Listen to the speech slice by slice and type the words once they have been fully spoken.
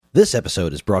This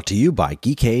episode is brought to you by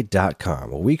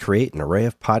Geekade.com, where we create an array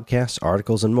of podcasts,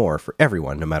 articles, and more for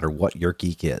everyone, no matter what your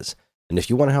geek is. And if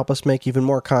you want to help us make even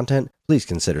more content, please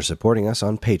consider supporting us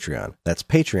on Patreon. That's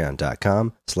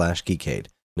patreon.com/Geekade.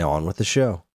 Now on with the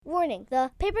show. Warning,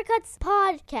 the Paper Cuts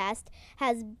podcast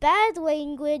has bad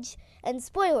language and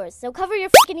spoilers, so cover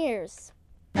your fucking ears.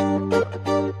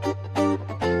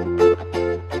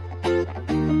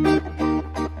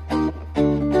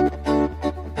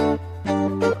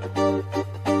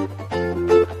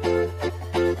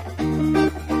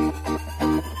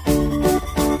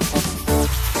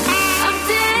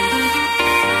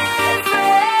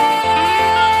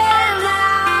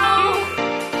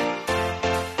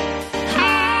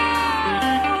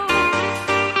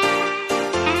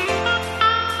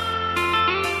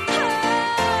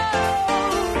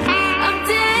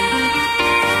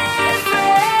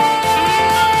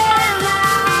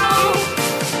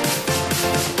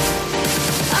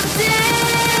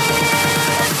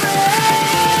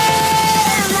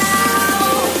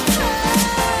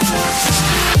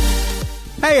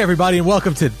 Hey everybody, and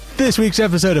welcome to this week's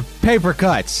episode of Paper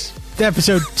Cuts.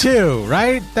 Episode 2,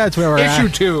 right? That's where we're Issue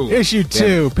at. 2. Issue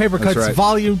 2. Yeah, Paper Cuts right.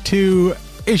 Volume 2,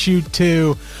 Issue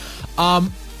 2.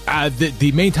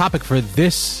 The main topic for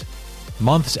this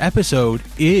month's episode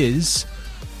is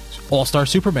All-Star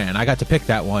Superman. I got to pick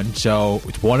that one, so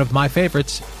it's one of my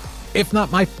favorites, if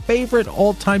not my favorite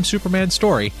all-time Superman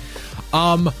story.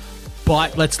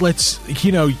 But let's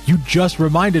you just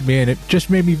reminded me, and it just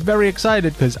made me very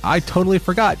excited because I totally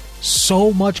forgot.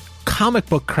 So much comic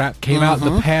book crap came out in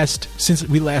the past since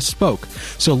we last spoke.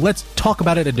 So let's talk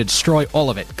about it and destroy all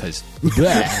of it because,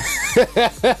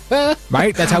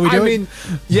 right? That's how we do it. I mean,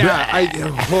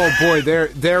 yeah. Oh boy,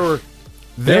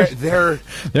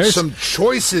 there's some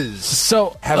choices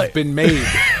have been made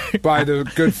by the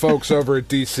good folks over at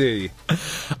DC.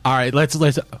 All right, let's.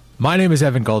 My name is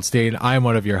Evan Goldstein. I am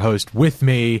one of your hosts. With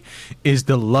me is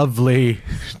the lovely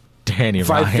Danny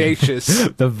Vivacious.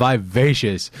 Ryan. The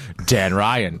vivacious Dan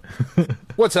Ryan.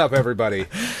 What's up, everybody?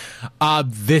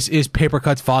 This is Paper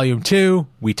Cuts Volume 2.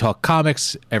 We talk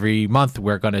comics. Every month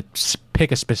we're going to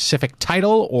pick a specific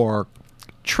title or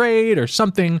trade or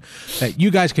something that you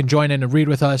guys can join in and read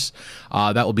with us.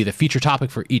 That will be the feature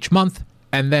topic for each month.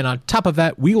 And then on top of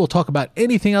that, we will talk about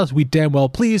anything else we damn well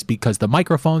please because the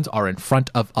microphones are in front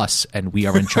of us and we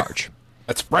are in charge.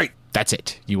 That's right. That's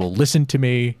it. You will listen to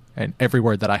me and every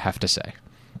word that I have to say.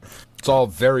 It's all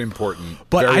very important.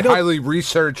 But very I don't... highly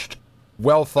researched,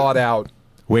 well thought out.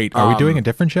 Wait, are we doing a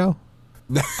different show?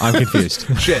 I'm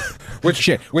confused. Shit. Which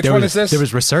one is this? There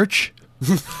was research?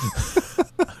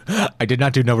 I did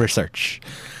not do no research.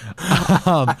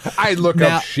 I look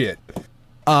up shit.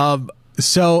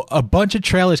 So a bunch of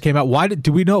trailers came out. Why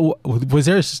did all of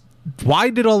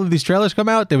these trailers come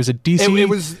out? There was a DC. It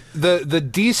was the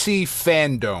DC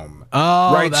fandom.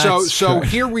 Oh, right. That's So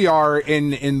here we are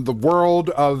in the world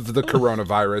of the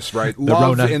coronavirus. Right.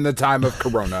 Love Rona. in the time of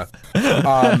Corona.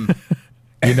 That's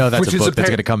a book that's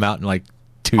going to come out in like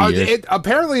 2 years.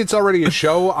 Apparently, it's already a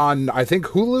show on I think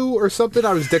Hulu or something.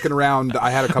 I was dicking around. I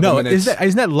had a couple minutes.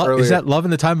 Is that Love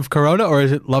in the Time of Corona or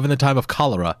is it Love in the Time of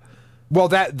Cholera? Well,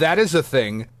 that is a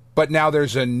thing, but now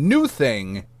there's a new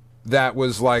thing that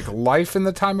was like Life in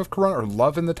the Time of Corona or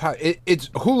Love in the Time. It's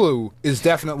Hulu is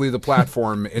definitely the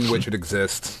platform in which it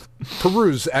exists.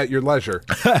 Peruse at your leisure.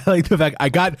 I like the fact I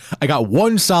got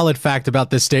one solid fact about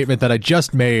this statement that I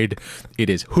just made. It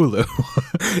is Hulu.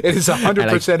 It is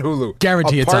 100% Hulu.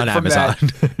 Guarantee Apart it's on from Amazon.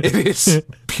 That, it is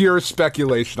pure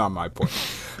speculation on my point.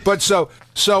 But so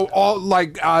all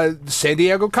like San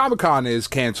Diego Comic-Con is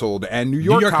canceled and New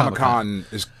York Comic-Con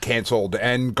is canceled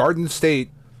and Garden State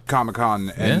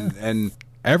Comic-Con and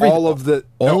all of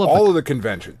the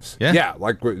conventions. Yeah.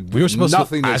 Like we were supposed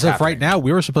nothing to, is as of happening. right now,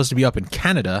 we were supposed to be up in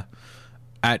Canada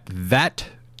at that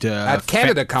at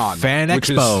CanadaCon Fan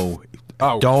Expo.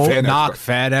 Don't knock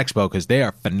Fan Expo because they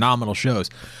are phenomenal shows.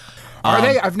 Are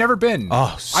they? I've never been.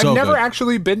 Oh, so I've never good.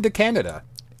 actually been to Canada.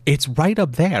 It's right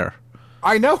up there.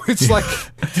 I know. It's like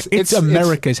it's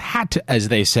America's hat, as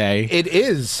they say. It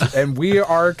is, and we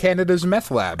are Canada's meth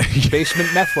lab,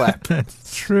 basement meth lab.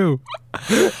 That's true.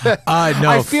 No,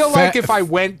 I feel like if I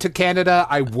went to Canada,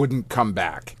 I wouldn't come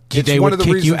back. It's they one would of the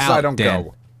kick reasons you out, I don't Dan.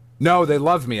 go. No, they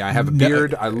love me. I have a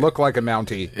beard. I look like a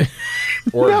Mountie.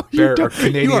 Or a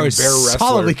Canadian you are bear wrestler.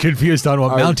 solidly confused on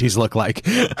what Mounties look like.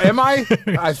 Am I?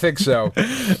 I think so.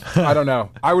 I don't know.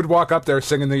 I would walk up there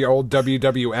singing the old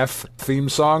WWF theme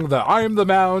song, the I am the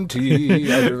Mountie.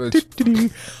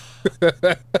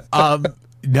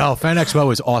 No, Fan Expo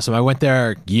was awesome. I went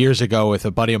there years ago with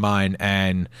a buddy of mine,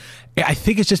 and I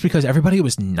think it's just because everybody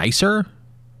was nicer.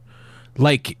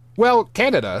 Like, Well,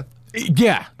 Canada.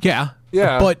 yeah. Yeah.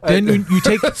 But then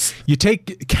you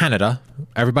take Canada,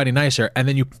 everybody nicer, and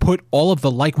then you put all of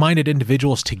the like-minded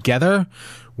individuals together,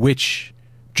 which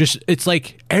just, it's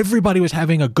like everybody was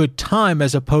having a good time,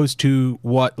 as opposed to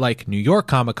what like New York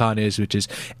Comic Con is, which is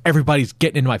everybody's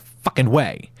getting in my fucking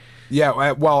way.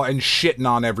 Yeah, well, and shitting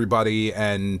on everybody,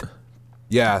 and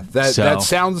yeah, that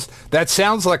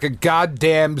sounds like a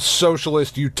goddamn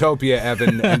socialist utopia,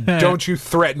 Evan. And don't you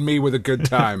threaten me with a good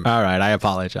time. All right, I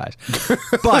apologize,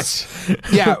 but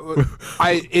yeah,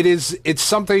 it's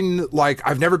something like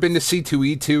I've never been to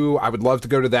C2E2. I would love to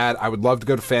go to that. I would love to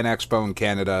go to Fan Expo in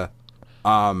Canada.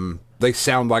 They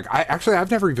sound like I've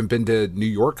never even been to New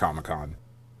York Comic Con.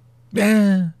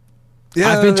 yeah, Yeah,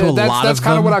 I've been to a lot of them. That's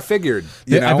kind of what I figured.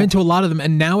 I've been to a lot of them,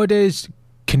 and nowadays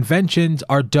conventions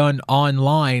are done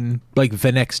online like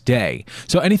the next day.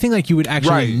 So anything like you would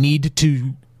actually need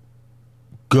to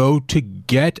go to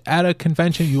get at a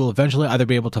convention, you will eventually either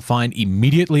be able to find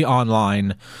immediately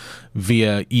online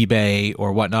via eBay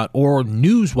or whatnot, or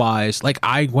news-wise. Like,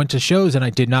 I went to shows and I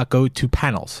did not go to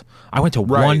panels. I went to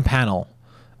one panel.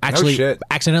 Actually,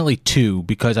 accidentally two,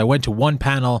 because I went to one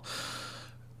panel,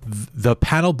 the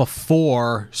panel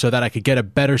before, so that I could get a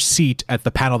better seat at the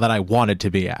panel that I wanted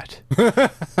to be at.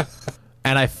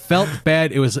 And I felt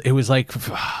bad. It was like,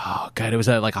 oh God, it was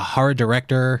like a horror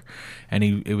director, and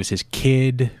it was his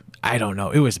kid. I don't know.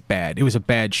 It was bad. It was a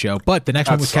bad show. But the next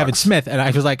one was Kevin Smith, and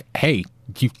I was like, hey,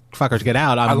 you fuckers get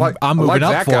out. I'm moving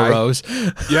up 4 rows.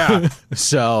 Yeah.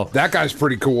 So that guy's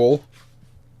pretty cool.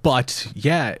 But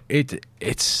yeah,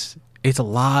 it's a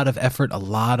lot of effort, a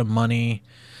lot of money.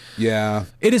 Yeah.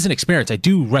 It is an experience. I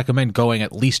do recommend going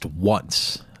at least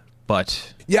once.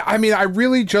 But yeah, I mean, I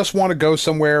really just want to go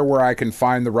somewhere where I can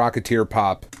find the Rocketeer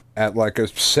pop at like a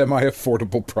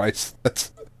semi-affordable price.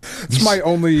 That's my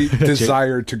only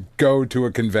desire, to go to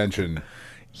a convention.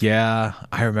 Yeah,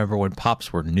 I remember when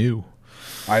pops were new.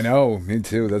 I know, me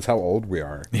too. That's how old we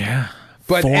are. Yeah.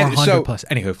 But 400 plus.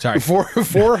 Anywho, sorry.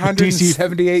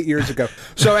 478 years ago.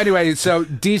 So anyway, so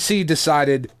DC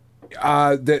decided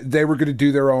that they were going to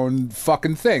do their own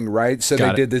fucking thing, right? So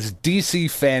they did this DC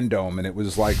fandom, and it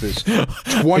was like this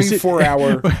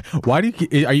 24-hour. Why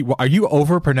are you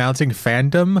over pronouncing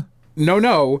fandom?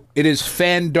 No, it is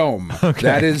fandom. Okay.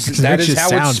 That is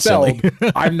how it's spelled.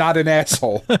 I'm not an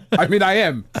asshole. I mean, I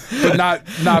am, but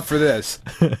not for this.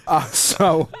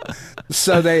 So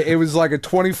it was like a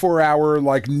 24-hour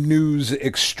like news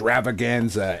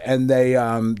extravaganza, and they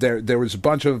there was a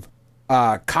bunch of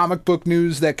comic book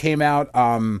news that came out.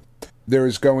 There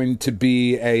is going to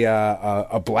be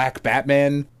a black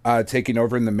Batman taking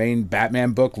over in the main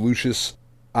Batman book. Lucius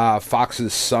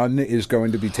Fox's son is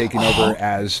going to be taking over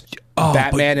as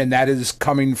Batman, and that is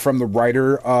coming from the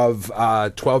writer of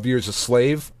 12 Years a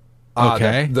Slave.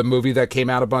 Okay. The movie that came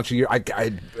out a bunch of years.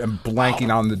 I am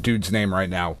blanking on the dude's name right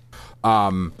now.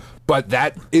 But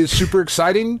that is super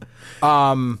exciting.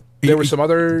 There were some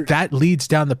other that leads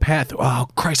down the path. Oh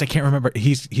Christ, I can't remember.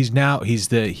 He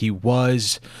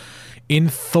was in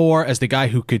Thor as the guy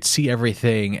who could see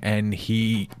everything, and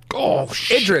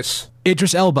Idris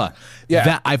Elba. Yeah.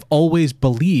 That I've always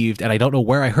believed, and I don't know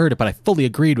where I heard it, but I fully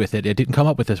agreed with it. It didn't come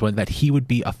up with this one, that he would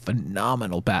be a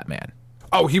phenomenal Batman.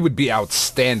 Oh, he would be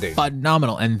outstanding.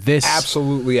 Phenomenal. And this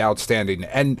absolutely outstanding.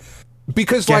 And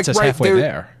because gets us halfway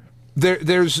there.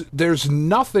 There's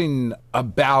nothing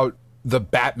about the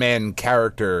Batman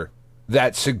character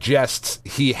that suggests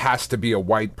he has to be a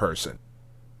white person.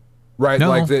 Right? No.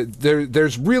 Like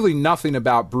there's really nothing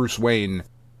about Bruce Wayne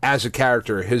as a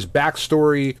character, his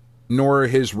backstory, nor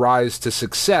his rise to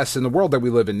success in the world that we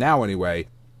live in now anyway,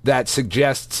 that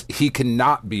suggests he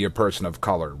cannot be a person of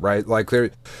color, right? Like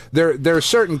there are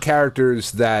certain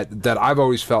characters that I've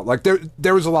always felt like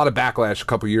there was a lot of backlash a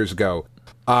couple years ago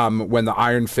when the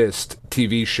Iron Fist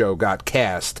TV show got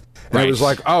cast. And It was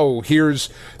like, oh,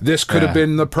 this could have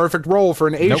been the perfect role for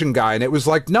an Asian guy. And it was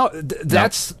like, no,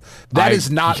 that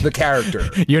is not the character.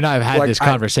 You and I have had this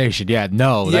conversation.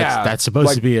 That's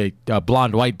supposed to be a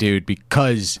blonde white dude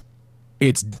because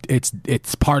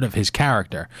it's part of his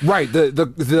character. Right.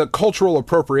 The cultural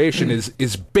appropriation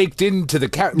is baked into the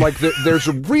character. Like there's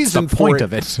a reason the for point it.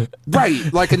 of it.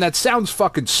 Right. Like, and that sounds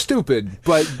fucking stupid,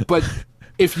 but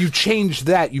if you change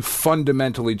that, you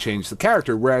fundamentally change the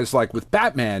character. Whereas like with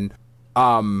Batman,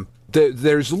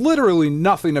 there's literally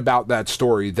nothing about that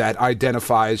story that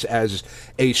identifies as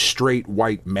a straight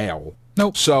white male.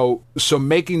 Nope. So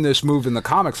making this move in the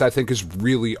comics, I think, is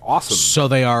really awesome. So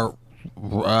they are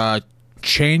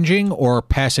changing or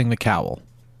passing the cowl?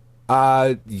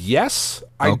 Yes.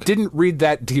 I didn't read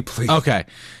that deeply. Okay.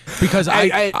 Because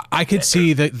I could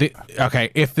see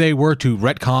that if they were to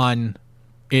retcon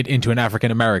it into an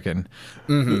African American,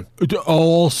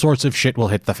 all sorts of shit will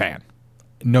hit the fan.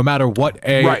 No matter what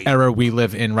era we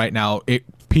live in right now,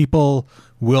 people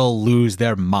will lose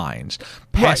their minds.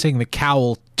 Passing the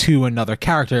cowl to another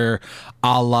character,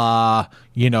 a la,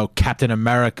 Captain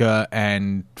America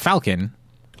and Falcon.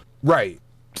 Right.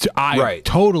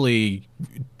 Totally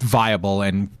viable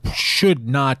and should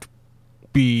not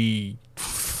be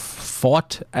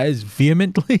fought as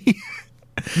vehemently.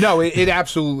 No, it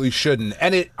absolutely shouldn't.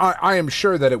 And I am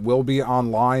sure that it will be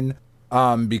online,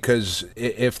 because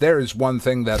if there is one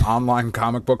thing that online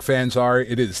comic book fans are,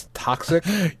 it is toxic.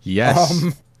 Yes.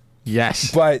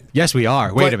 Yes. But yes, we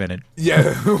are. Wait a minute.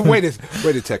 Yeah. wait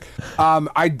a tick.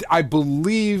 I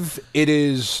believe it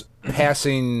is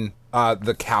passing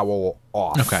the cowl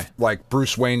off. Okay. Like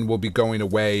Bruce Wayne will be going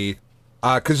away,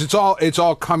 because it's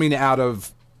all coming out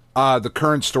of the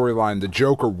current storyline, the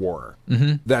Joker War,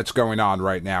 that's going on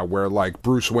right now, where like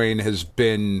Bruce Wayne has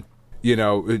been,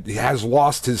 has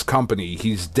lost his company.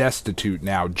 He's destitute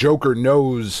now. Joker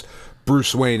knows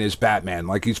Bruce Wayne is Batman.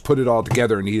 Like, he's put it all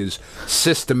together, and he is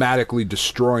systematically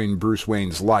destroying Bruce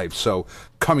Wayne's life. So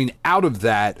coming out of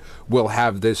that, we'll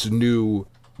have this new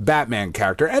Batman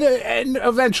character, and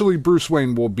eventually Bruce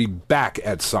Wayne will be back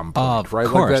at some point, right?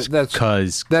 Of course,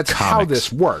 that's how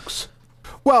this works.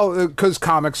 Well, because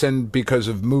comics and because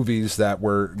of movies that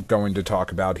we're going to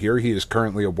talk about here, he is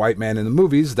currently a white man in the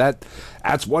movies.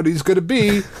 That's what he's going to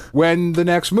be when the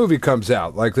next movie comes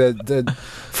out. Like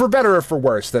for better or for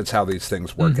worse, that's how these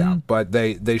things work out. But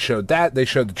they showed that. They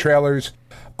showed the trailers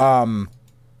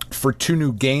for 2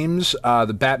 new games,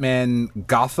 the Batman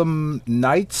Gotham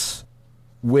Knights,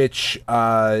 which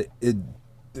does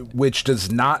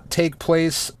not take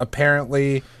place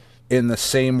apparently in the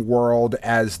same world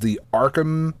as the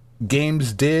Arkham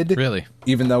games did. Really?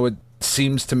 Even though it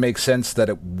seems to make sense that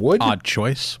it would. Odd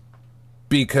choice.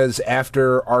 Because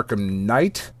after Arkham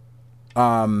Knight,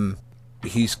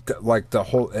 he's like the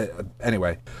whole...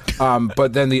 anyway.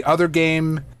 But then the other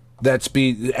game that's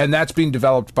being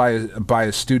developed by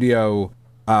a studio...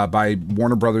 by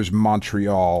Warner Brothers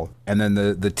Montreal, and then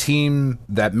the team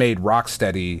that made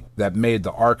Rocksteady, that made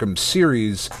the Arkham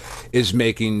series, is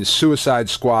making Suicide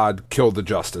Squad Kill the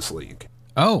Justice League.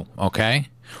 Oh, okay.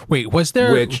 Wait, was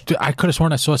there... I could have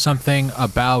sworn I saw something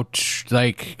about,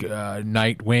 like,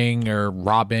 Nightwing or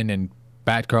Robin and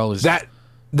Batgirl.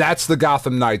 That's the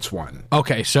Gotham Knights one.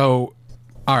 Okay, so...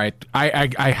 All right.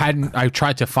 I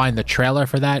tried to find the trailer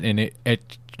for that, and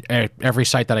it every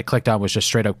site that I clicked on was just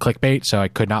straight up clickbait, so I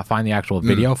could not find the actual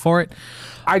video for it.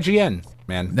 IGN,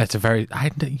 man. That's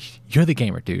you're the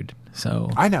gamer, dude. So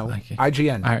I know.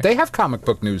 IGN. Right. They have comic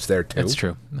book news there too. That's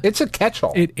true. It's a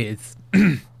catch-all. It is.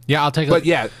 Yeah, I'll take a But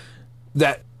yeah,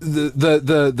 that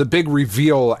the big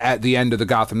reveal at the end of the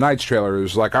Gotham Knights trailer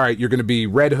is like, all right, you're going to be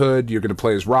Red Hood, you're going to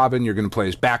play as Robin, you're going to play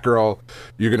as Batgirl,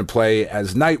 you're going to play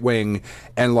as Nightwing,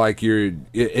 and like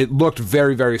it looked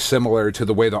very, very similar to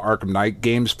the way the Arkham Knight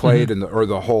games played or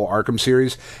the whole Arkham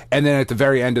series. And then at the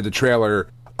very end of the trailer,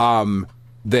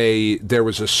 there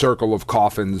was a circle of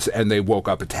coffins, and they woke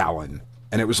up a Talon.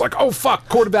 And it was like, oh, fuck,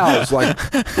 Court of Owls. Like,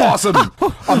 awesome.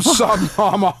 I'm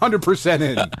 100%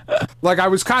 in. Like, I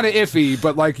was kind of iffy,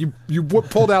 but, like, you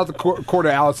pulled out the Court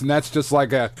of Owls, and that's just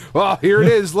like here it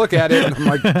is. Look at it. And I'm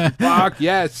like, fuck,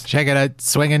 yes. Check it out.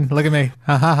 Swinging. Look at me.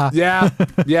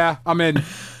 Yeah, I'm in.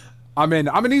 I'm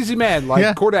an easy man.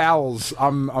 Like, Court of Owls,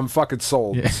 I'm fucking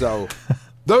sold. Yeah. So,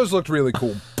 those looked really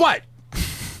cool. But...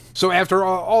 So after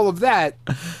all of that,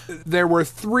 there were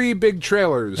 3 big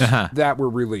trailers that were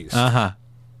released.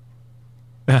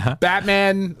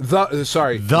 Batman, the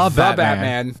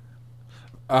Batman.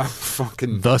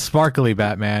 The sparkly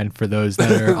Batman, for those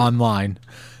that are online.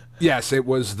 Yes, it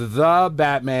was the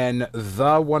Batman,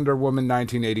 the Wonder Woman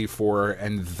 1984,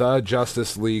 and the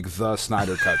Justice League, the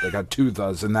Snyder Cut. They got 2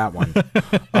 thes in that one,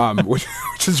 which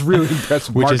is really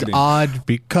impressive marketing. Which is odd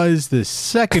because the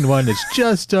second one is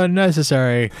just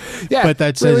unnecessary. Yeah, but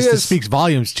that speaks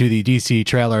volumes to the DC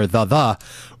trailer,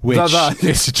 which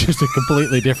is just a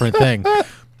completely different thing.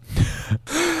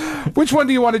 Which one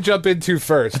do you want to jump into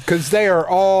first? Because they are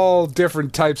all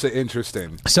different types of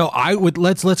interesting. So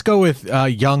let's go with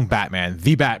young Batman,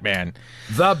 the Batman.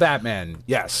 The Batman,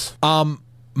 yes.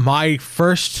 My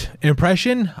first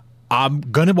impression, I'm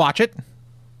gonna watch it.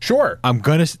 Sure.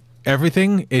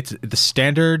 Everything. It's the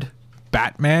standard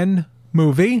Batman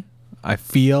movie. I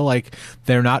feel like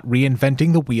they're not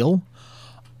reinventing the wheel.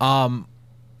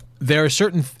 There are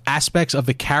certain aspects of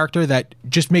the character that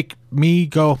just make me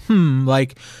go,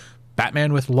 like,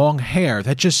 Batman with long hair.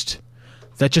 That just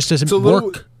doesn't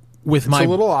work with my a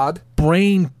little odd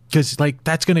brain, because like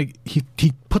that's gonna he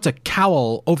puts a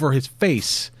cowl over his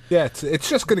face. Yeah, it's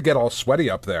just gonna get all sweaty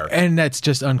up there, and that's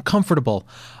just uncomfortable.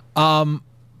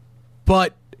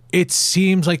 But it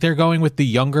seems like they're going with the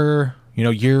younger,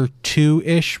 year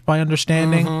 2-ish, my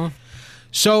understanding. Mm-hmm.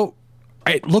 So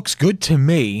it looks good to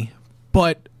me,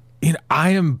 but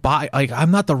I'm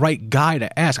not the right guy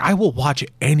to ask. I will watch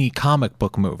any comic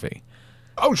book movie.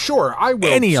 Oh, sure, I will.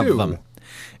 Any too. of them.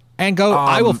 And go,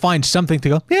 I will find something to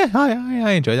go, yeah,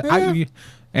 I enjoy that. Yeah.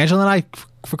 Angela and I,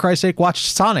 for Christ's sake, watched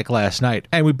Sonic last night,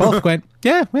 and we both went,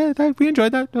 yeah, we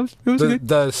enjoyed that. It was good.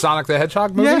 The Sonic the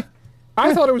Hedgehog movie? Yeah.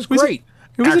 I thought it was great.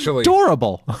 It was actually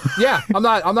adorable. Yeah, I'm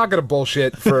not going to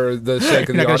bullshit for the sake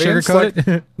of the You're not gonna audience. sugarcoat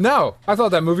it? No, I thought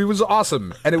that movie was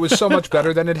awesome, and it was so much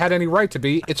better than it had any right to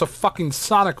be. It's a fucking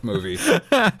Sonic movie.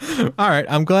 All right,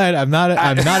 I'm glad I'm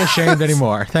not ashamed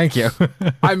anymore. Thank you.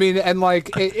 I mean, and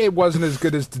like it wasn't as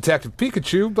good as Detective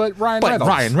Pikachu, but Ryan Reynolds.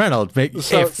 Ryan Reynolds,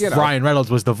 Ryan Reynolds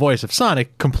was the voice of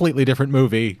Sonic, completely different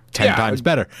movie, 10 times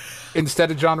better. Instead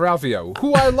of John Ralphio,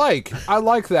 who I like. I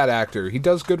like that actor. He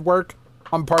does good work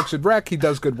on Parks and Rec. He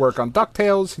does good work on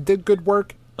DuckTales. He did good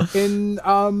work in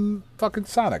fucking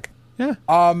Sonic. Yeah.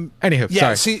 Anywho, yeah,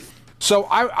 sorry. See, so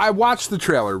I watched the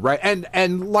trailer, right?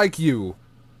 And like you,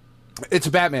 it's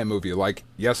a Batman movie. Like,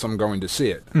 yes, I'm going to see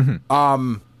it.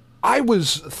 Mm-hmm. I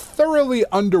was thoroughly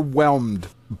underwhelmed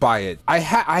by it. I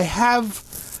have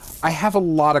a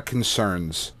lot of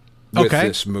concerns with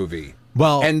this movie.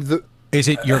 Well, and is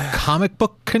it your comic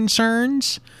book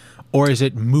concerns or is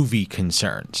it movie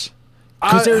concerns?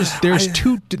 Because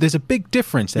there's a big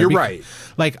difference there. You're right.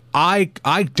 Like I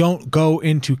don't go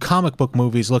into comic book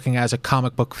movies looking as a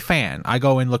comic book fan. I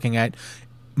go in looking at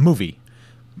movie.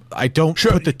 I don't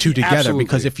put the two together. Absolutely.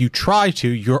 Because if you try to,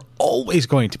 you're always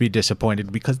going to be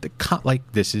disappointed because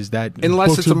this is that.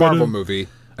 Unless it's a Marvel movie,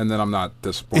 and then I'm not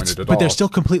disappointed at all. But they're still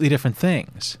completely different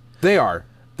things. They are.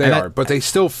 But they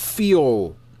still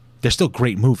feel. They're still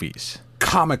great movies.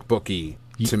 Comic booky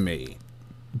to me.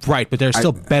 Right, but there's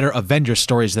still better Avengers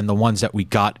stories than the ones that we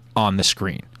got on the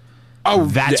screen. Oh,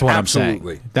 that's what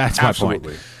absolutely. I'm saying. That's absolutely.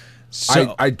 My point.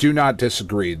 So, I do not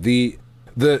disagree. The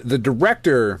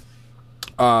director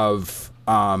of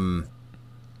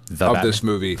this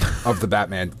movie, of the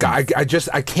Batman. I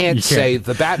can't say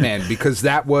the Batman because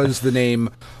that was the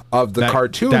name of the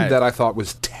cartoon that I thought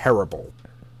was terrible.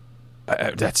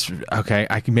 That's okay.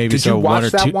 I can maybe Did you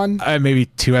watch that one? Maybe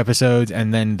 2 episodes,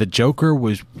 and then the Joker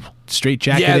was straight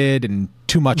jacketed and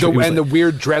too much. The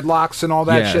weird dreadlocks and all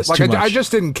that shit. Like I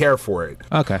just didn't care for it.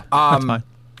 Okay, that's fine.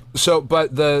 So,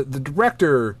 but the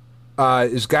director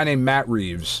is a guy named Matt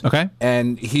Reeves. Okay,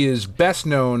 and he is best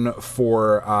known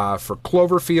for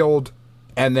Cloverfield,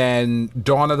 and then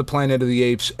Dawn of the Planet of the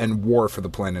Apes and War for the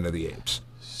Planet of the Apes.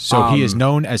 So he is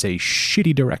known as a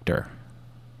shitty director.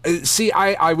 See,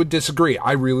 I would disagree.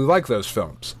 I really like those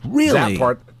films. Really? That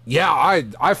part. Yeah,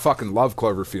 I fucking love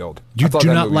Cloverfield. You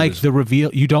do not like the reveal.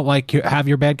 You don't like have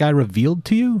your bad guy revealed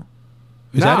to you.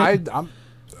 I'm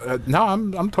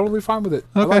totally fine with it.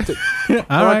 Okay. I liked it.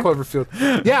 I like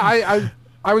Cloverfield. Yeah,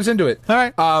 I was into it. All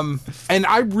right. And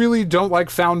I really don't like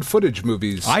found footage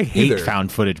movies. I hate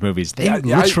found footage movies. They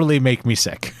literally make me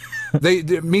sick.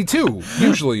 Me too,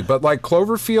 usually. But like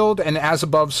Cloverfield and As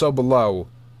Above, So Below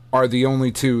are the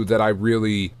only two that I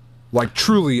really, like,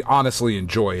 truly, honestly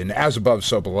enjoy. And As Above,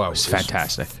 So Below is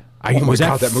fantastic. Was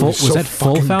that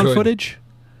full found footage?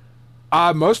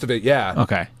 Most of it, yeah.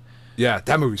 Okay. Yeah,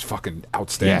 that movie's fucking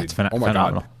outstanding. Yeah, it's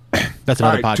phenomenal. God. That's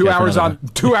another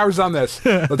podcast. 2 hours on this.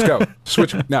 Let's go.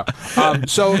 Switch now.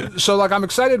 So like I'm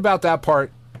excited about that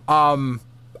part.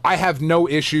 I have no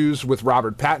issues with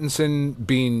Robert Pattinson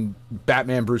being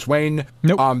Batman Bruce Wayne.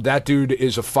 Nope. That dude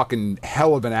is a fucking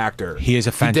hell of an actor. He is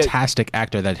a fantastic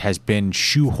actor that has been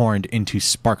shoehorned into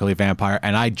Sparkly Vampire,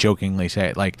 and I jokingly say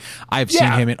it. Like, I've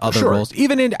seen him in other roles.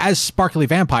 Even as Sparkly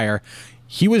Vampire,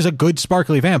 he was a good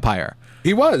Sparkly Vampire.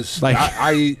 He was. Like,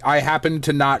 I happen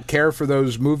to not care for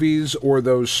those movies or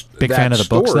those. Big fan of the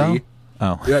books, though?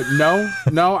 Oh.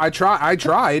 No. I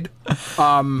tried.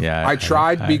 I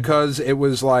tried because it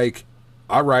was like,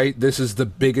 all right, this is the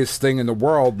biggest thing in the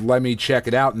world. Let me check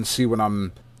it out and see what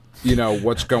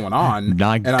what's going on.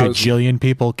 9 gajillion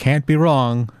people can't be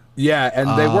wrong. Yeah,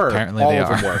 and they were. Apparently all they of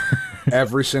are. them were.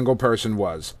 Every single person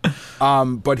was.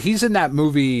 But he's in that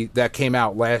movie that came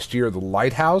out last year, The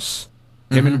Lighthouse.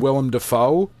 Him and Willem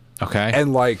Dafoe. Okay.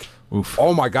 And like, oof.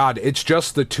 Oh my God, it's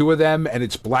just the two of them, and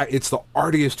it's black. It's the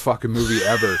artiest fucking movie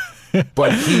ever.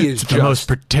 But he is the most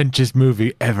pretentious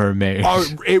movie ever made.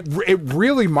 It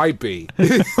really might be.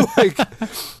 Like,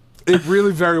 It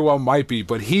really very well might be,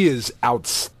 but he is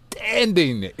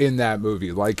outstanding in that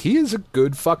movie. Like, he is a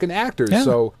good fucking actor. Yeah.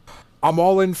 So I'm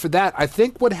all in for that. I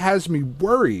think what has me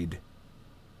worried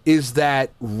is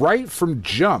that right from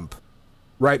jump,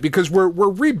 right? Because we're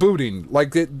rebooting.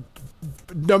 Like,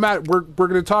 no matter, we're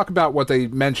going to talk about what they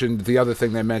mentioned, the other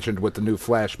thing they mentioned with the new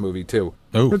Flash movie too.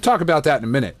 Oh. We're going to talk about that in a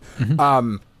minute.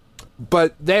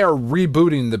 But they are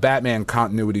rebooting the Batman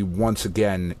continuity once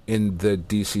again in the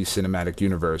DC Cinematic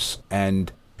Universe.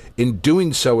 And in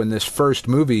doing so, in this first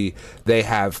movie, they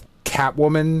have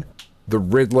Catwoman, the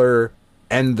Riddler,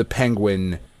 and the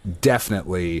Penguin,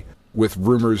 definitely, with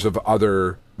rumors of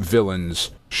other villains.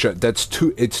 It's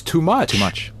too much. Too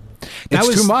much.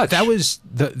 Too much. That was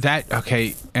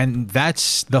okay, and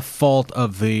that's the fault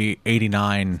of the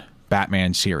 '89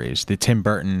 Batman series, the Tim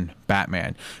Burton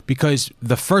Batman, because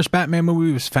the first Batman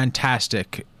movie was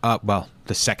fantastic. Well,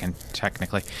 the second,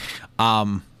 technically,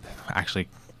 actually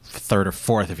third or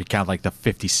fourth if you count like the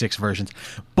 56 versions.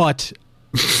 But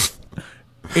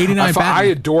 '89 Batman, I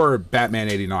adore Batman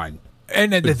 '89,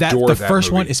 and the first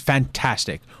movie. one is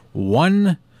fantastic.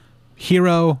 One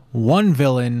hero, one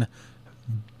villain,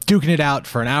 duking it out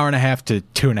for an hour and a half to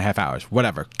 2.5 hours,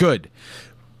 whatever. Good,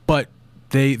 but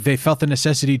they felt the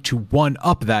necessity to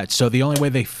one-up that, so the only way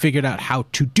they figured out how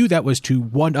to do that was to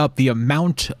one-up the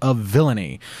amount of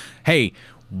villainy. Hey,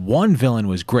 one villain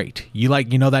was great. You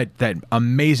know that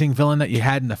amazing villain that you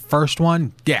had in the first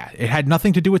one? Yeah, it had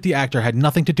nothing to do with the actor, had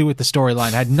nothing to do with the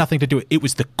storyline, had nothing to do with it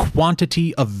was the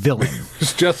quantity of villain.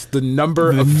 It's just the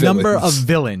number of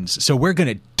villains. So we're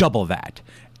going to double that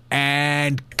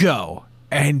and go.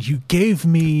 And you gave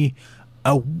me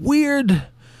a weird,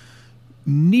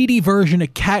 needy version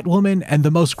of Catwoman and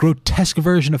the most grotesque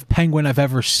version of Penguin I've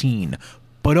ever seen.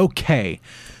 But okay,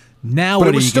 now but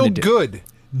what it was are you still going to do? good.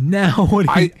 Now what?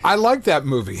 I like that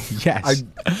movie. Yes,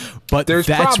 but there's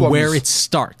that's problems. where it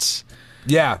starts.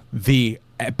 Yeah, The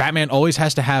Batman always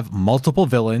has to have multiple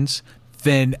villains.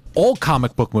 Then all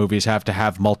comic book movies have to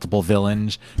have multiple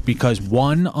villains because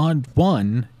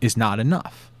one-on-one is not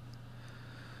enough.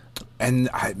 and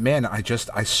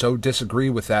I so disagree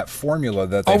with that formula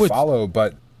that they follow.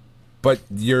 But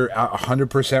you're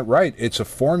 100% right. It's a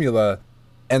formula,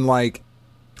 and like,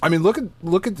 I mean, look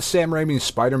at the Sam Raimi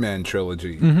Spider-Man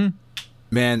trilogy. Mm-hmm.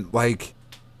 Man, like,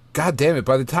 God damn it!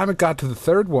 By the time it got to the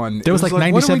third one, There was like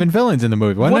 97 villains in the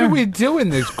movie, wasn't What there? are we doing?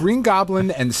 There's Green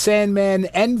Goblin and Sandman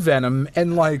and Venom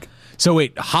and like So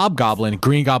wait, Hobgoblin,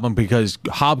 Green Goblin, because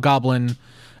Hobgoblin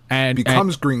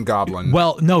becomes Green Goblin.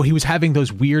 Well, no, he was having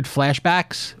those weird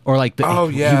flashbacks, or like he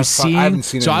was seeing. I haven't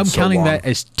seen it so in I'm so counting long. that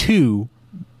as two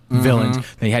villains.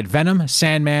 Then you had Venom,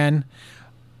 Sandman.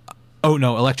 Oh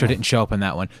no, Elektra didn't show up in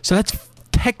that one. So that's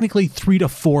technically 3 to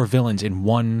 4 villains in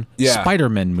one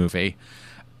Spider-Man movie.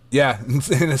 Yeah,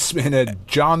 in a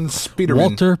John Spiderman.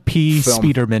 Walter P. film.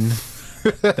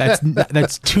 Spiderman.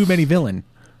 That's too many villain.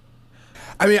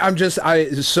 I mean,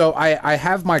 I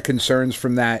have my concerns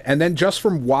from that, and then just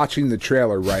from watching the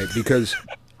trailer, right? Because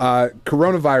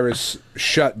coronavirus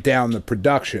shut down the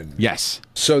production. Yes.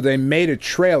 So they made a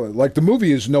trailer. Like, the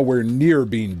movie is nowhere near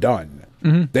being done.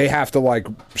 Mm-hmm. They have to like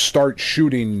start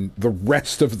shooting the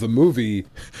rest of the movie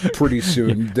pretty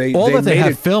soon. All they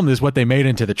have filmed is what they made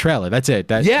into the trailer. That's it.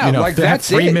 Like that's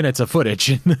 3 minutes of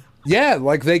footage. Yeah,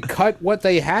 like they cut what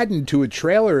they had into a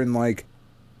trailer, and like,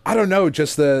 I don't know,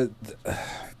 just I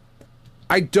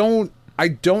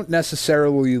don't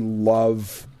necessarily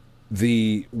love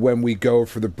when we go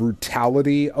for the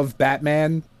brutality of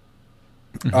Batman.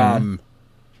 Mm-hmm.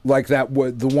 Like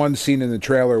the one scene in the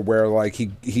trailer where like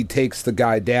he takes the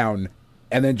guy down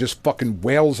and then just fucking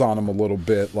wails on him a little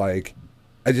bit. Like,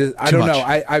 I don't know.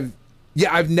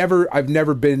 I've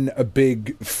never been a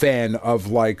big fan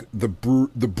of like the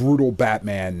brutal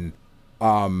Batman.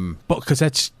 But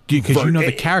because you know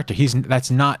the character.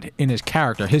 That's not in his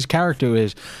character. His character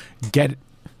is get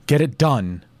it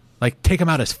done. Like, take him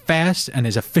out as fast and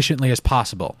as efficiently as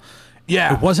possible.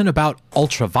 Yeah, it wasn't about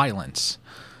ultra violence.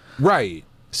 Right.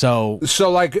 So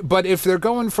like, but if they're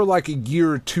going for like a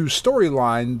year or two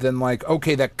storyline, then like,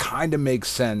 okay, that kind of makes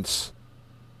sense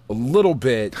a little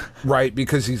bit, right?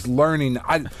 Because he's learning.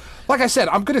 Like I said,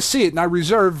 I'm going to see it, and I'm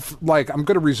going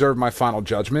to reserve my final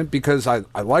judgment because I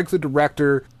like the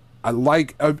director. I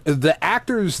like the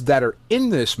actors that are in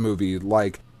this movie,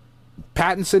 like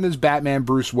Pattinson is Batman,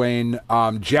 Bruce Wayne.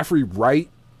 Jeffrey Wright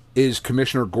is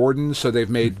Commissioner Gordon, so they've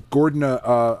made Gordon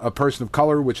a person of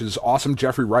color, which is awesome.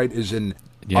 Jeffrey Wright is an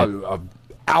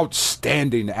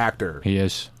outstanding actor. He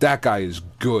is. That guy is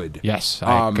good. Yes,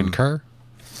 I concur.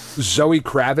 Zoe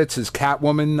Kravitz is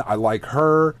Catwoman. I like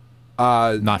her.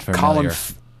 Not familiar.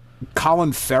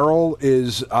 Colin Farrell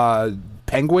is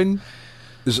Penguin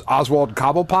is Oswald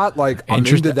Cobblepot. Like, I'm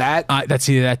into that.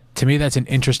 That to me, that's an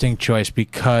interesting choice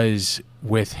because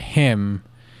with him,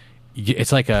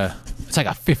 it's like a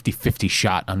 50-50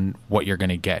 shot on what you're going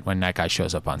to get when that guy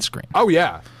shows up on screen. Oh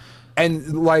yeah,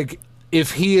 and like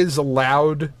if he is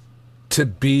allowed to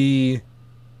be,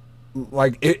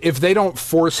 like, if they don't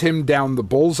force him down the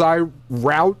bullseye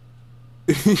route,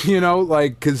 you know,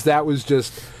 like, because that was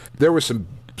just, there were some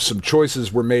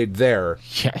choices were made there.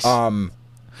 Yes.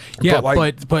 Yeah,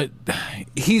 but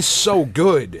he's so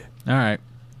good. All right.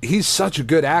 He's such a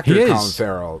good actor, Colin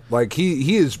Farrell. Like,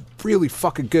 he is really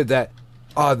fucking good. That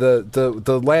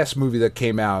the last movie that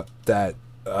came out, that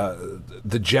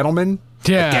The Gentleman,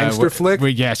 gangster flick.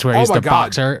 Yes, where he's the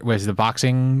boxer. Where's the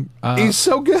boxing? He's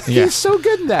so good. Yeah. He's so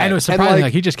good in that. And it was surprising.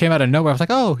 Like, he just came out of nowhere. I was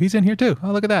like, oh, he's in here too.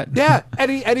 Oh, look at that. Yeah,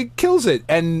 and he kills it.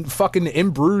 And fucking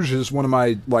In Bruges is one of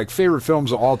my like favorite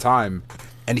films of all time.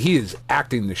 And he is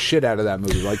acting the shit out of that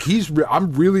movie. Like,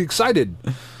 I'm really excited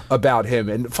about him.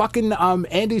 And fucking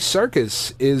Andy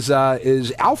Serkis is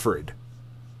Alfred.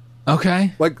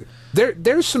 Okay. Like,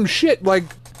 there's some shit. Like,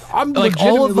 I'm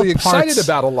legitimately excited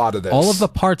about a lot of this. All of the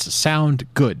parts sound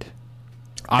good.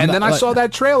 Then I saw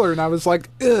that trailer and I was like,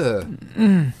 ugh.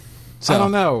 So, I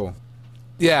don't know.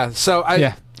 Yeah, so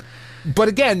But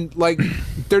again, like,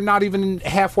 they're not even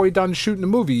halfway done shooting the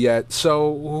movie yet,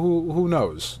 so who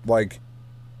knows? Like,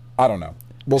 I don't know.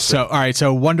 We'll see. So, all right,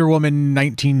 so Wonder Woman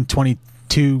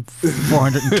 1922,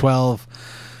 412.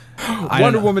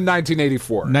 Wonder Woman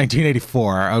 1984.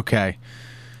 1984, okay.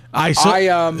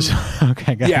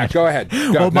 Okay, go ahead.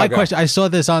 My question, I saw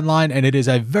this online, and it is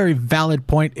a very valid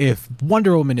point. If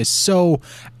Wonder Woman is so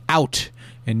out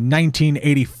in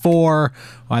 1984,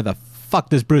 why the fuck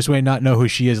does Bruce Wayne not know who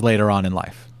she is later on in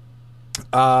life?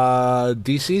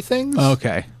 DC things?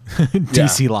 Okay.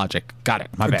 DC logic. Got it.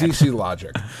 My bad. DC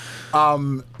logic.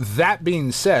 That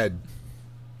being said,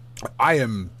 I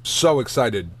am so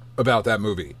excited about that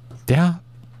movie. Yeah.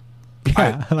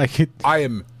 I like it. I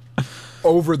am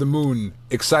over the moon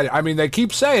excited. I mean, they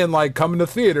keep saying, like, coming to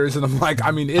theaters, and I'm like,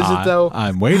 I mean, is it though?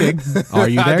 I'm waiting. Are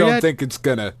you there I don't yet? think it's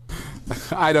gonna.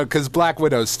 I don't, because Black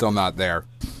Widow's still not there.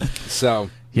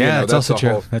 So yeah, that's also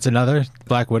true. That's another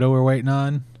Black Widow we're waiting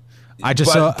on. I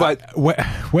just saw. But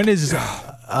when is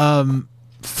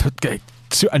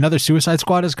another Suicide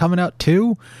Squad is coming out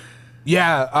too?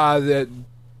 Yeah,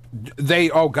 they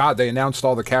announced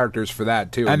all the characters for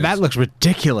that too, and that looks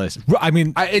ridiculous. I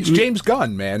mean, it's James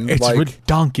Gunn, man. It's like,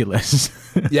 redonkulous.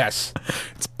 Yes,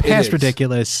 it's past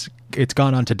ridiculous. It's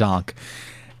gone on to donk.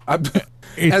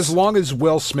 As long as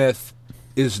Will Smith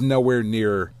is nowhere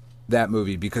near that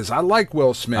movie, because I like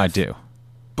Will Smith. I do,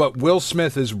 but Will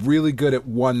Smith is really good at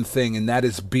one thing, and that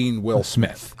is being Will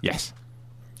Smith. Yes,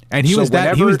 and he was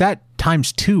that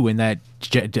times two in that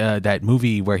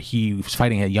movie where he was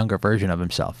fighting a younger version of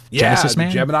himself. Yeah, Genesis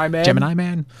Man? Gemini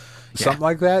Man, something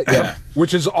like that. Yeah,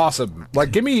 which is awesome.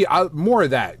 Like, give me more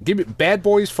of that. Give me Bad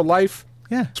Boys for Life.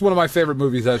 Yeah, it's one of my favorite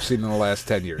movies I've seen in the last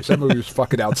 10 years. That movie was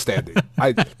fucking outstanding.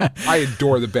 I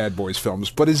adore the Bad Boys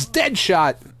films, but his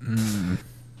Deadshot.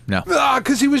 No,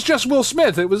 because he was just Will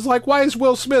Smith. It was like, why is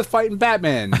Will Smith fighting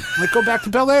Batman? Like, go back to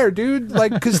Bel Air, dude.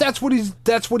 Like, because that's what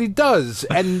he does,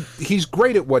 and he's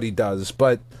great at what he does.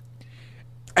 But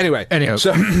anyway,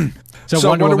 so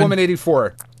Wonder Woman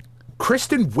 84,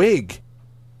 Kristen Wiig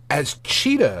as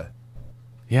Cheetah,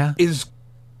 is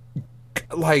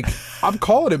like, I'm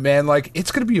calling it, man. Like,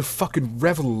 it's gonna be a fucking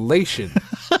revelation,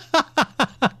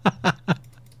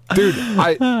 dude.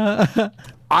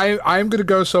 I'm gonna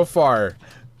go so far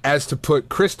as to put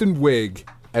Kristen Wiig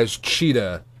as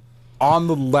Cheetah on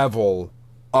the level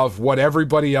of what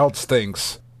everybody else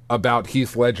thinks about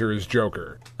Heath Ledger as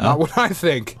Joker. Not what I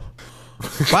think.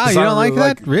 Wow, you don't like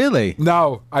that? Really?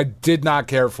 No, I did not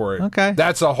care for it. Okay.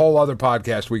 That's a whole other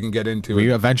podcast we can get into.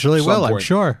 We eventually will, I'm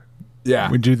sure.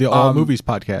 Yeah. We do the All Movies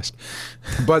podcast.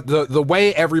 But the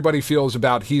way everybody feels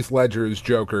about Heath Ledger as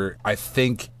Joker, I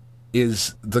think,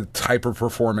 is the type of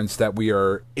performance that we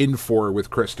are in for with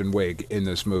Kristen Wiig in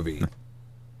this movie.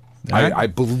 Right. I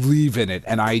believe in it,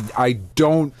 and I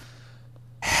don't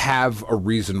have a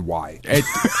reason why.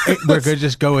 We're going to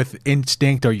just go with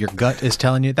instinct, or your gut is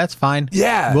telling you. That's fine.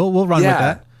 Yeah. We'll run with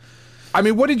that. I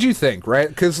mean, what did you think, right?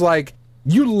 Because, like,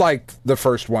 you liked the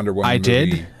first Wonder Woman movie,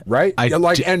 did. Right?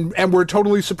 And we're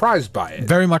totally surprised by it.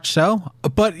 Very much so.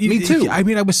 But me too. I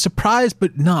mean, I was surprised,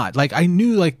 but not. Like, I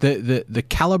knew, like, the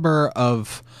caliber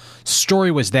of story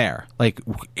was there. Like,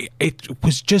 it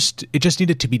just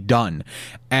needed to be done.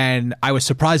 And I was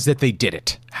surprised that they did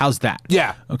it. How's that?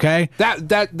 Yeah. Okay?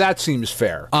 That seems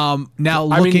fair. Now,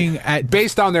 looking at...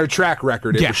 Based on their track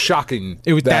record, it was shocking.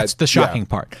 That's the shocking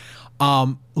part.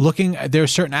 There are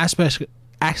certain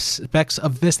aspects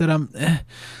of this that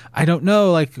I don't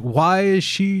know. Like, why is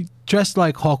she dressed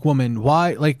like Hawkwoman?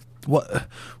 Why, like,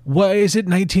 what is it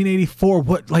 1984?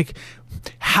 What, like,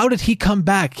 how did he come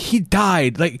back? He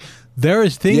died. Like, there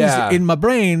is things in my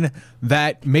brain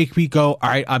that make me go, all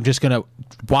right, I'm just gonna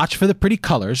watch for the pretty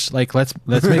colors. Like, let's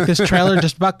make this trailer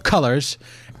just about colors,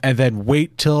 and then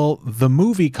wait till the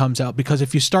movie comes out. Because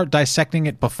if you start dissecting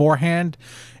it beforehand,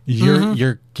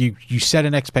 you set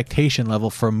an expectation level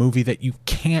for a movie that you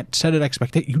can't set an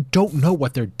expectation. You don't know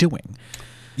what they're doing.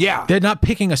 Yeah, they're not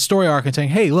picking a story arc and saying,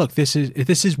 "Hey, look, this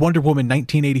is Wonder Woman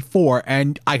 1984,"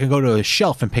 and I can go to a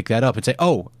shelf and pick that up and say,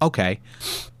 "Oh, okay."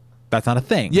 That's not a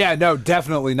thing. Yeah, no,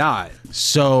 definitely not.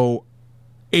 So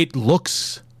it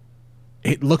looks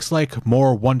like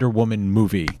more Wonder Woman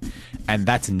movie, and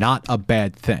that's not a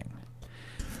bad thing.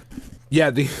 Yeah,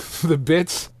 the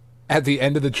bits at the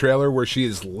end of the trailer where she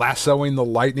is lassoing the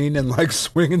lightning and like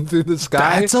swinging through the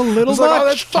sky. That's a little much. Like, oh,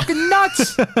 that's fucking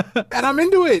nuts. And I'm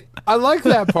into it. I like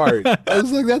that part. I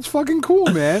was like, that's fucking cool,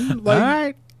 man. Like, all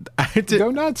right.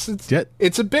 Go nuts.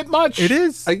 It's a bit much. It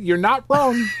is. You're not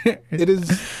wrong. It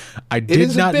is. I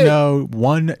did not know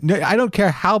one. No, I don't care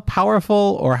how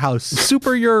powerful or how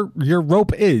super your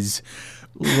rope is.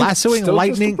 Lassoing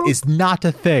lightning is not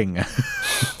a thing.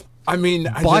 I mean,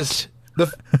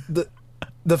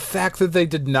 the fact that they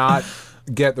did not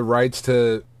get the rights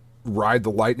to Ride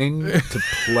the Lightning to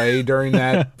play during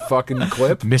that fucking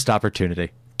clip. Missed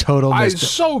opportunity. Total missed. I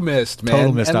so missed, man.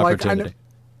 Total missed opportunity.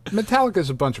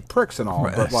 Metallica's a bunch of pricks and all,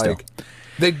 but like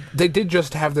they did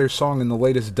just have their song in the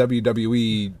latest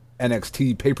WWE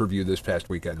NXT pay-per-view this past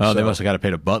weekend. Oh, so they must have got to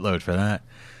pay a buttload for that.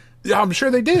 Yeah, I'm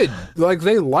sure they did. Like,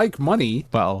 they like money.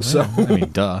 Well, so I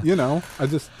mean, duh. You know,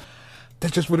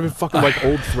 that just would have been fucking like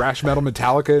old thrash metal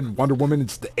Metallica and Wonder Woman.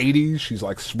 It's the 80s. She's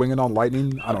like swinging on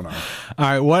lightning. I don't know.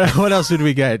 All right, what else did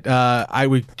we get?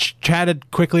 We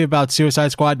chatted quickly about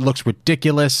Suicide Squad. Looks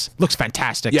ridiculous. Looks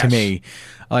fantastic to me.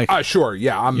 Like, sure,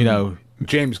 yeah.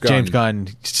 James Gunn. James Gunn.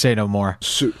 Say no more.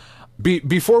 So,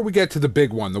 before we get to the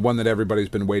big one, the one that everybody's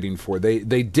been waiting for, they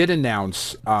did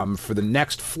announce for the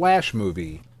next Flash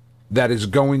movie that is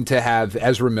going to have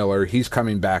Ezra Miller. He's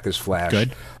coming back as Flash.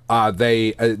 Good.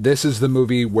 This is the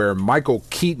movie where Michael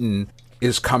Keaton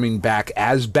is coming back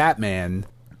as Batman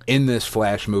in this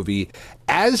Flash movie,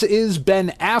 as is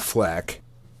Ben Affleck,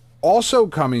 also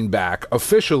coming back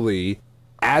officially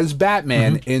as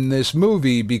Batman in this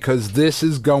movie, because this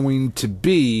is going to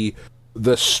be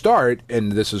the start,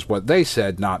 and this is what they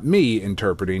said, not me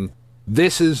interpreting,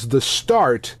 this is the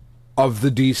start of the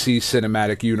DC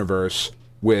Cinematic Universe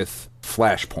with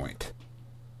Flashpoint.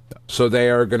 So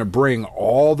they are going to bring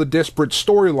all the disparate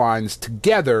storylines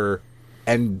together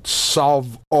and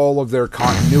solve all of their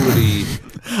continuity.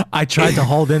 I tried to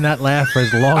hold in that laugh for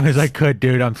as long as I could,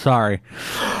 dude. I'm sorry.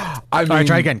 I mean, all right,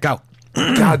 try again. Go.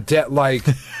 God, like,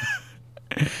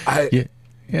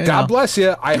 God bless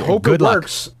you. I hope it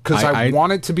works, because I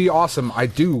want it to be awesome. I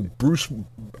do.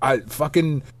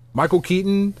 Fucking Michael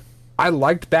Keaton. I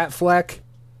liked Batfleck.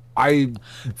 I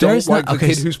don't like the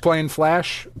kid who's playing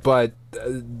Flash, but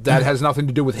that has nothing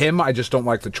to do with him. I just don't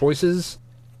like the choices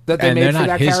that they made for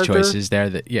that character. And they're not his choices.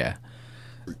 They're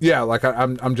yeah. Like,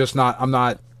 I'm just not. I'm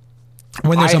not.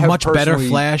 When there's a much better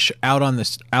Flash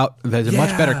there's a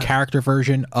much better character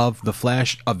version of the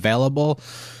Flash available.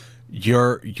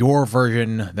 Your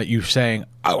version that you're saying,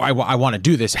 I want to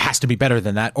do this, has to be better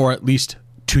than that, or at least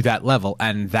to that level,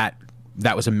 and that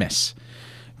was a miss.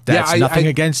 That's nothing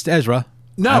against Ezra.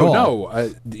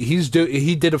 No.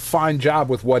 He did a fine job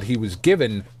with what he was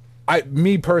given.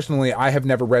 Me personally, I have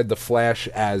never read the Flash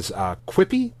as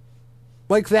quippy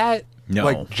like that. No.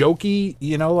 Like jokey,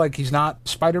 like he's not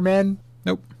Spider-Man.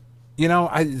 Nope.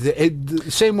 The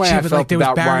same way I felt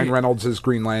about Ryan Reynolds as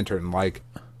Green Lantern. Like,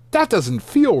 that doesn't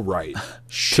feel right.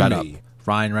 Shut up.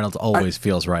 Ryan Reynolds always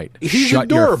feels right. He's shut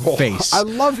adorable. Your face. I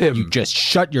love him. You just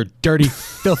shut your dirty,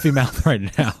 filthy mouth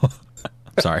right now.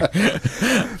 Sorry.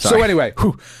 So anyway,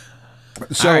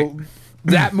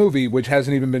 that movie, which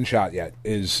hasn't even been shot yet,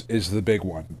 is the big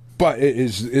one. But it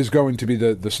is going to be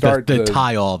the start. The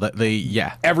tie-all,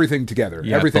 everything together.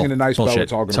 Yeah, everything in a nice bow.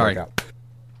 It's all going to work out.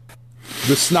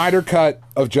 The Snyder Cut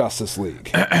of Justice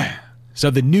League. So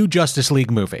the new Justice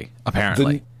League movie,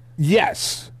 apparently.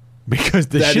 Yes. Because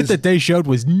the shit that they showed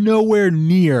was nowhere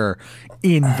near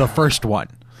in the first one.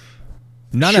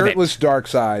 None of it. Shirtless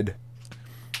Darkseid.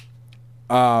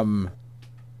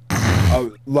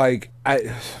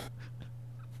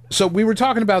 So we were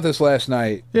talking about this last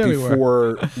night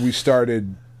before we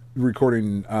started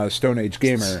recording Stone Age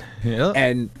Gamer, yeah.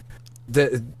 and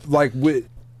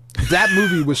that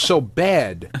movie was so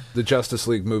bad, the Justice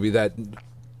League movie, that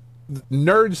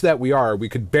nerds that we are, we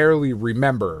could barely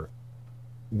remember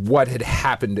what had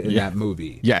happened in that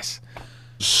movie. Yes.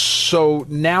 So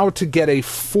now to get a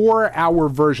 4-hour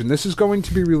version, this is going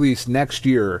to be released next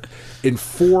year in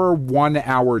 4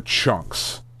 1-hour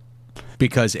chunks.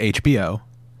 Because HBO.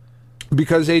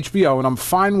 And I'm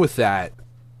fine with that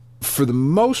for the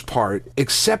most part,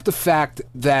 except the fact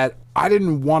that I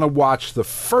didn't want to watch the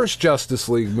first Justice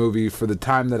League movie for the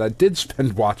time that I did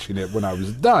spend watching it when I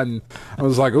was done. I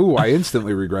was like, ooh, I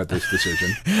instantly regret this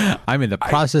decision. I'm in the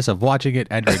process of watching it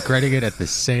and regretting it at the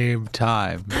same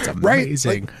time. It's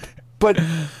amazing. Right?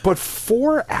 But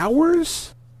 4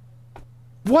 hours?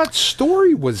 What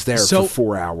story was there for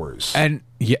 4 hours? And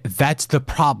yeah, that's the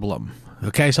problem.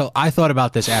 Okay, so I thought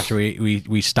about this after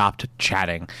we stopped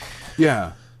chatting.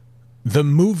 Yeah. The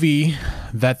movie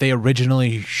that they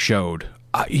originally showed,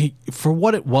 for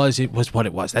what it was what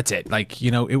it was. That's it. Like,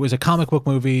 you know, it was a comic book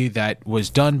movie that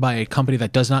was done by a company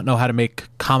that does not know how to make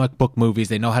comic book movies.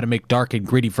 They know how to make dark and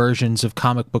gritty versions of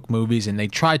comic book movies, and they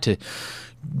tried to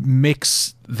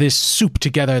mix this soup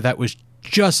together that was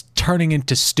just turning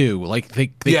into stew. Like,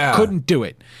 they couldn't do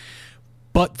it.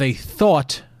 But they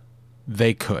thought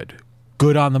they could.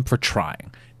 Good on them for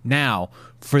trying. Now,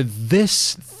 for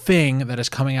this thing that is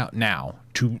coming out now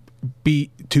to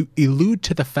allude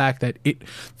to the fact that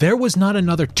there was not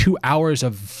another 2 hours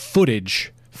of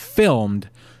footage filmed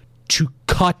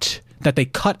that they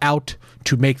cut out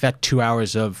to make that 2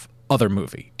 hours of other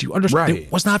movie. Do you understand? Right.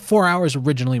 It was not 4 hours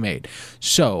originally made.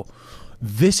 So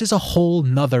this is a whole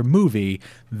nother movie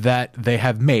that they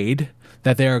have made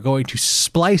that they are going to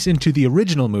splice into the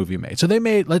original movie made. So they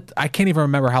made, I can't even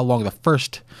remember how long the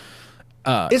first...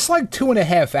 it's like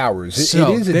 2.5 hours. It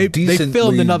is a they decently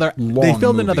filmed another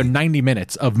movie. 90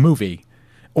 minutes of movie,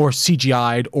 or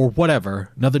CGI'd or whatever,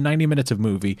 another 90 minutes of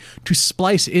movie to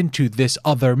splice into this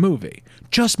other movie.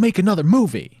 Just make another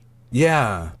movie.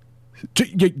 Yeah.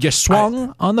 You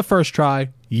swung on the first try,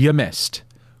 you missed.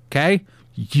 Okay?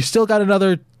 You still got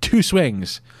another 2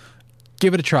 swings.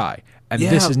 Give it a try. And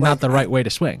this is not the right way to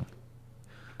swing.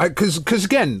 Because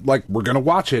again, like, we're gonna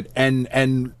watch it, and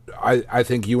I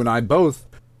think you and I both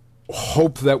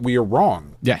hope that we are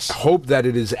wrong. Yes. Hope that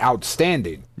it is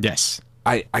outstanding. Yes.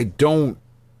 I don't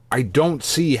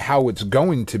see how it's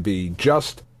going to be.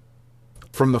 Just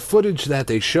from the footage that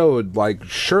they showed, like,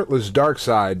 shirtless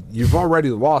Darkseid, you've already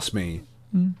lost me.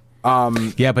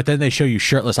 Yeah, but then they show you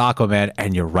shirtless Aquaman,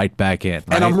 and you're right back in.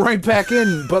 Right? And I'm right back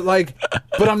in, but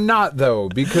I'm not, though,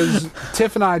 because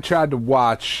Tiff and I tried to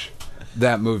watch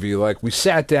that movie. Like, we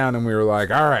sat down and we were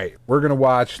like, all right, we're going to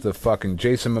watch the fucking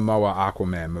Jason Momoa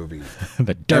Aquaman movie.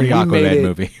 The dirty Aquaman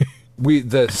movie.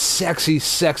 The sexy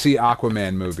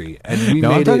Aquaman movie. And we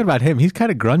I'm talking about him. He's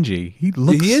kind of grungy. He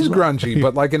is grungy,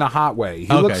 but like in a hot way.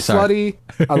 He looks slutty.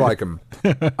 I like him.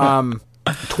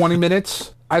 20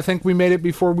 minutes. I think we made it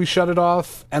before we shut it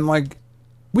off. And, like,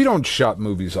 we don't shut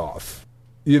movies off.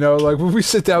 You know, like, when we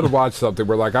sit down to watch something,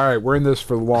 we're like, all right, we're in this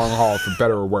for the long haul, for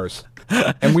better or worse.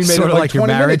 And we made sort it of like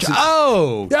 20 your marriage. minutes.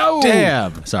 Oh,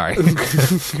 damn. Sorry.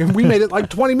 We made it like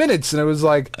 20 minutes, and it was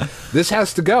like, this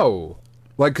has to go.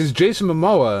 Like, because Jason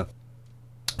Momoa,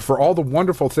 for all the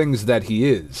wonderful things that he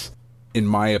is, in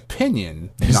my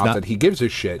opinion, not that he gives a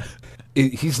shit,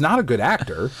 he's not a good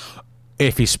actor.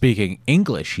 If he's speaking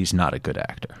English, he's not a good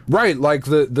actor. Right, like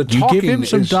the talking. You give him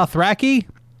some Dothraki,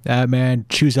 that man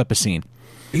chews up a scene.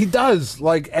 He does,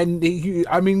 like, and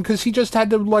because he just had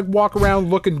to, like, walk around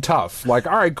looking tough. Like,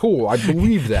 all right, cool, I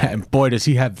believe that. And boy, does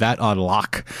he have that on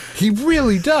lock. He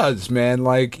really does, man.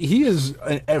 Like, he is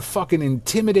a fucking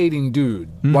intimidating dude.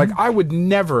 Mm-hmm. Like, I would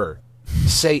never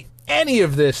say any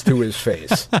of this to his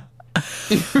face. Like,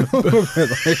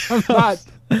 I'm not.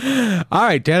 All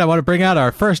right, Dan, I want to bring out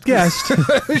our first guest.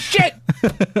 Shit!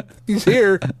 He's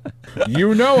here.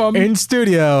 You know him. In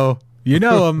studio. You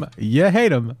know him. You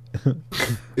hate him.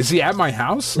 Is he at my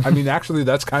house? I mean, actually,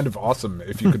 that's kind of awesome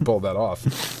if you could pull that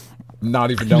off.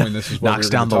 Not even knowing this is what knocks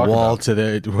down the wall to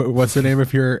the what's the name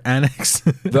of your annex?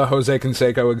 The Jose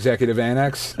Canseco Executive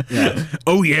Annex. Yeah.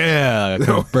 Oh yeah,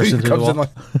 burst into the wall.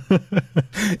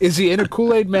 Is he in a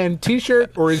Kool-Aid Man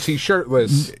T-shirt or is he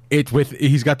shirtless?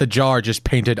 He's got the jar just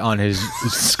painted on his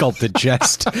sculpted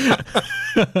chest.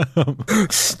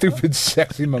 Stupid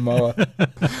sexy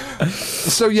Momoa.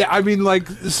 So yeah, I mean, like,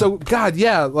 God,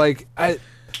 yeah, like,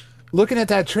 looking at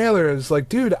that trailer, it's like,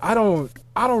 dude, I don't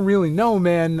really know,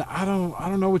 man. I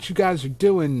don't know what you guys are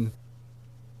doing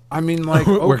I mean, like,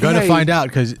 We're going to okay. find out,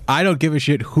 because I don't give a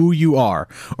shit who you are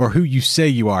or who you say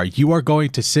you are. You are going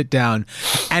to sit down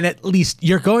and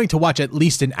you're going to watch at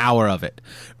least an hour of it,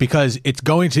 because it's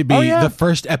going to be the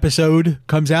first episode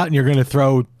comes out and you're going to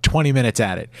throw 20 minutes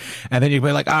at it. And then you'll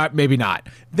be like, maybe not.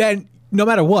 Then no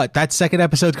matter what, that second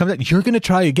episode comes out, you're going to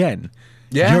try again.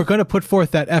 Yeah. You're going to put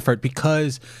forth that effort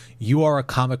because you are a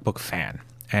comic book fan.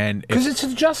 And Because it's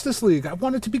a Justice League. I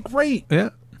want it to be great. yeah.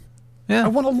 I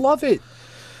want to love it.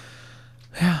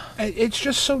 Yeah. It's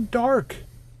just so dark.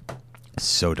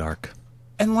 So dark.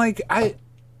 And, like, I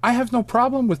have no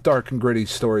problem with dark and gritty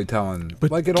storytelling.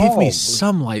 But like, at give all. me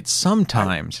some light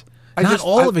sometimes. I Not just-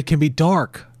 all of it can be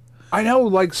dark. I know,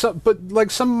 like, some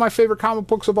of my favorite comic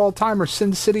books of all time are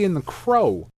Sin City and The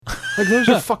Crow. Like, those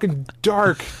are fucking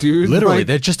dark, dude. Literally, like,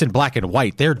 they're just in black and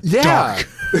white. They're yeah, dark.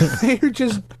 they're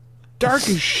just dark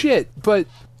as shit. But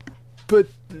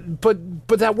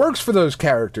that works for those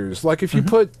characters. Like, if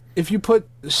you put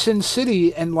Sin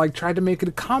City and, like, tried to make it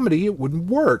a comedy, it wouldn't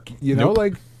work. You know, Nope.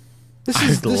 like,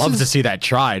 I'd love to see that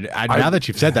tried. Now that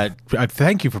you've said that, I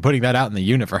thank you for putting that out in the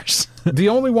universe. The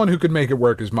only one who could make it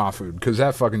work is Mahfood, because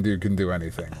that fucking dude can do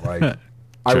anything. Like,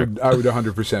 I would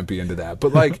 100% be into that.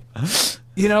 But, like,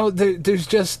 you know, there's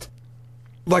just,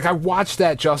 like, I watched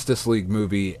that Justice League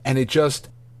movie, and it just,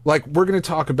 like, we're going to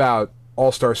talk about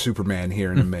All-Star Superman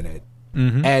here in a minute.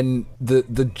 Mm-hmm. And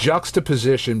the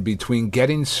juxtaposition between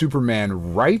getting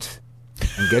Superman right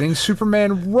and getting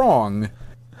Superman wrong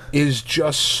is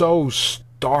just so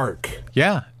stark.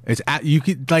 Yeah, you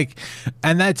could like,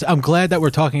 and I'm glad that we're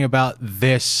talking about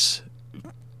this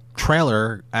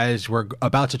trailer as we're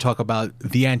about to talk about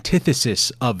the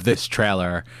antithesis of this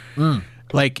trailer.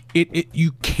 Like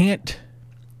you can't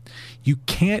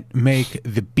make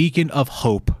the beacon of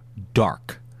hope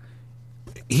dark.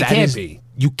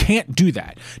 You can't do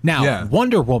that. Now,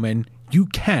 Wonder Woman, you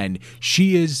can.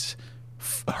 She is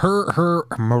her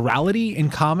morality in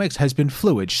comics has been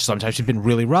fluid. Sometimes she's been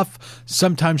really rough.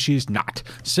 Sometimes she's not.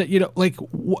 So, you know, like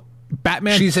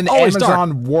Batman. She's an Amazon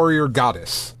dark warrior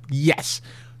goddess. Yes.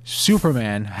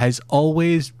 Superman has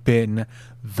always been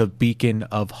the beacon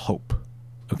of hope.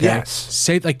 Okay. Yes.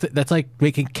 Say that's like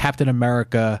making Captain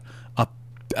America a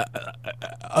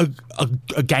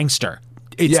gangster.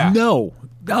 It's no,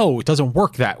 it doesn't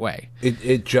work that way.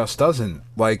 It just doesn't.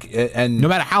 Like, and no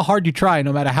matter how hard you try,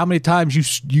 no matter how many times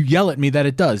you yell at me that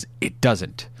it does, it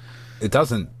doesn't. It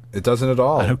doesn't. It doesn't at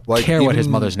all. I don't care what his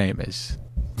mother's name is.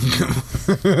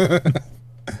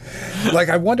 Like,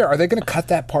 I wonder, are they going to cut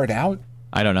that part out?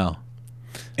 I don't know.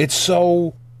 It's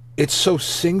so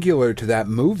singular to that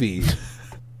movie.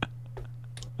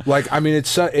 Like, I mean,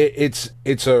 it's a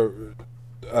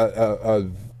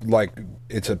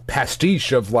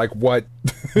pastiche of like what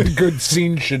good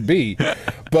scenes should be,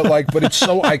 but it's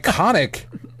so iconic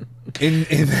in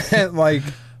that, like,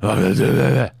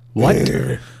 what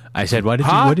I said. What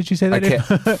did you say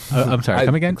that? I'm sorry.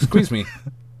 Come again. Squeeze me.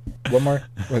 One more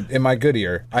in my good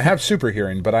ear. I have super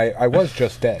hearing, but I was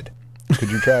just dead. Could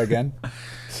you try again?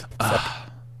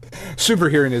 Super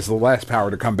hearing is the last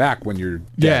power to come back when you're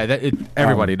dead. Yeah,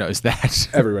 everybody knows that.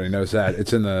 Everybody knows that.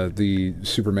 It's in the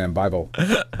Superman Bible.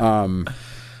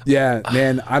 Yeah,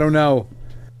 man, I don't know.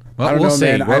 Well, I don't we'll know, see.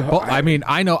 man. I mean,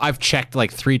 I know I've checked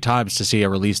like 3 times to see a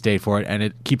release date for it, and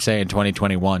it keeps saying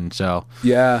 2021. So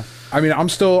yeah, I mean, I'm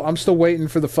still waiting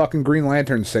for the fucking Green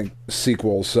Lantern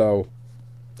sequel. So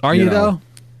are you though?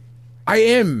 I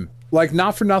am. Like,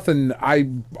 not for nothing,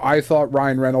 I thought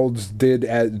Ryan Reynolds did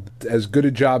as good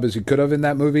a job as he could have in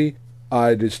that movie.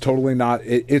 It is totally not.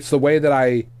 It's the way that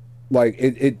I like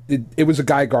it. It was a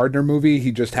Guy Gardner movie.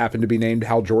 He just happened to be named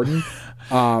Hal Jordan.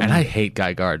 And I hate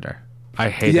Guy Gardner. I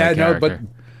hate that character.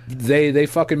 But they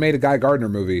fucking made a Guy Gardner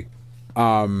movie.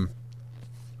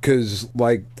 Because,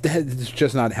 like, it's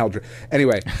just not Hal Jordan.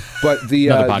 Anyway, but the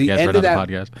end of that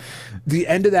podcast. The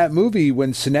end of that movie,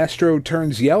 when Sinestro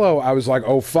turns yellow, I was like,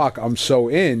 oh, fuck, I'm so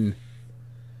in.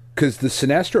 Because the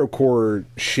Sinestro Corps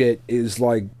shit is,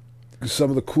 like, some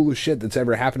of the coolest shit that's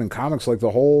ever happened in comics. Like, the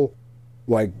whole,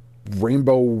 like,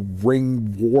 Rainbow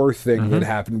Ring War thing that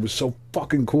happened was so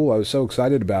fucking cool. I was so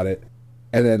excited about it.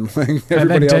 And then, like,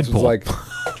 everybody else was like,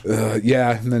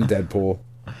 yeah, and then Deadpool.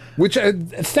 Which,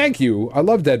 thank you. I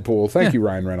love Deadpool. Thank you,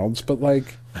 Ryan Reynolds. But,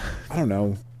 like, I don't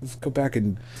know. Let's go back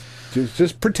and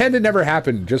just pretend it never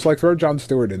happened. Just, like, throw Jon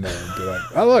Stewart in there and be like,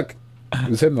 oh, look, it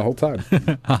was him the whole time.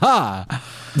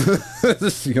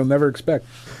 You'll never expect.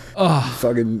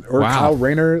 Fucking, or Kyle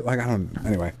Rayner. Like, I don't,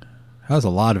 anyway. That was a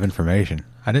lot of information.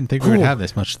 I didn't think we would have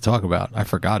this much to talk about. I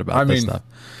forgot about this stuff.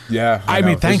 Yeah. I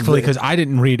mean, thankfully, because I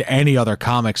didn't read any other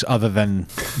comics other than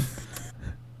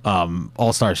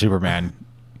All-Star Superman.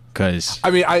 Because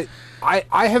I mean,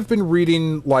 I have been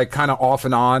reading like kind of off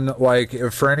and on. Like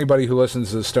for anybody who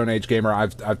listens to the Stone Age Gamer,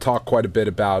 I've talked quite a bit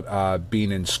about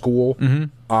being in school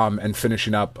and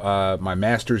finishing up my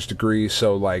master's degree.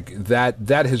 So like that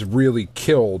has really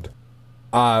killed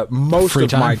most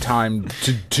of my time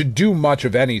to do much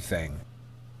of anything.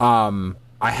 I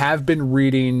have been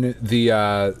reading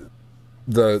the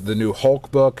new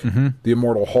Hulk book, The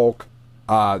Immortal Hulk.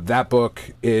 That book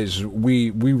is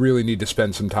we really need to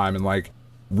spend some time and like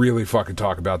really fucking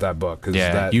talk about that book. Cause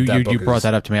you brought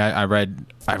that up to me. I read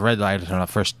I don't know,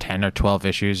 first 10 or 12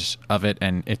 issues of it,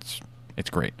 and it's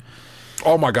great.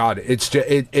 Oh my god, it's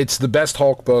the best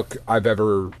Hulk book I've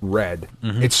ever read.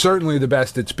 It's certainly the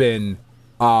best it's been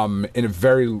in a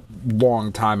very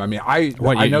long time. I mean, I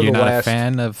know you're not a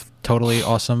fan of Totally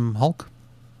Awesome Hulk?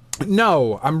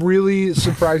 No, I'm really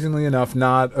surprisingly enough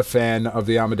not a fan of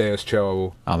the Amadeus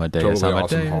Cho. Amadeus.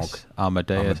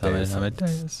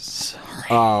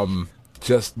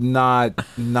 Just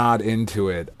not into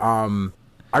it.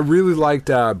 I really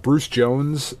liked Bruce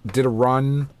Jones did a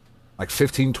run like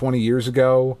 15, 20 years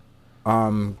ago.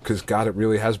 Because God, it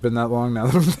really has been that long now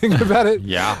that I'm thinking about it.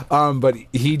 Yeah. But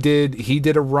he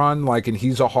did a run like, and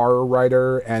he's a horror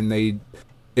writer, and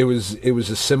it was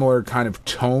a similar kind of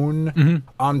tone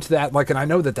to that. Like, and I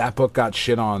know that book got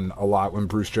shit on a lot when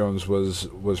Bruce Jones was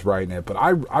writing it, but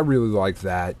I really liked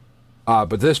that.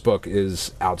 But this book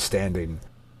is outstanding.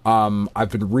 I've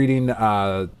been reading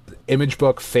the Image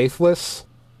book Faithless,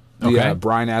 the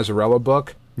Brian Azzarello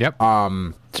book. Yep.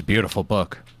 It's a beautiful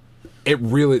book. It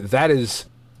really that is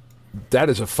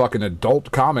a fucking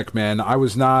adult comic, man. I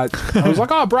was like,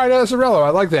 oh, Brian Azzarello,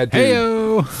 I like that dude.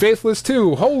 Heyo. Faithless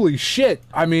too. Holy shit.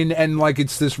 I mean, and like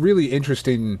it's this really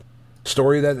interesting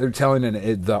story that they're telling,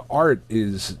 and the art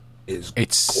is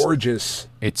gorgeous.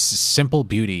 It's simple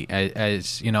beauty,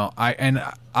 as you know. I am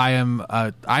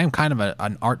kind of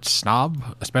an art snob,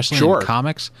 especially in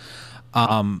comics.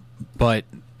 But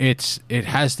it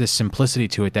has this simplicity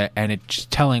to it and it's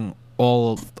telling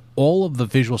all of the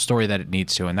visual story that it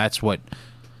needs to, and that's what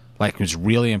like is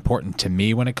really important to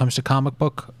me when it comes to comic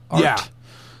book art. Yeah.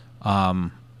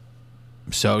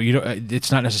 So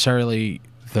it's not necessarily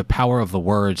the power of the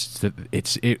words.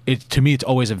 It's to me, it's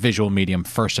always a visual medium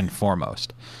first and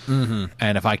foremost.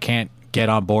 And if I can't get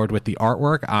on board with the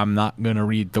artwork, I'm not gonna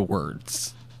read the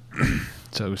words.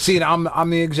 So see, and I'm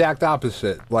the exact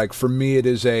opposite. Like for me, it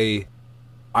is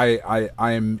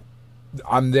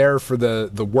I'm there for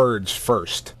the words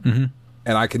first, and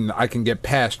I can get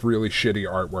past really shitty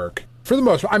artwork for the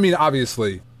most part. I mean,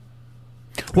 obviously.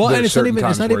 Well, and it's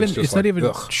not even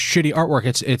shitty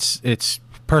artwork. It's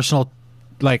personal.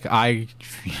 Like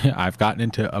I've gotten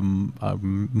into a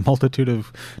multitude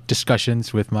of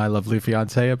discussions with my lovely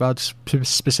fiance about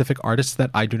specific artists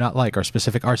that I do not like or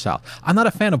specific art style. I'm not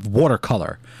a fan of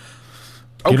watercolor.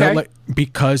 Okay. You know, like,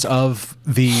 because of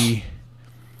the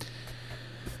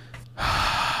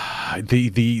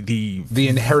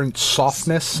inherent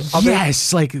softness of it.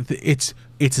 Yes, like it's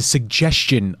a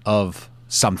suggestion of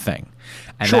something.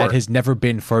 And that has never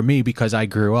been for me because I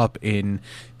grew up in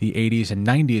the 80s and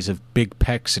 90s of big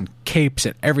pecs and capes,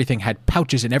 and everything had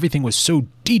pouches and everything was so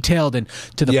detailed, and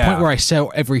to the point where I saw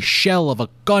every shell of a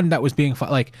gun that was being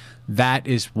fired. Like that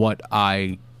is what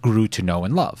I grew to know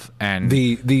and love. And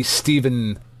the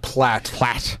Stephen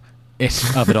Platt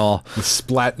of it all. The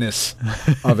splatness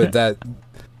of it.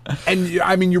 And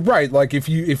I mean, you're right. Like if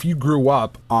you grew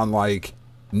up on like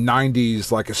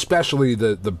 90s, like especially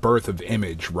the birth of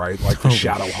Image, right? Like the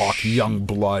Shadowhawk,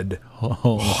 Youngblood,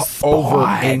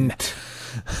 over inked,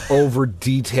 over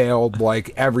detailed,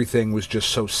 like everything was just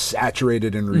so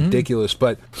saturated and ridiculous.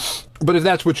 But if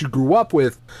that's what you grew up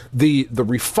with, the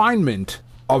refinement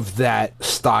of that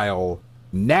style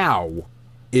now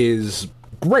is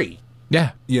great.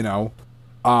 Yeah. You know?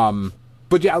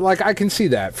 But yeah, like I can see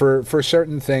that for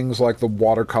certain things, like the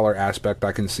watercolor aspect,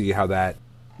 I can see how that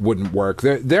wouldn't work.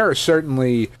 There are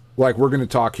certainly, like we're going to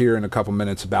talk here in a couple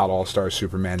minutes about All-Star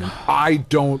Superman, and I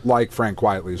don't like Frank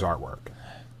Quitely's artwork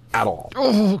at all.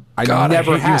 Oh God, I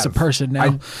never hate you as a person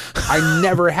now. I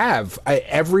never have. I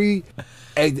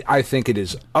think it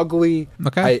is ugly.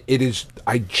 Okay.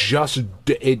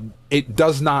 It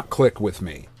does not click with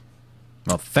me.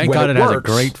 Well, thank God it has a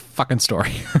great fucking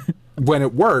story. When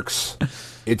it works,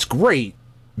 it's great.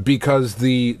 Because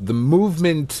the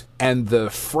movement and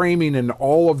the framing and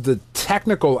all of the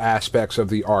technical aspects of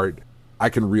the art, I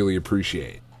can really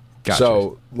appreciate. Gotcha.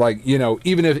 So, like, you know,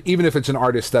 even if it's an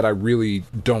artist that I really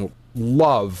don't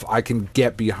love, I can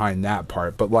get behind that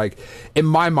part. But like, in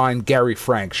my mind, Gary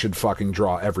Frank should fucking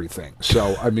draw everything.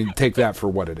 So, I mean, take that for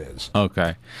what it is.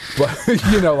 Okay. But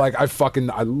you know, like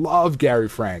I love Gary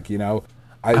Frank. You know,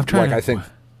 I think.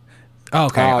 Oh,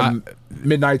 okay.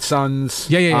 Midnight Suns.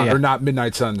 Yeah. Or not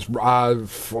Midnight Suns.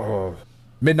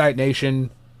 Midnight Nation.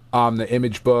 The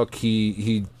Image book.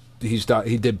 He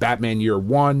did Batman Year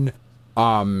One.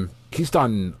 He's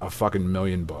done a fucking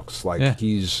million books. Like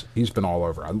he's been all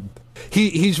over.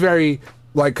 He's very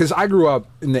like, because I grew up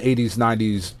in the 80s,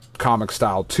 90s comic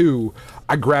style too.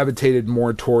 I gravitated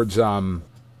more towards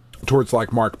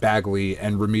like Mark Bagley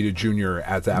and Romita Jr.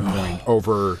 at that point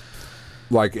over.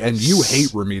 Like, and you hate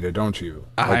Romita, don't you?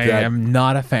 Like I am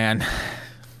not a fan.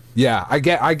 Yeah, I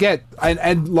get,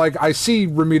 and like I see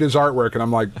Romita's artwork, and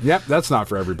I'm like, yep, that's not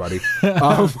for everybody. You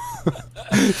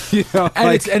know,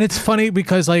 and it's funny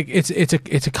because like it's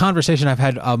a conversation I've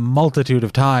had a multitude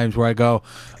of times where I go,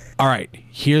 all right,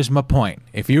 here's my point.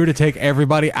 If you were to take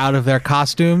everybody out of their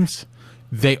costumes,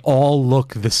 they all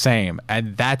look the same,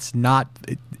 and that's not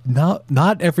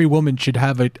every woman should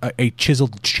have a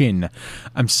chiseled chin.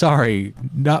 I'm sorry,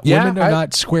 women are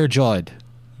not square jawed.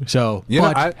 So,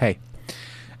 hey,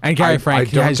 and Gary Frank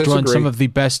has drawn some of the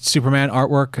best Superman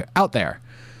artwork out there.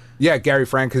 Yeah, Gary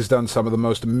Frank has done some of the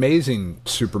most amazing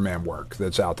Superman work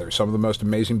that's out there. Some of the most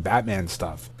amazing Batman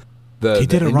stuff. He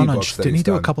did a run on. Didn't he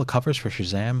do a couple of covers for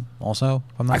Shazam also?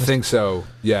 I think so.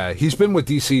 Yeah, he's been with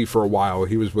DC for a while.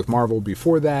 He was with Marvel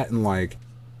before that, and like,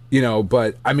 you know.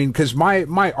 But I mean, because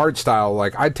my art style,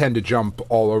 like, I tend to jump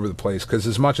all over the place. Because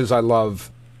as much as I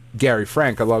love Gary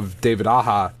Frank, I love David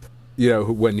Aja. You know,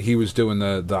 when he was doing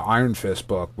the Iron Fist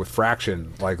book with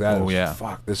Fraction, like that.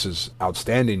 Fuck, this is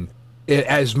outstanding.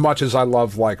 As much as I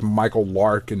love like Michael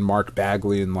Lark and Mark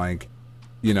Bagley and like,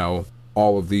 you know,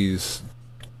 all of these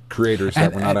creators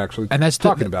that we're not actually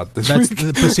talking about this week.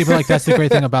 That's the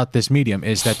great thing about this medium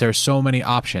is that there's so many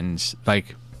options.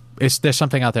 Like, there's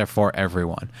something out there for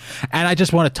everyone. And I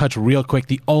just want to touch real quick.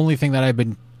 The only thing that I've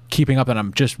been keeping up and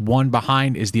I'm just one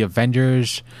behind is the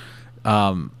Avengers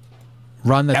run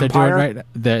that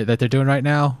they're doing right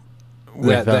now.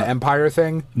 With, the Empire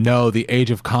thing? No, the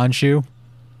Age of Khonshu.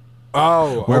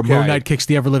 Oh, where Moon Knight kicks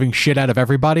the ever-living shit out of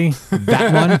everybody.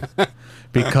 That one.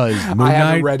 Because Moon Knight... I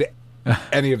haven't read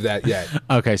any of that yet.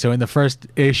 Okay, so in the first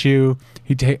issue,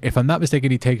 if I'm not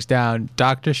mistaken, he takes down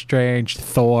Doctor Strange,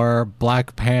 Thor,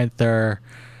 Black Panther.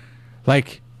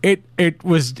 Like, it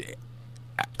was...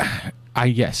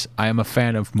 Yes, I am a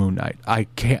fan of Moon Knight.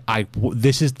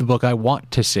 This is the book I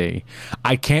want to see.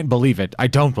 I can't believe it. I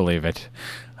don't believe it.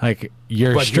 Like,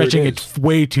 you're stretching it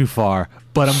way too far.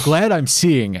 But I'm glad I'm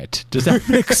seeing it. Does that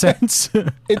make sense?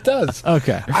 It does.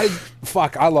 Okay. I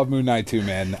love Moon Knight too,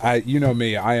 man. You know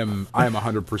me. I am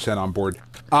 100% on board.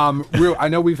 I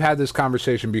know we've had this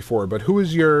conversation before, but who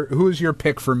is your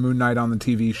pick for Moon Knight on the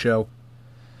TV show?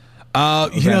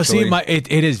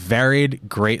 It is varied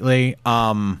greatly.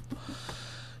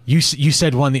 You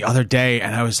said one the other day,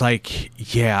 and I was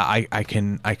like, yeah, I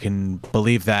can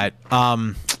believe that.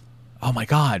 Oh my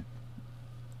God.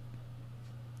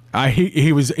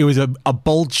 It was a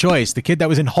bold choice. The kid that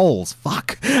was in Holes.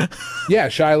 Fuck. Yeah,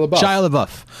 Shia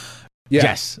LaBeouf. Yeah.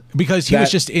 Yes, because he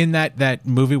was just in that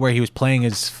movie where he was playing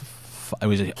his. It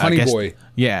was Honey Boy.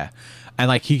 Yeah, and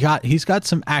like he's got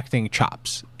some acting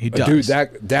chops. He does.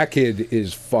 Dude, that kid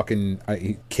is fucking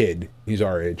kid. He's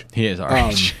our age. He is our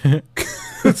age.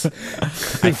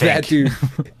 That dude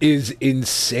is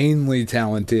insanely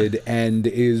talented and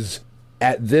is.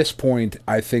 At this point,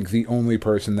 I think the only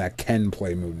person that can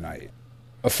play Moon Knight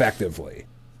effectively.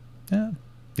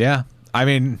 Yeah. I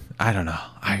mean, I don't know.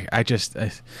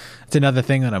 It's another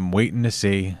thing that I'm waiting to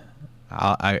see.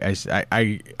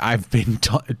 I've been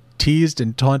teased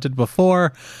and taunted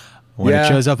before. When it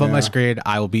shows up on my screen,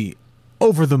 I will be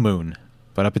over the moon.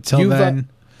 But up until then,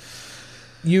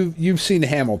 you've seen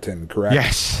Hamilton, correct?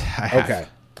 Yes, I have. Okay.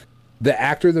 The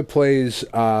actor that plays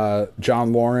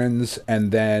John Lawrence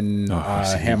and then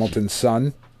Hamilton's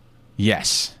son?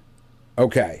 Yes.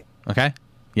 Okay.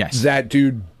 Yes. That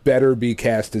dude better be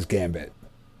cast as Gambit.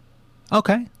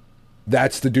 Okay.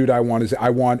 That's the dude I want.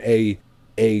 I want a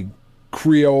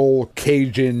Creole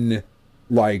Cajun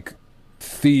like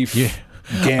thief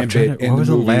Gambit. What was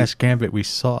the last Gambit we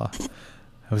saw? It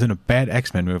was in a bad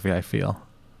X-Men movie, I feel.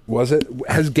 Was it?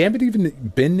 Has Gambit even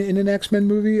been in an X-Men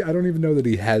movie? I don't even know that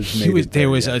he has. There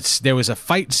was a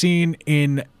fight scene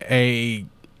in a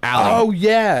alley. Oh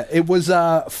yeah, it was.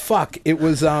 It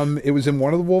was in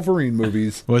one of the Wolverine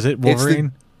movies. Was it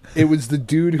Wolverine? It was the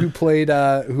dude who played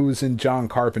who was in John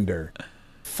Carpenter.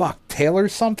 Fuck, Taylor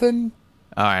something.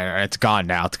 All right, it's gone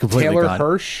now. It's completely gone. Taylor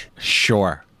Hirsch.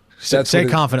 Sure. Say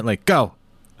confidently. Go.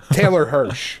 Taylor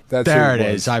Hirsch. That's there. It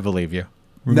is. I believe you.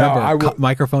 Remember,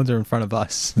 microphones are in front of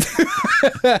us.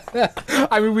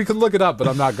 I mean, we can look it up, but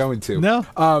I'm not going to.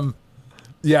 No.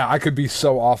 Yeah, I could be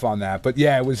so off on that, but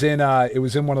yeah, it was in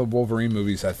one of the Wolverine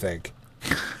movies, I think.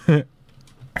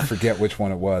 I forget which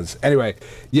one it was. Anyway,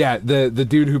 yeah, the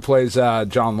dude who plays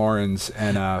John Lawrence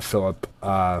and Philip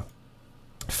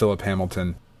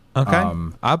Hamilton. Okay,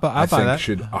 I buy that.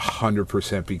 Should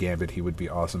 100% be Gambit. He would be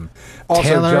awesome.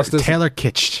 Also, Taylor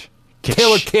Kitsch.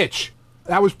 Taylor Kitsch.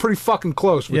 That was pretty fucking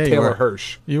close with Taylor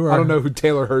Hirsch. You were. I don't know who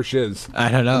Taylor Hirsch is. I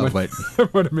don't know, but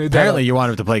apparently you want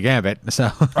him to play Gambit. So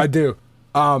I do.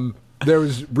 There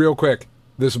was, real quick,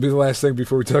 this will be the last thing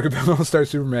before we talk about All-Star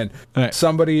Superman. Right.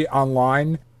 Somebody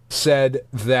online said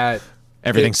that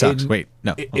everything sucks. Wait,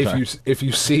 no. If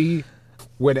you see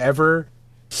whenever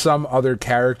some other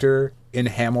character in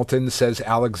Hamilton says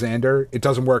Alexander, it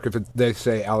doesn't work if they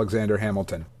say Alexander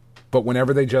Hamilton. But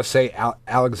whenever they just say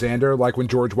Alexander, like when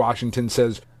George Washington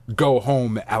says, "Go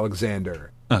home,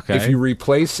 Alexander." Okay. If you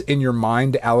replace in your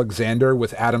mind Alexander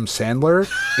with Adam Sandler,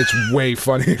 it's way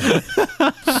funnier.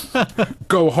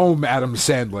 Go home, Adam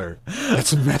Sandler.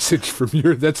 That's a message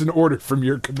that's an order from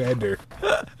your commander.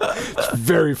 It's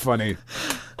very funny.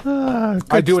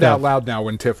 I do it out loud now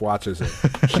when Tiff watches it.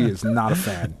 She is not a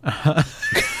fan.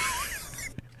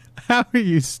 How are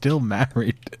you still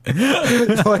married?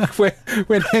 Like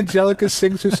when Angelica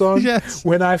sings her song, yes.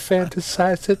 When I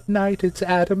fantasize at night, it's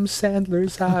Adam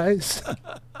Sandler's eyes.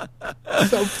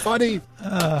 So funny.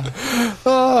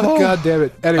 God damn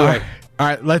it. Anyway. All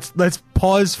right, let's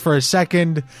pause for a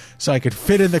second so I could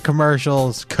fit in the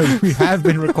commercials, because we have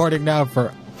been recording now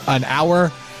for an hour.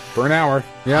 For an hour,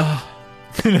 yeah.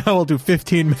 Now we'll do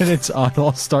 15 minutes on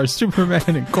All-Star Superman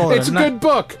and call it's it a a good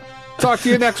book. Talk to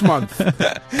you next month.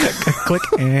 Click.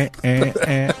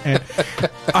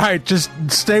 All right, just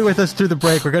stay with us through the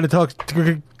break. We're going to talk.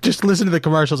 Just listen to the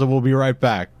commercials, and we'll be right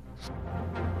back.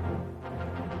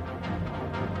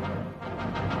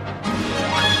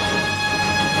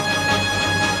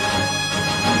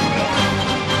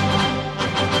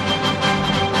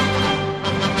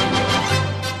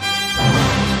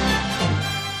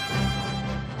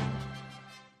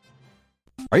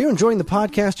 Are you enjoying the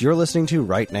podcast you're listening to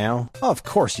right now? Of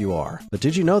course you are. But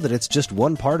did you know that it's just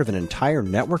one part of an entire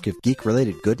network of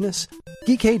geek-related goodness?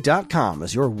 Geekade.com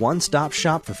is your one-stop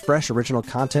shop for fresh original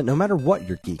content no matter what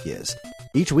your geek is.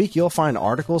 Each week you'll find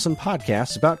articles and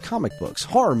podcasts about comic books,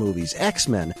 horror movies,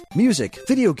 X-Men, music,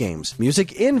 video games,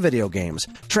 music in video games,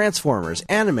 Transformers,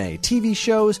 anime, TV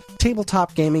shows,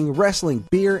 tabletop gaming, wrestling,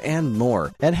 beer, and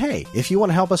more. And hey, if you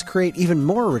want to help us create even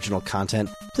more original content,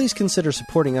 please consider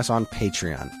supporting us on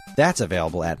Patreon. That's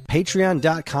available at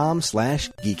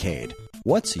patreon.com/geekade.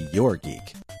 What's your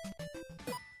geek?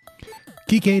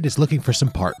 Geekade is looking for some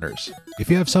partners. If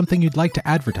you have something you'd like to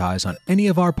advertise on any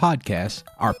of our podcasts,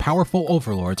 our powerful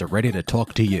overlords are ready to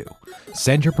talk to you.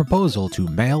 Send your proposal to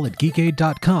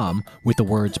mail@geekade.com with the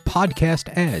words podcast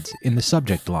ads in the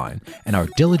subject line, and our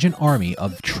diligent army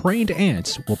of trained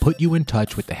ants will put you in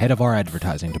touch with the head of our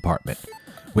advertising department.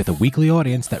 With a weekly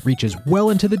audience that reaches well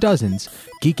into the dozens,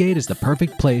 Geekade is the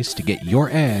perfect place to get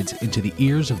your ads into the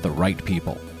ears of the right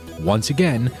people. Once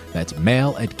again, that's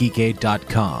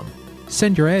mail@geekade.com.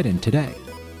 Send your ad in today.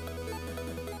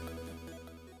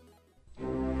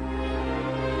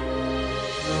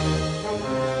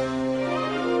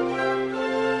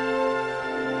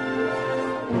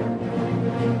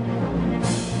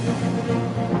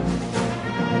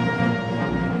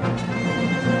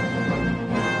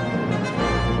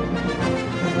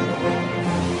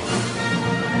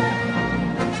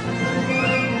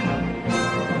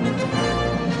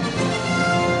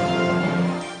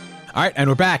 All right, and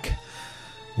we're back.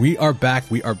 We are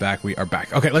back.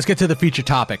 Okay, let's get to the feature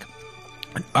topic.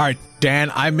 All right,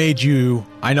 Dan, I made you,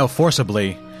 I know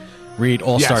forcibly, read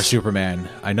All-Star Superman.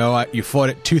 I know you fought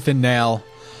it tooth and nail.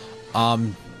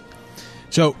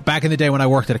 So back in the day when I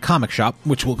worked at a comic shop,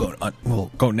 which we'll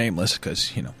go nameless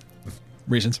because,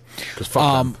 reasons.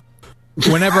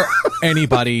 Whenever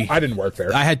anybody... I didn't work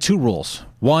there. I had two rules.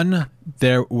 One,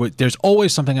 there's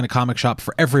always something in a comic shop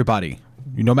for everybody,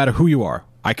 no matter who you are.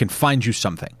 I can find you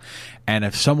something. And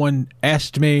if someone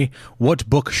asked me, what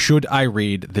book should I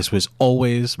read, this was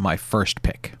always my first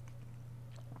pick.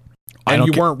 And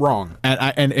you weren't wrong.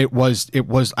 And it was,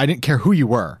 I didn't care who you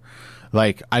were.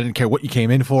 Like, I didn't care what you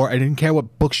came in for. I didn't care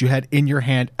what books you had in your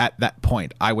hand at that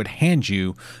point. I would hand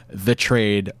you the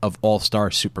trade of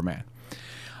All-Star Superman.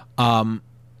 I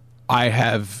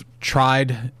have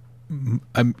tried,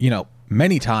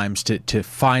 many times to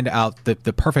find out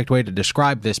the perfect way to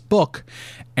describe this book,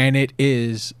 and it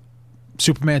is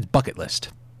Superman's bucket list.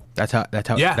 That's how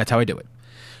I do it,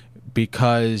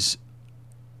 because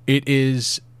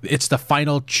it's the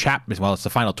final chapter. Well, it's the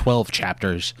final 12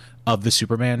 chapters of the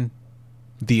Superman,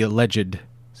 the alleged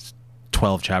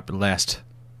last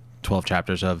 12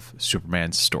 chapters of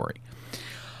Superman's story.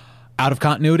 Out of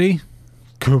continuity,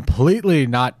 completely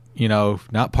not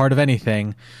part of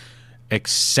anything,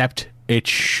 except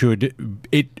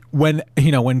when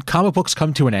comic books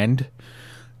come to an end,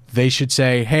 they should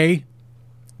say, hey,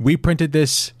 we printed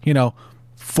this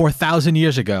 4,000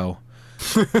 years ago.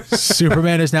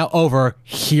 Superman is now over.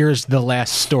 Here's the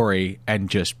last story, and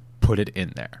just put it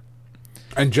in there,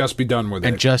 and just be done with it,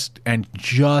 and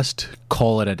just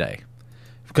call it a day.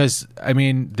 Because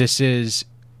this is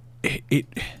it.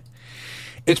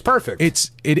 It's perfect.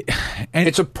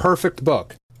 It's a perfect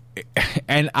book.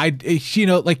 And like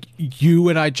you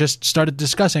and I just started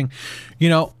discussing,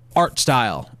 art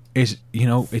style is,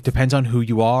 it depends on who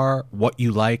you are, what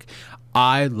you like.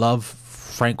 I love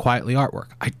Frank Quitely artwork.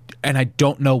 I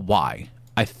don't know why.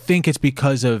 I think it's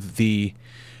because of the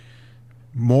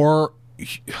more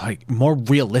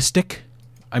realistic.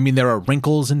 There are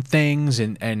wrinkles and things,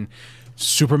 and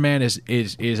Superman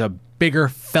is a bigger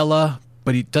fella,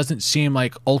 but he doesn't seem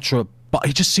like ultra.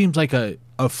 He just seems like a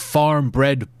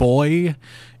farm-bred boy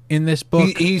in this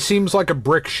book. He seems like a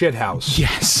brick shithouse.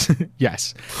 Yes,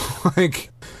 yes. Like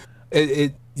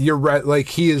you're right. Like,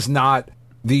 he is not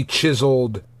the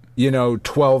chiseled,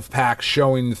 12-pack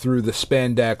showing through the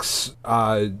spandex,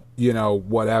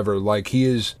 whatever. Like, he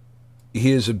is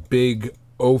a big,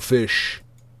 oafish,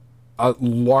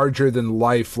 larger than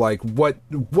life, like what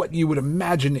you would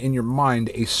imagine in your mind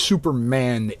a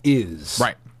Superman is.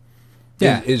 Right.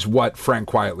 Yeah. Is what Frank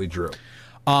Quitely drew.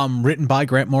 Written by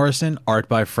Grant Morrison, art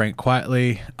by Frank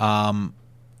Quitely.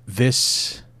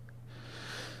 This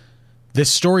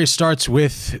story starts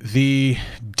with the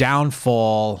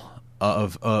downfall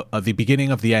of the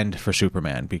beginning of the end for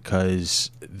Superman, because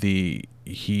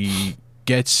he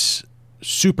gets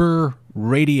super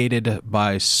radiated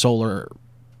by solar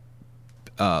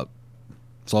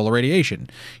radiation.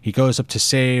 He goes up to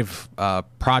save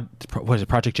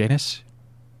Project Janus?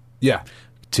 Yeah.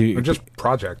 Or just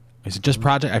Project. Is it just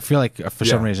Project? I feel like for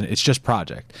some reason it's just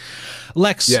Project.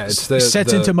 Lex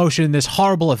sets into motion this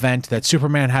horrible event that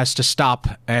Superman has to stop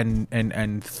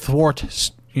and thwart,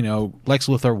 Lex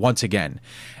Luthor once again.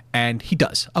 And he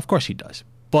does. Of course he does.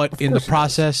 But in the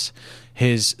process,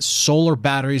 his solar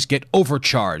batteries get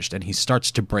overcharged and he starts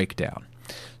to break down.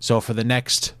 So for the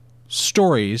next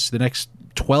stories, the next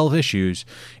 12 issues,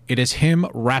 it is him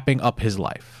wrapping up his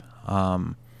life.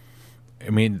 The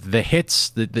hits,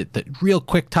 the real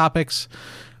quick topics.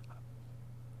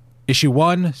 Issue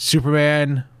 1,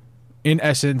 Superman, in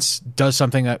essence, does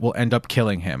something that will end up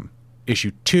killing him.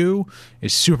 Issue 2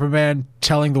 is Superman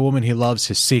telling the woman he loves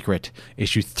his secret.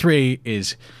 Issue 3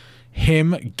 is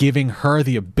him giving her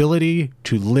the ability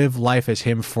to live life as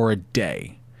him for a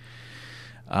day.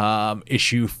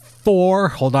 Issue 4,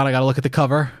 hold on, I gotta look at the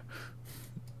cover.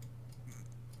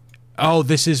 Oh,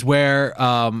 this is where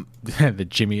the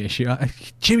Jimmy issue.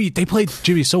 They played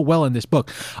Jimmy so well in this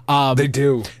book. They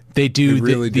do. They do. They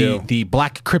really do. The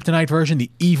Black Kryptonite version,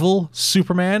 the evil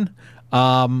Superman.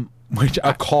 Which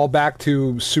a callback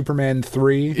to Superman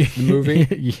 3, the movie.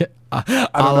 Yeah,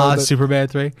 a la Superman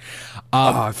 3.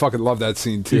 I fucking love that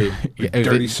scene too.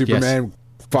 Dirty Superman. Yes.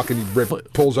 Fucking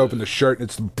pulls open the shirt and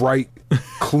it's bright,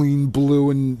 clean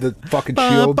blue and the fucking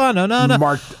shield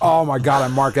marked. Oh my god, I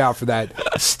mark out for that.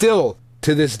 Still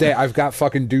to this day, I've got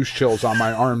fucking douche chills on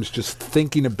my arms just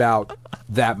thinking about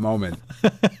that moment.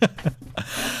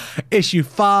 Issue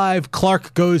 5,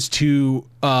 Clark goes to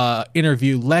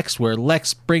interview Lex, where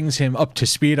Lex brings him up to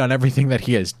speed on everything that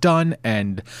he has done,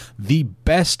 and the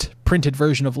best printed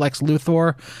version of Lex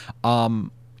Luthor,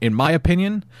 in my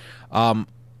opinion.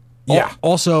 Yeah.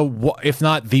 Also, if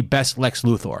not the best Lex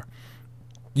Luthor.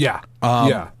 Yeah.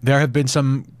 There have been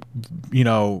some,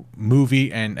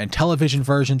 movie and television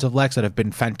versions of Lex that have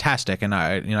been fantastic, and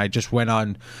I just went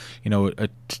on, an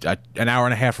hour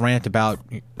and a half rant about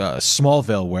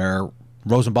Smallville, where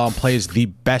Rosenbaum plays the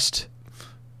best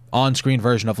on-screen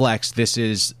version of Lex. This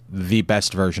is the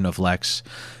best version of Lex.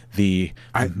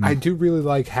 I do really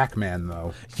like Hackman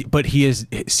though, but he is.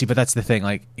 See, but that's the thing.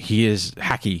 Like, he is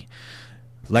hacky.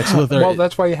 Lex Luthor. Well,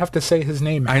 that's why you have to say his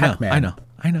name. Hackman. I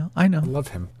know. I love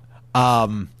him.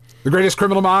 The greatest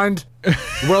criminal mind the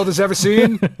world has ever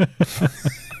seen.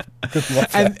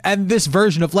 and this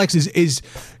version of Lex is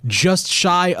just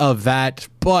shy of that,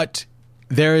 but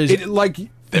there is you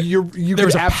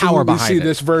could absolutely see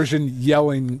this version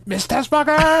yelling, "Miss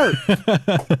Tessmacher!"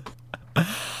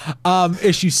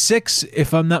 Issue 6,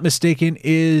 if I'm not mistaken,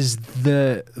 is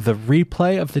the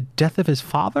replay of the death of his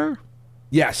father.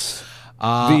 Yes.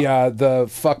 The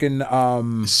fucking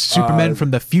Superman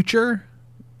from the future.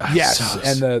 Yes,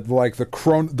 and the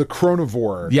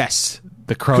chronivore. Yes,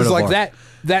 The Chronoborg. Because like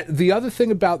that the other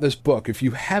thing about this book, if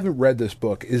you haven't read this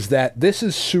book, is that this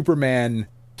is Superman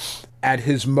at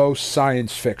his most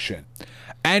science fiction.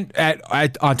 And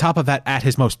on top of that, at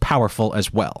his most powerful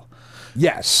as well.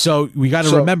 Yes. So we got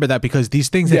to remember that, because these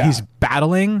things that he's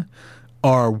battling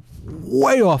are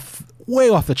way off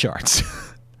the charts.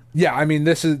 Yeah, I mean,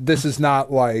 this is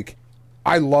not like,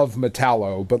 I love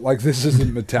Metallo, but like this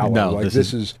isn't Metallo. No, like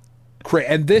this is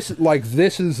and this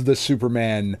is the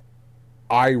Superman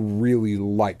I really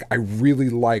like. I really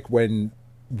like when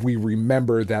we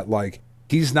remember that, like,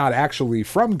 he's not actually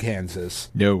from Kansas.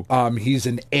 No. He's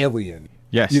an alien.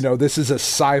 Yes. You know, this is a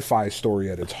sci-fi story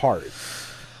at its heart.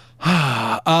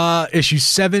 Issue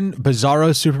 7,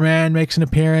 Bizarro Superman makes an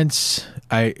appearance.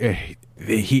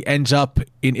 He ends up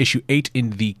in issue 8 in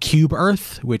the Cube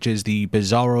Earth, which is the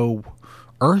Bizarro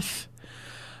Earth.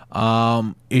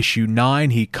 Issue 9,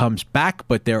 he comes back,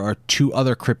 but there are 2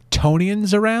 other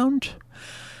Kryptonians around.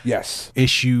 Yes.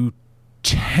 Issue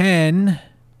 10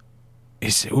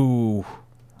 is... Ooh,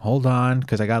 hold on,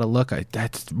 because I got to look.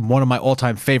 That's one of my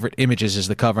all-time favorite images is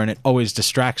the cover, and it always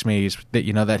distracts me. Is that,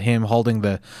 you know, that him holding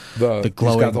the glowing...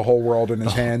 He's got the whole world in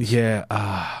his hands. Yeah.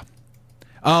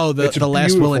 The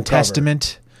Last Will and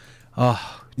Testament.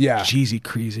 Oh, yeah. Cheesy,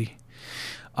 crazy.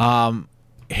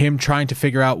 Him trying to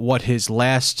figure out what his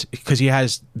last... Because he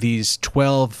has these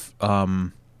 12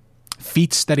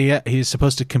 feats that he is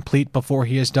supposed to complete before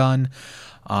he is done.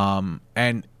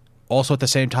 And also at the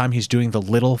same time, he's doing the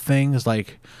little things,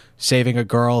 like saving a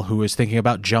girl who is thinking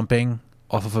about jumping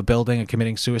off of a building and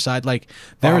committing suicide. Like,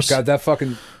 there's... Oh,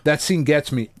 God, that scene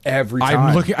gets me every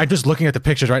time. I'm just looking at the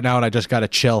pictures right now, and I just got to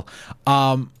chill.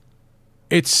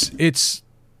 It's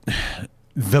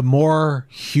the more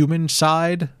human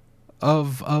side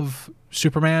of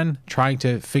Superman, trying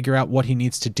to figure out what he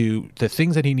needs to do, the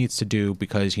things that he needs to do,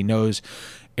 because he knows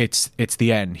it's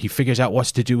the end. He figures out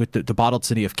what's to do with the bottled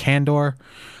city of Kandor,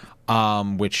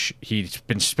 which he's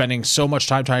been spending so much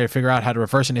time trying to figure out how to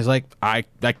reverse, and he's like, I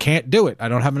can't do it. I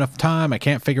don't have enough time. I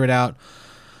can't figure it out.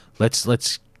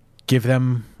 Let's give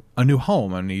them a new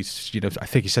home. And he's, you know, I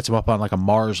think he sets them up on like a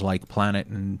Mars-like planet,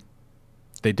 and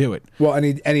they do it. Well, and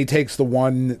he takes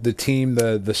the team,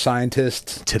 the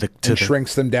scientists, and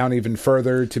shrinks them down even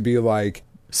further to be like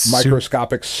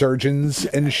microscopic surgeons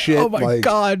and shit. Oh my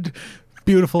God.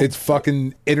 Beautiful. It's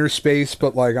fucking inner space,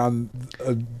 but like on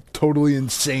a totally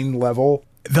insane level.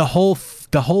 The whole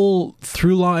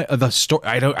through line of the story,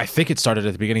 I think it started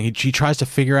at the beginning. He tries to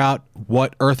figure out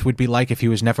what Earth would be like if he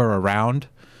was never around.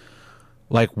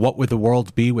 Like, what would the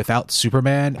world be without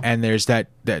Superman? And there's that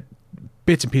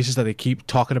bits and pieces that they keep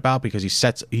talking about, because he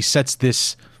sets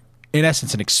this, in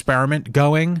essence, an experiment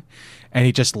going, and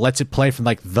he just lets it play from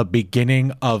like the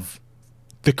beginning of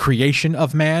the creation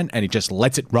of man, and he just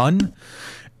lets it run.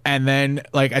 And then,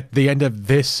 like, at the end of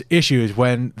this issue is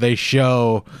when they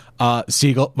show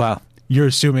Siegel. Well, you're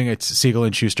assuming it's Siegel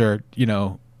and Schuster, you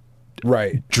know,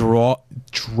 right?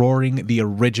 Drawing the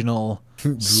original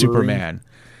Superman,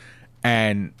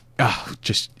 and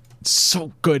just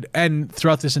so good. And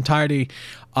throughout this entirety,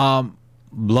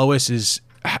 Lois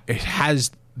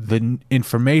has the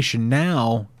information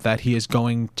now that he is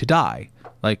going to die.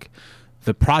 Like,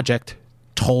 the project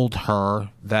told her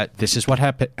that this is what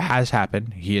has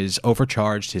happened. He is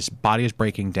overcharged. His body is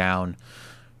breaking down.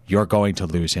 You're going to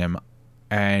lose him.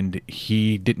 And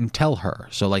he didn't tell her.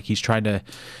 So, like, he's trying to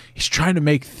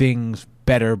make things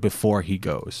better before he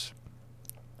goes.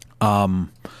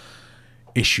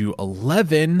 Issue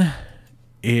 11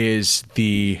 is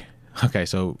okay,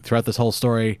 so throughout this whole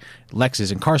story, Lex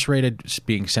is incarcerated,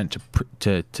 being sent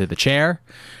to the chair.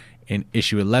 In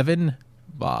issue 11,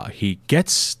 he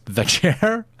gets the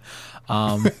chair,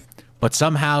 but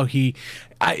somehow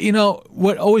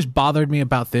what always bothered me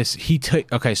about this,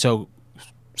 so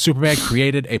Superman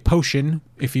created a potion,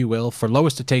 if you will, for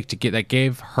Lois to take that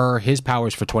gave her his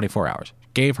powers for 24 hours.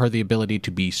 Gave her the ability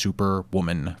to be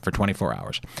Superwoman for 24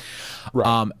 hours.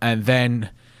 Right. And then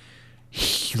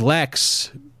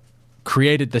Lex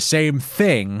created the same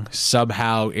thing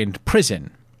somehow in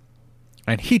prison.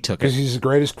 And he took it. Because he's the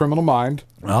greatest criminal mind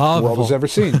the world has ever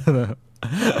seen.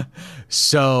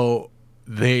 So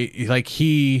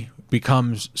he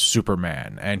becomes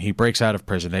Superman, and he breaks out of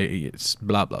prison. It's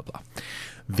blah, blah, blah.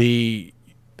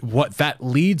 What that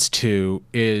leads to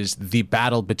is the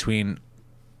battle between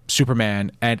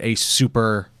Superman and a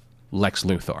super Lex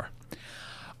Luthor.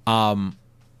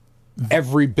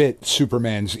 Every bit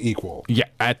Superman's equal. Yeah,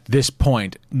 at this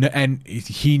point. And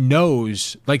he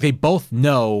knows, like, they both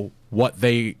know what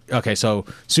they... Okay, so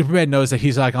Superman knows that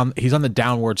he's on the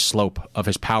downward slope of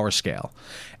his power scale.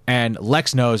 And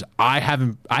Lex knows, I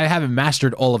haven't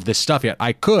mastered all of this stuff yet.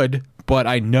 I could, but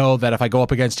I know that if I go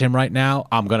up against him right now,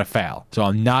 I'm going to fail. So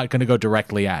I'm not going to go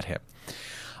directly at him.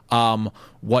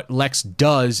 What Lex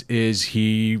does is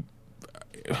he,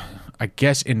 I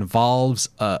guess, involves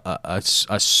a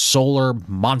solar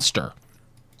monster.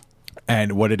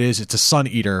 And what it is, it's a sun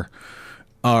eater.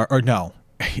 Or no,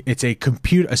 it's a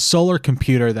solar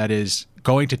computer that is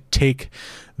going to take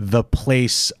the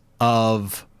place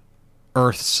of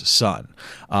Earth's sun.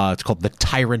 It's called the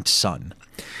Tyrant Sun.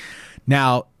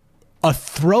 Now, a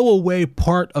throwaway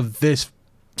part of this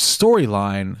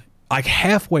storyline, like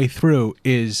halfway through,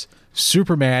 is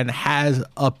Superman has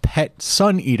a pet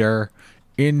sun eater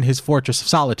in his Fortress of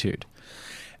Solitude.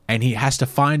 And he has to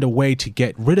find a way to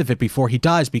get rid of it before he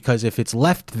dies, because if it's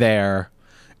left there,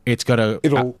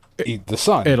 it'll eat the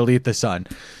sun. It'll eat the sun.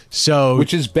 So,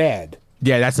 which is bad.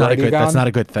 Yeah, that's not a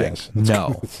good thing. Yes.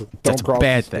 No. That's a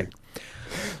bad thing.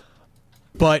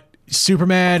 But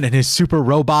Superman and his super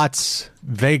robots,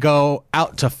 they go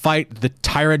out to fight the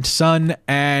Tyrant Sun,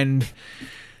 and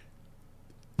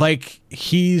like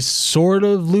he's sort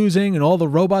of losing and all the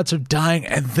robots are dying,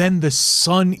 and then the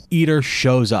Sun Eater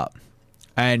shows up.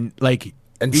 And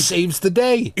saves the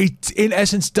day. It in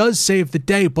essence does save the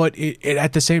day, but it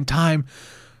at the same time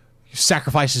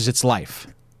sacrifices its life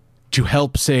to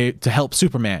help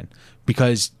Superman,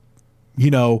 because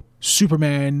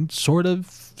Superman sort of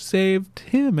saved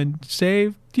him and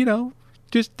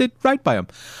just did right by him.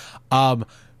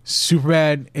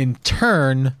 Superman in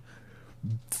turn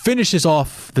finishes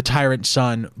off the Tyrant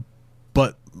Sun,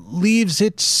 but leaves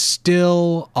it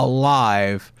still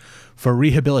alive for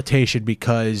rehabilitation,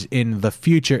 because in the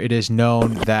future it is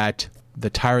known that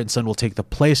the Tyrant Sun will take the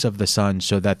place of the sun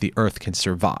so that the Earth can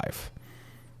survive,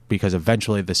 because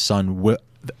eventually the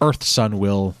Earth's sun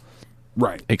will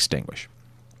extinguish.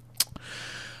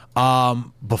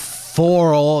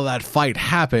 Before all that fight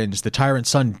happens, the Tyrant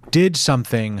Sun did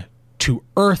something to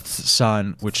Earth's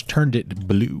sun which turned it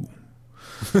blue.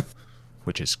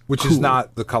 Which is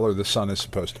not the color the sun is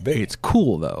supposed to be. It's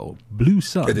cool, though. Blue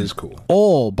sun. It is cool.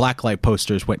 All blacklight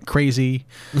posters went crazy.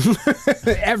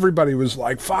 Everybody was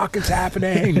like, fuck, it's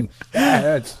happening.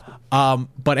 But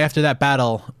after that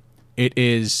battle, it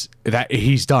is that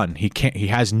he's done. He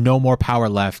has no more power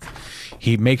left.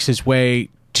 He makes his way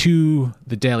to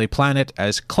the Daily Planet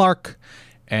as Clark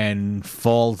and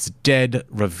falls dead,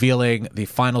 revealing the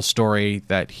final story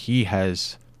that he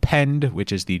has penned,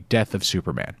 which is the death of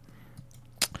Superman.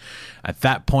 At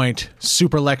that point,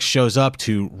 Super Lex shows up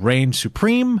to reign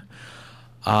supreme.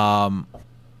 And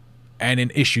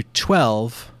in issue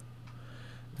 12,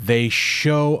 they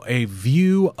show a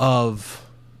view of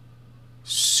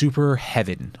super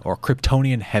heaven or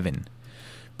Kryptonian heaven,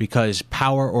 because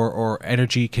power or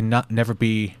energy never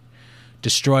be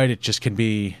destroyed. It just can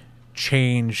be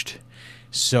changed.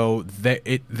 So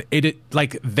they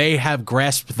have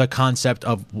grasped the concept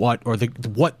of what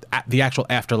the actual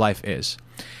afterlife is.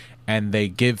 And they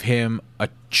give him a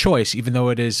choice, even though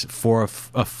it is for a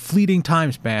fleeting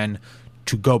time span,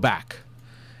 to go back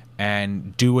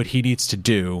and do what he needs to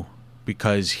do,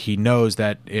 because he knows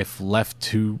that if left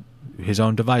to his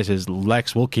own devices,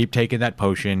 Lex will keep taking that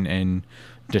potion and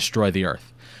destroy the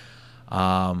Earth.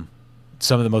 Some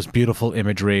of the most beautiful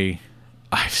imagery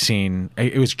I've seen.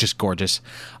 It was just gorgeous.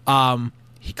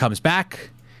 He comes back.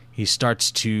 He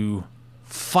starts to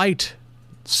fight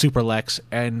Super Lex,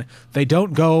 and they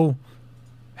don't go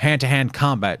hand-to-hand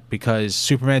combat because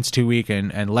Superman's too weak,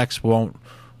 and Lex won't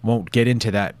get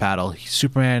into that battle.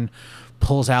 Superman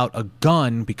pulls out a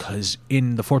gun because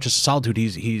in the Fortress of Solitude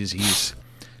he's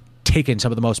taken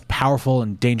some of the most powerful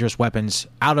and dangerous weapons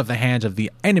out of the hands of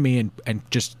the enemy and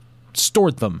just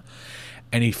stored them.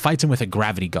 And he fights him with a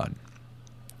gravity gun.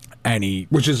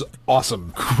 Which is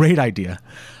awesome. Great idea.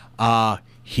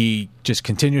 He just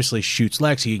continuously shoots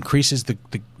Lex. He increases the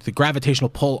gravitational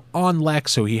pull on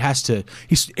Lex, so he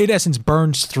in essence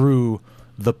burns through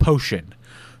the potion.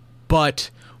 But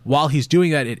while he's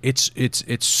doing that,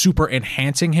 it's super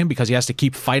enhancing him, because he has to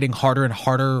keep fighting harder and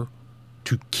harder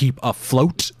to keep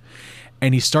afloat.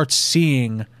 And he starts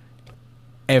seeing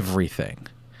everything.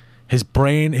 His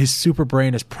super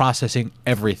brain is processing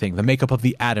everything. The makeup of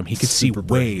the atom. He can see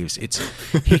waves.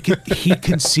 He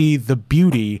can see the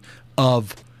beauty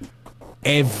of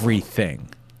everything,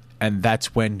 and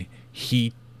that's when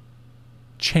he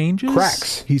changes.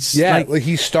 Cracks. He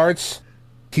starts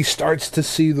to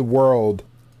see the world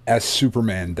as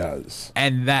Superman does.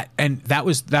 And that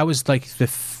was like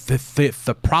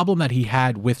the problem that he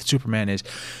had with Superman is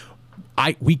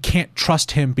we can't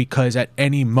trust him, because at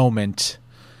any moment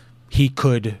he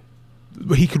could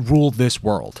rule this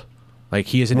world. Like,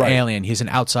 he is an alien, he's an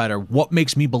outsider. What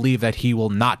makes me believe that he will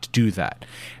not do that?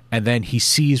 And then he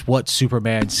sees what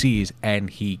Superman sees, and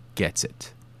he gets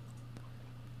it.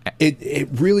 It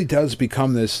really does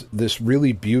become this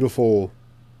really beautiful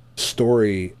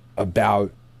story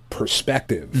about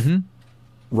perspective,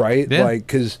 right? Yeah. Like,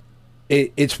 because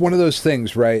it's one of those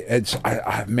things, right? It's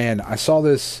I saw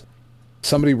this.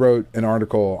 Somebody wrote an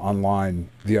article online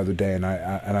the other day, and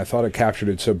I thought it captured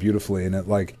it so beautifully. And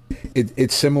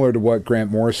it's similar to what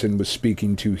Grant Morrison was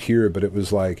speaking to here, but it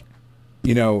was like,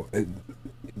 you know,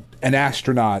 an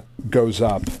astronaut goes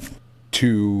up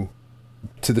to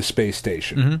the space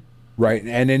station, right?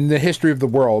 And in the history of the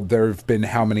world, there have been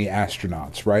how many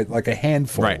astronauts, right? Like a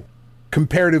handful,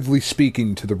 comparatively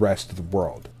speaking, to the rest of the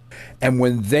world. And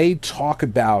when they talk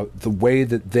about the way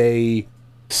that they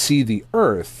see the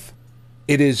Earth,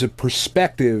 it is a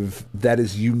perspective that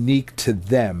is unique to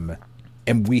them,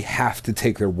 and we have to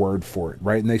take their word for it,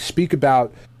 right? And they speak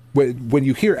about, when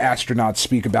you hear astronauts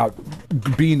speak about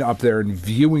being up there and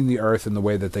viewing the Earth in the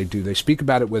way that they do, they speak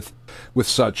about it with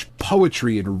such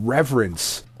poetry and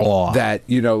reverence, that,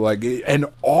 you know, like, and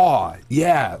awe,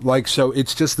 like, so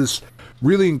it's just this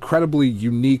really incredibly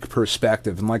unique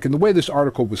perspective. And like, in the way this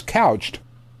article was couched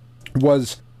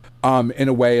was in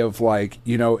a way of like,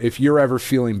 you know, if you're ever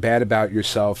feeling bad about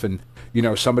yourself and, you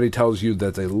know, somebody tells you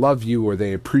that they love you or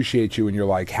they appreciate you and you're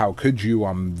like, how could you,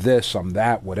 I'm this, I'm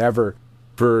that, whatever.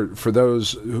 For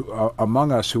those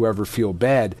among us who ever feel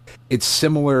bad, it's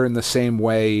similar in the same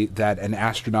way that an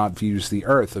astronaut views the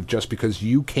Earth, of just because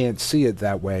you can't see it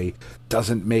that way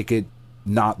doesn't make it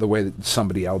not the way that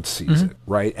somebody else sees it,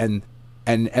 right? And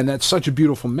that's such a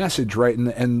beautiful message, right?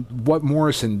 And what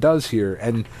Morrison does here,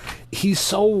 and he's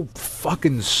so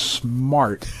fucking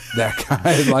smart, that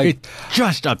guy. Like, it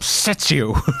just upsets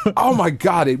you. Oh my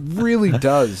God, it really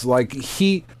does. Like,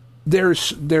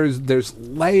 there's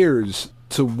layers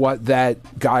to what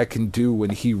that guy can do when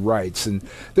he writes. And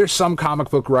there's some comic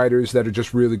book writers that are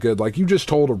just really good. Like, you just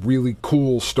told a really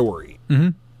cool story,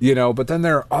 you know, but then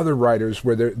there are other writers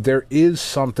where there is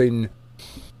something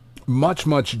much,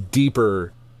 much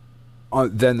deeper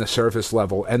than the surface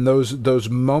level. And those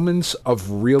moments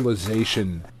of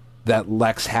realization that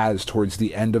Lex has towards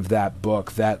the end of that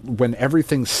book, that when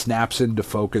everything snaps into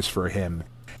focus for him,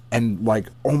 and like,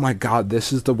 oh my God,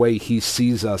 this is the way he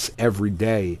sees us every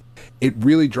day. It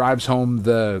really drives home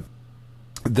the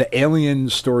alien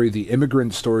story, the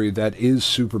immigrant story that is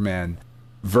Superman,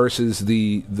 versus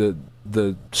the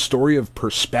story of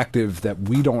perspective that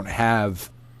we don't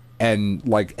have, and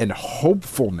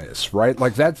hopefulness, right?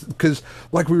 Like, that's because,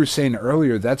 like we were saying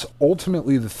earlier, that's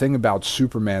ultimately the thing about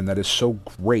Superman that is so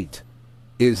great,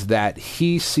 is that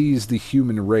he sees the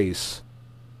human race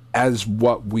as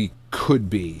what we could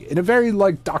be, in a very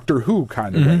like Doctor Who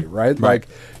kind of way, right? Like,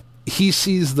 he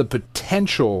sees the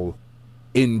potential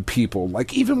in people,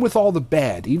 like, even with all the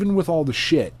bad, even with all the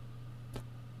shit,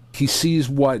 he sees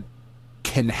what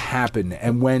can happen.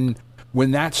 And when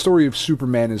that story of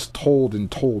Superman is told,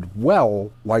 and told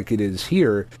well, like it is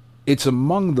here, it's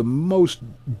among the most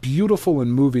beautiful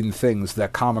and moving things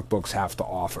that comic books have to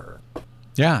offer.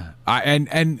 Yeah,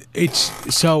 and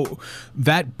it's so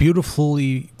that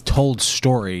beautifully told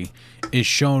story is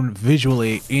shown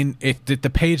visually in it. The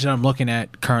page that I'm looking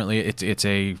at currently, it's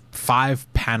a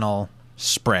 5-panel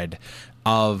spread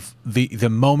of the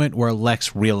moment where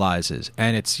Lex realizes,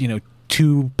 and it's, you know,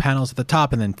 2 panels at the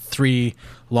top and then 3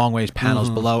 long ways panels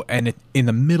below, and in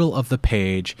the middle of the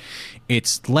page,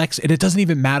 it's Lex, and it doesn't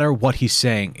even matter what he's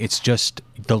saying. It's just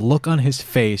the look on his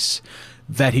face,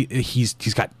 that he's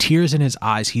got tears in his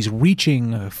eyes. He's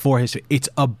reaching for his. It's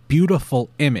a beautiful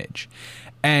image,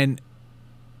 and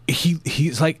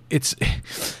he's like,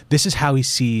 this is how he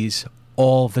sees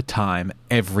all the time,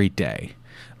 every day.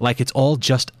 Like, it's all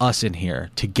just us in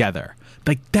here together.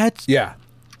 Like, that's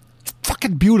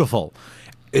fucking beautiful.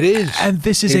 It is. And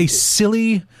this is a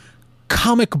silly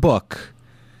comic book.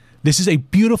 This is a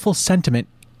beautiful sentiment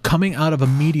coming out of a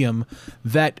medium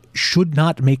that should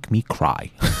not make me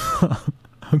cry.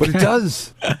 But it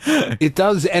does. It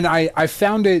does. And I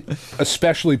found it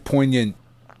especially poignant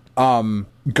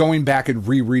going back and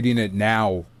rereading it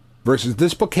now, versus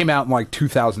this book came out in like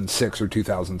 2006 or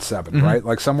 2007, right?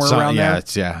 Like somewhere around there.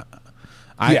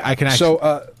 I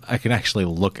can actually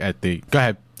look at the. Go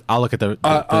ahead. I'll look at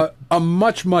a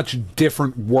much, much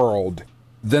different world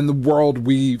than the world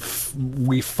we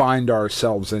find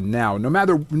ourselves in now. No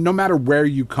matter where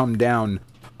you come down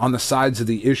on the sides of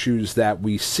the issues that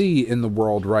we see in the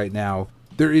world right now,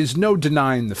 there is no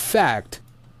denying the fact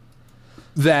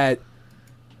that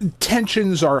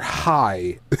tensions are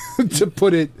high, to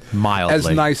put it mildly, as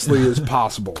nicely as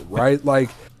possible, right? Like,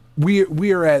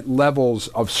 we are at levels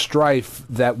of strife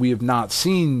that we have not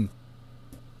seen,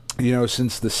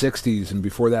 since the 60s, and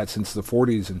before that since the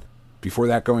 40s, and before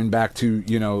that going back to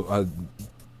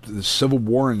the Civil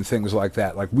War and things like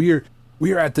that. Like we are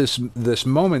at this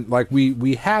moment, like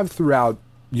we have throughout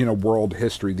world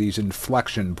history, these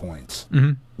inflection points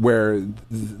where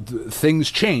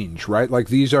things change, right? Like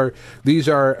these are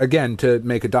again, to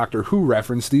make a Doctor Who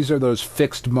reference, these are those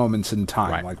fixed moments in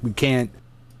time. Right. Like we can't.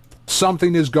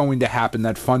 Something is going to happen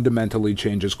that fundamentally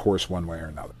changes course one way or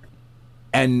another.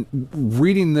 And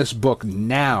reading this book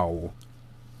now,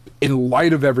 in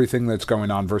light of everything that's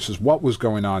going on versus what was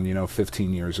going on,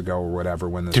 15 years ago or whatever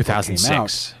when this book came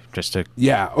out. Just to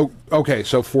okay,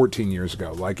 so 14 years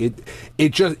ago. Like it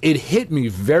hit me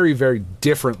very, very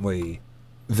differently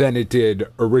than it did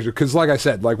originally. Because like I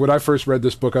said, like when I first read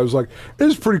this book, I was like,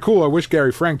 this is pretty cool. I wish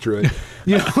Gary Frank drew it.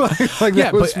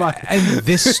 That was and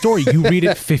this story, you read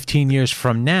it 15 years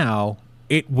from now,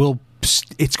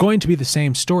 it's going to be the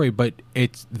same story, but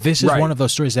this is right. one of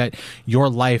those stories that your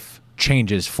life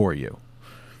changes for you.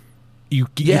 You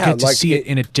get to see it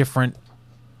in a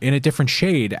different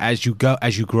shade as you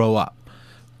grow up.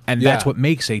 And that's what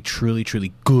makes a truly,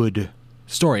 truly good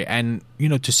story. And,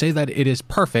 to say that it is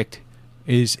perfect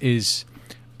is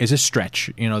a stretch.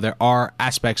 There are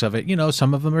aspects of it,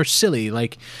 some of them are silly.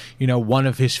 Like, one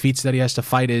of his feats that he has to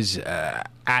fight is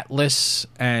Atlas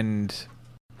and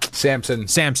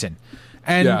Samson.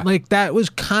 And that was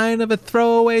kind of a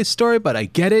throwaway story, but I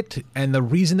get it. And the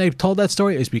reason they've told that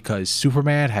story is because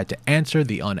Superman had to answer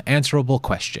the unanswerable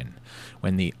question.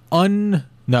 When the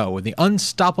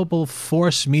unstoppable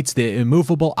force meets the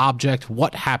immovable object,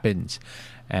 what happens?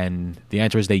 And the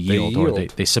answer is they yield. Or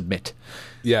they submit.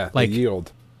 Yeah, like, they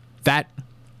yield. That's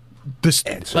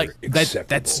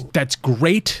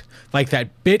great. Like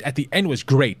that bit at the end was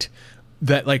great.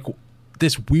 That like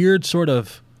this weird sort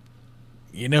of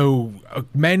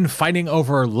men fighting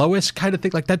over Lois kind of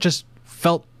thing, like that just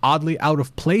felt oddly out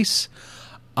of place.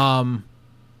 But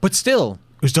still,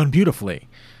 it was done beautifully.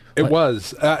 It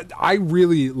was. I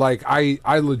really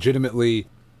I legitimately,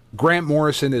 Grant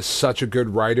Morrison is such a good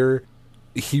writer.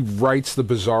 He writes the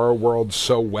Bizarro world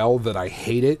so well that I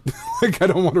hate it. Like I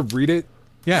don't want to read it.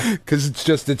 Yeah, because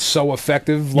it's so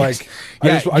effective. Yes. Like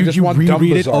I just want to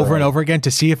reread it Bizarro over and over again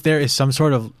to see if there is some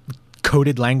sort of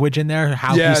coded language in there.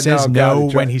 How he says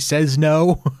when he says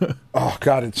no. Oh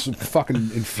God, it's fucking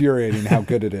infuriating how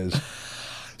good it is.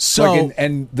 So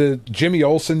and the Jimmy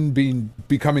Olsen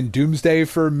becoming Doomsday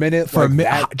for a minute,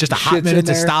 just a hot minute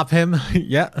to stop him.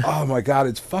 Yeah. Oh my God,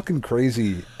 it's fucking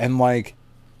crazy. And like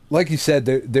you said,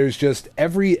 there's just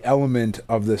every element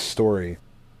of this story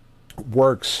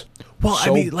works. Well,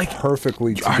 so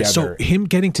perfectly together. So him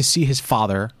getting to see his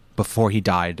father before he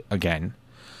died again,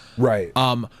 right?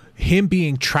 Him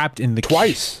being trapped in the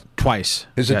twice.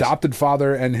 His adopted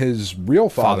father and his real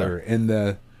father in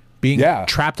the. Being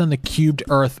trapped on the cubed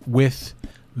Earth with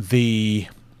the,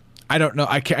 I don't know,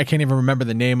 I can't even remember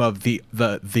the name of the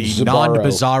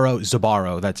non-Bizarro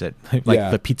Zabaro. That's it,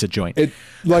 the pizza joint.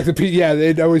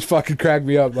 It always fucking cracked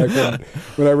me up. Like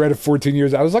when I read it 14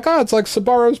 years, I was like, it's like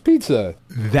Sabaro's Pizza,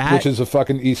 which is a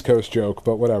fucking East Coast joke,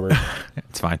 but whatever.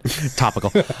 It's fine,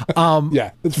 topical.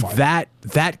 Yeah, it's fine.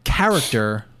 That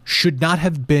character should not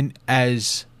have been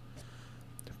as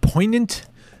poignant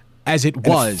as it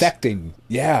was. Affecting,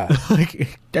 yeah.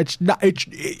 Like that's not.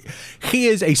 He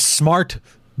is a smart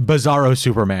Bizarro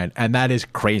Superman, and that is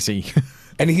crazy.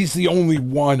 And he's the only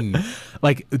one.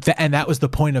 And that was the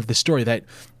point of the story. That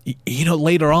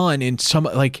later on in some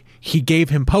he gave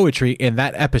him poetry in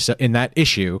that episode, in that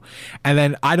issue, and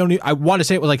then I want to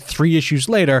say it was like 3 issues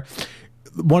later.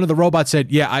 One of the robots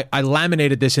said, "Yeah, I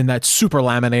laminated this in that super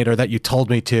laminator that you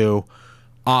told me to."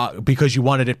 Because you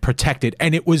wanted it protected,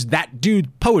 and it was that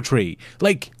dude poetry.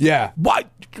 Like, yeah, why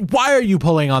are you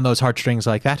pulling on those heartstrings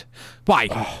like that? Why?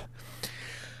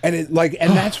 And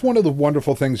that's one of the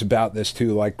wonderful things about this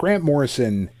too. Like Grant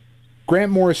Morrison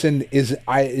is,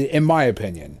 in my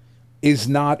opinion, is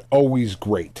not always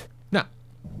great. No,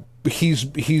 he's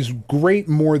great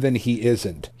more than he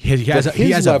isn't. He has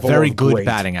a very good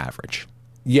batting average.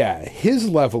 Yeah, his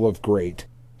level of great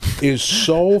is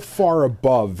so far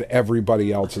above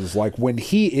everybody else's. Like when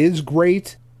he is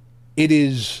great, it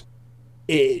is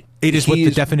what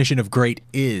the definition of great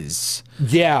is.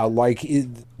 Yeah,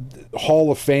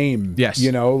 Hall of Fame. Yes,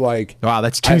 wow,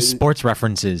 that's 2 sports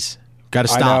references. Got to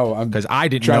stop because I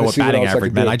didn't know what batting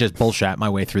average meant. I just bullshit my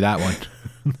way through that one.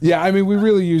 Yeah, I mean, we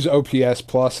really use OPS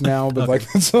plus now, but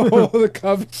that's a whole other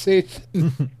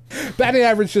conversation. Batting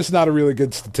average is just not a really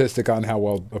good statistic on how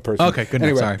well a person. Okay, good.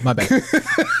 Anyway. Sorry, my bad.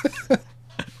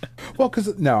 Well,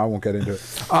 I won't get into it.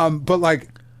 But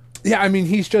Yeah, I mean,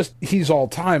 he's all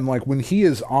time. Like, when he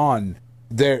is on,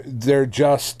 they're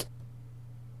just,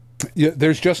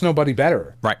 there's just nobody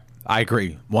better. Right. I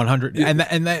agree. 100.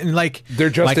 And like, there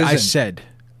just like isn't. I said,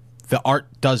 the art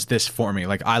does this for me.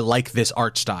 Like, I like this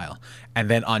art style. And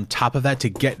then on top of that, to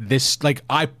get this, like,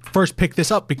 I first picked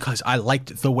this up because I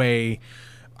liked the way,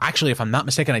 actually, if I'm not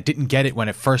mistaken, I didn't get it when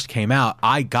it first came out.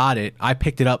 I got it. I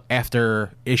picked it up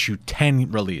after issue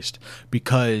 10 released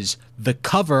because the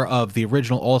cover of the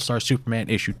original All-Star Superman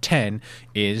issue 10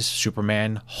 is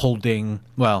Superman cradling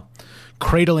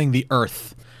the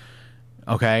Earth.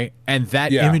 Okay? And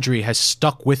that imagery has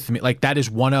stuck with me. Like, that is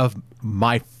one of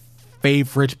my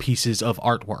favorite pieces of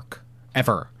artwork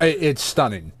ever. It's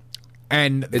stunning.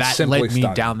 And It's that led me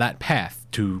stunning. down that path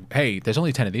to, hey, there's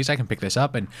only 10 of these, I can pick this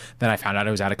up. And then I found out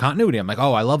it was out of continuity. I'm like,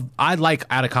 oh, I like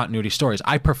out of continuity stories.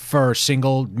 I prefer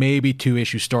single, maybe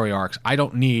 2-issue story arcs. I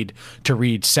don't need to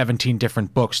read 17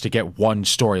 different books to get one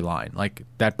storyline. Like,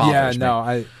 that bothers me.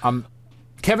 Yeah, no,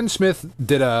 Kevin Smith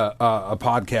did a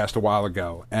podcast a while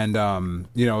ago, and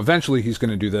eventually he's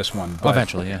going to do this one. But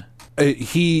Eventually, yeah.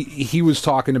 He was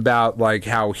talking about like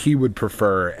how he would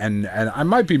prefer, and I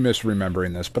might be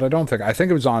misremembering this, but I think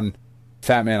it was on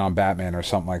Fat Man on Batman or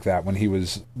something like that when he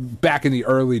was back in the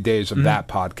early days of that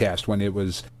podcast when it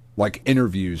was like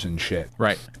interviews and shit.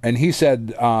 Right. And he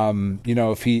said,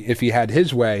 if he had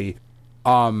his way,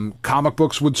 comic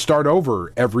books would start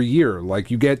over every year. Like,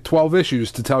 you get 12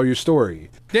 issues to tell your story.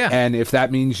 Yeah. And if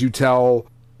that means you tell,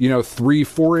 3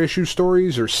 4-issue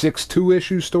stories or 6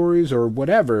 2-issue stories or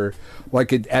whatever,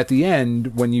 like at the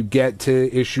end, when you get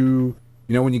to issue,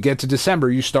 when you get to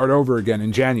December, you start over again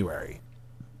in January.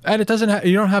 And it doesn't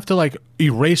you don't have to like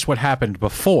erase what happened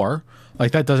before.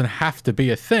 Like, that doesn't have to be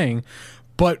a thing.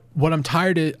 But what I'm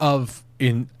tired of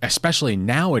especially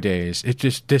nowadays,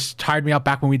 this tired me out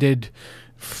back when we did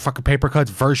fucking Paper Cuts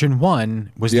version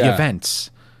 1 was the events.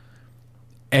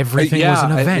 Everything was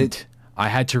an event. I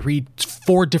had to read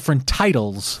 4 different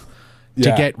titles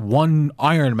to get one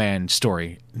Iron Man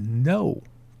story. No,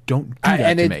 don't do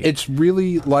that to me. It's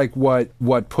really like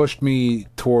what pushed me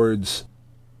towards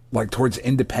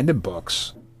independent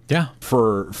books. Yeah.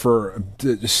 For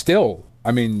still,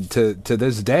 I mean, to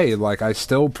this day, like, I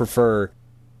still prefer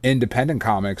independent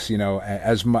comics,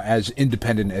 as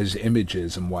independent as Image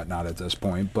is and whatnot at this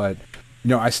point. But,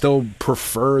 I still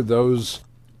prefer those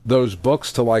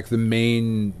books to like the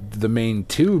main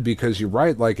 2, because you're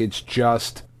right, like, it's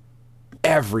just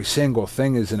every single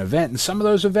thing is an event, and some of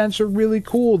those events are really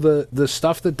cool. The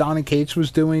stuff that Donny Cates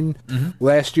was doing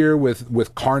last year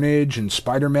with Carnage and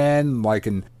Spider-Man, like,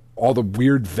 and all the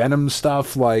weird Venom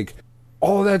stuff, like,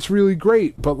 oh, that's really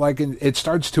great. But like, it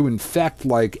starts to infect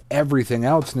like everything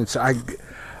else, and it's I'm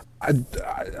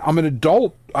an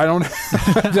adult. I don't.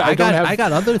 I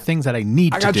got other things that I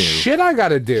need to do. I got shit I got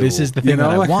to do. This is the thing that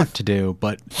I want to do,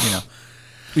 but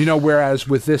whereas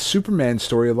with this Superman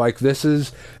story, like,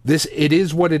 it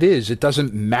is what it is. It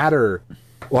doesn't matter.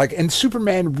 Like, and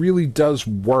Superman really does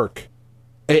work.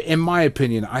 In my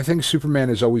opinion, I think Superman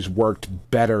has always worked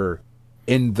better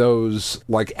in those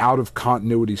like out of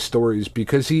continuity stories,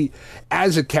 because he,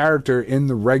 as a character in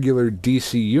the regular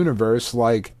DC universe,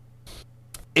 like,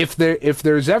 if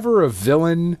there's ever a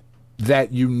villain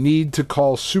that you need to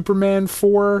call Superman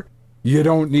for, you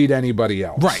don't need anybody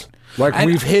else. Right. Like,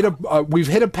 we've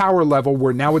hit a power level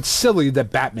where now it's silly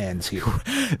that Batman's here.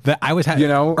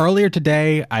 Earlier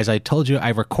today, as I told you, I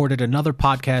recorded another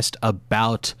podcast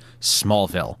about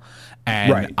Smallville.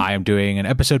 And I am doing an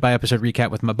episode-by-episode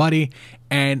recap with my buddy,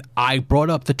 and I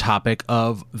brought up the topic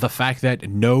of the fact that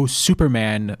no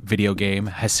Superman video game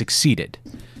has succeeded.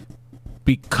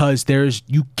 Because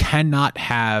you cannot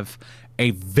have a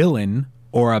villain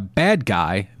or a bad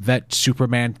guy that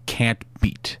Superman can't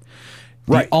beat.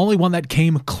 The only one that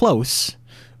came close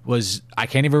was, I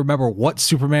can't even remember what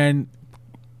Superman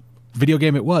video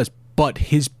game it was, but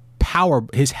his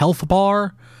health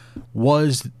bar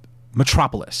was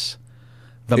Metropolis.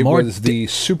 It was the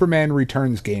Superman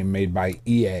Returns game made by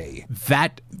EA.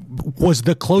 That was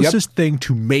the closest thing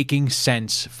to making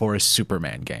sense for a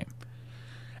Superman game.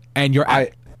 And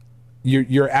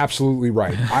you're absolutely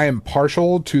right. I am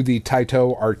partial to the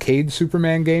Taito arcade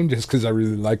Superman game just because I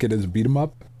really like it as a beat 'em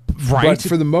up. Right. But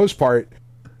for the most part,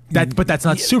 but that's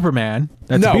not Superman.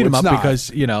 That's a beat 'em up because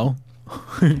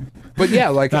But yeah,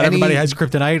 like, not everybody has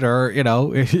kryptonite, or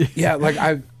yeah, like,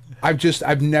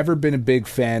 I've never been a big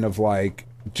fan of like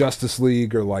Justice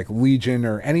League or like Legion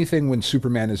or anything when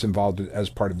Superman is involved as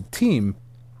part of the team,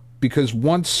 because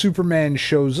once Superman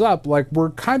shows up, like,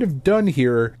 we're kind of done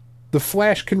here. The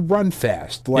Flash can run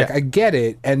fast. Like, I get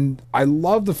it, and I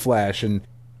love the Flash, and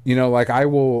like, I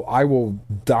will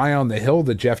die on the hill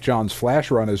that Jeff Johns' Flash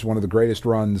run is one of the greatest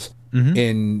runs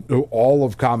in all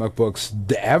of comic books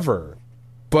ever.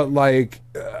 But like,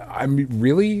 I mean,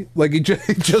 really, like it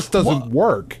just doesn't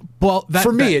work. Well,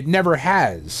 for me, it never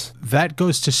has. That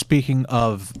goes to speaking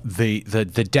of the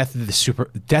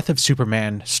death of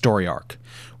Superman story arc,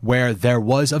 where there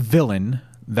was a villain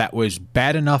that was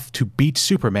bad enough to beat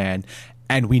Superman.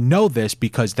 And we know this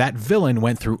because that villain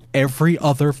went through every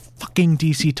other fucking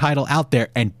DC title out there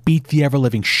and beat the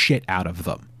ever-living shit out of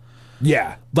them.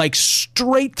 Yeah. Like,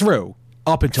 straight through,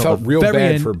 up until Felt the real very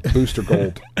bad end. for Booster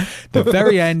Gold. The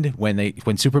very end,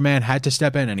 when Superman had to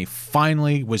step in and he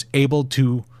finally was able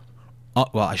to...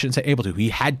 well, I shouldn't say able to.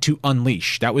 He had to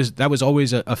unleash. That was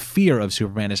always a fear of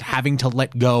Superman, is having to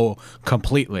let go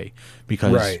completely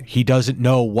because he doesn't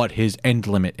know what his end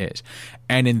limit is.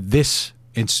 And in this...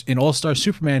 In All-Star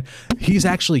Superman, he's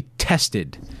actually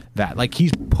tested that. Like,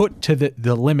 he's put to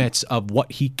the limits of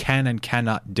what he can and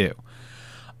cannot do.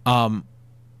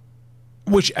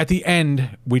 Which at the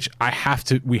end, we have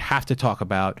to talk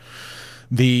about,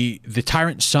 the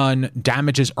Tyrant Sun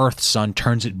damages Earth's sun,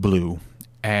 turns it blue,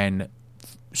 and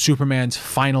Superman's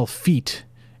final feat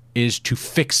is to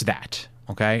fix that.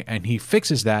 Okay, and he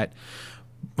fixes that.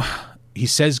 He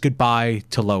says goodbye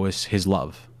to Lois, his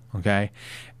love. Okay.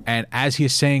 And as he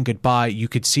is saying goodbye, you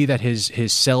could see that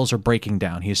his cells are breaking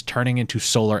down. He is turning into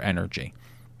solar energy.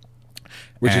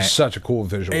 Which is such a cool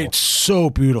visual. It's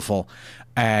so beautiful.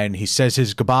 And he says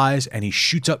his goodbyes and he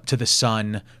shoots up to the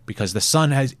sun because the sun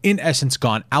has, in essence,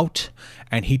 gone out,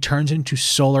 and he turns into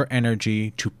solar energy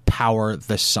to power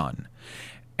the sun.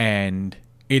 And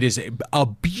it is a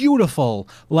beautiful,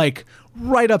 like,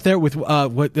 right up there with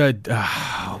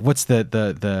what's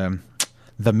the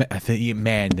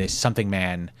man, there's something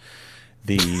man,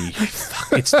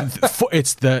 it's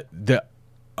the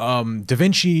Da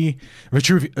Vinci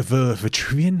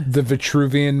Vitruvian, the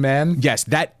Vitruvian Man. Yes,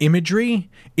 that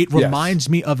imagery, it reminds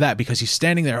me of that, because he's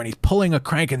standing there and he's pulling a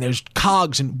crank and there's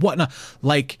cogs and whatnot.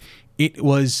 Like, it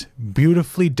was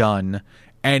beautifully done,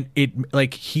 and it,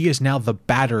 like, he is now the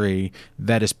battery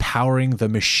that is powering the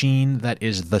machine that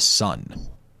is the sun.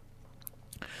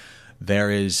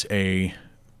 There is a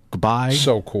goodbye.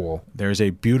 So cool. There's a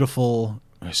beautiful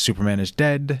Superman is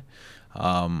dead.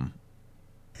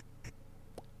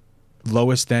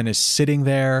 Lois then is sitting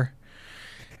there,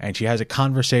 and she has a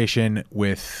conversation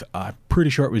with, pretty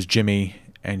sure it was Jimmy,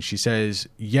 and she says,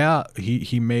 "Yeah,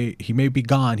 he may be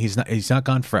gone. He's not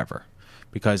gone forever,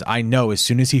 because I know as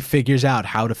soon as he figures out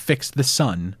how to fix the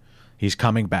sun, he's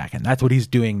coming back." And that's what he's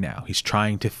doing now. He's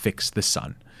trying to fix the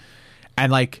sun,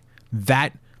 and like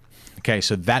that. Okay,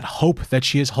 so that hope that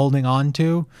she is holding on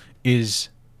to is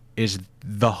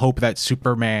the hope that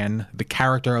Superman, the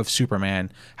character of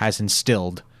Superman, has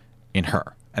instilled in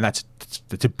her. And that's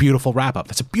a beautiful wrap up.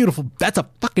 That's a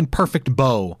fucking perfect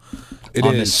bow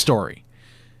on this story.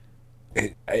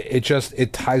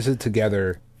 It ties it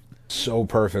together so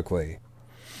perfectly.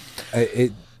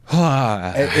 It's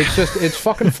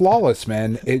fucking flawless,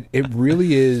 man. It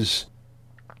really is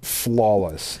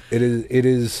flawless. It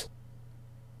is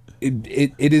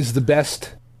the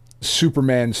best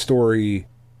Superman story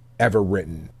ever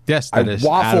written. Yes, I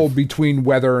waffle between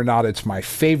whether or not it's my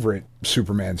favorite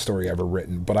Superman story ever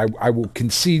written, but I will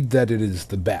concede that it is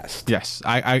the best. Yes,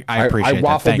 I appreciate that. I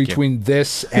waffle Thank between you.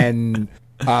 this and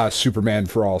Superman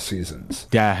for All Seasons.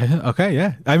 Yeah. Okay.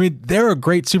 Yeah. I mean, there are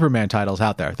great Superman titles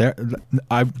out there.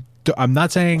 I'm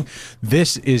not saying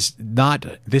this is not.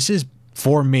 This is,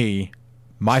 for me,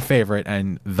 my favorite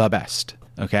and the best.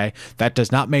 Okay, that does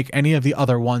not make any of the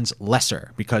other ones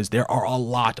lesser, because there are a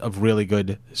lot of really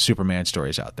good Superman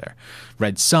stories out there.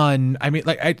 Red Sun. I mean,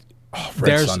 like,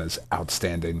 Red Sun is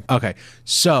outstanding. Okay,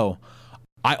 so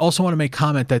I also want to make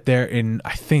comment that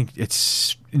I think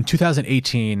it's in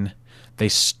 2018, they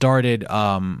started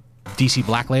DC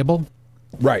Black Label.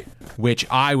 Right. Which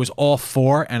I was all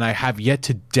for, and I have yet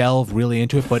to delve really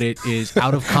into it, but it is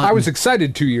out of I was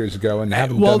excited 2 years ago and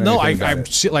haven't done anything about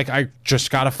it. I just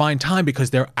got to find time, because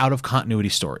they're out of continuity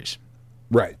stories.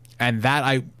 Right. And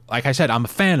that, like I said, I'm a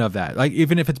fan of that. Like,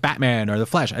 even if it's Batman or The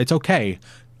Flash, it's okay.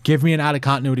 Give me an out of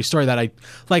continuity story that I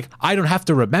don't have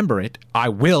to remember it. I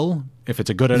will, if it's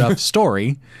a good enough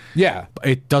story. Yeah.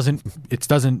 It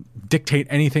doesn't dictate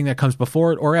anything that comes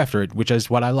before it or after it, which is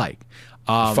what I like.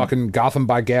 Fucking Gotham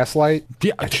by Gaslight.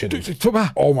 Yeah. That shit is,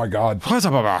 oh my God.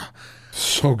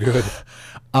 So good.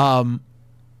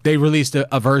 They released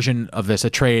a version of this,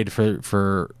 a trade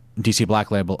for DC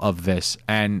Black Label of this,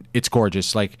 and it's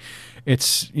gorgeous. Like,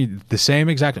 it's the same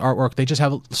exact artwork. They just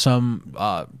have some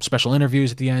special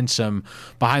interviews at the end, some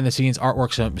behind the scenes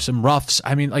artwork, some roughs.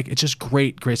 I mean, like, it's just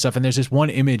great stuff. And there's this one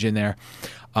image in there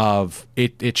of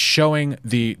it's showing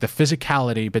the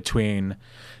physicality between,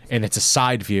 and it's a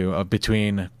side view of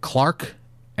between Clark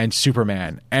and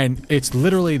Superman, and it's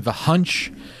literally the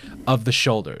hunch of the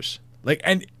shoulders. Like,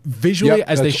 and visually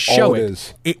as they show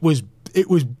it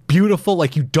was beautiful.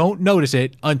 Like, you don't notice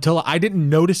it until I didn't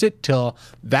notice it till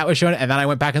that was shown, and then I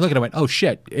went back and looked at it and went, oh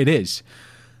shit, it is.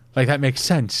 Like, that makes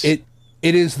sense. It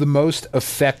is the most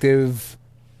effective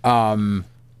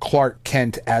Clark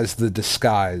Kent as the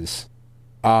disguise.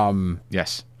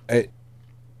 Yes.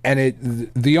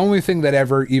 The only thing that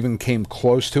ever even came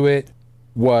close to it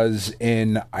was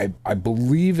in I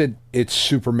believe it's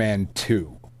Superman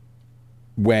 2.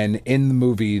 When in the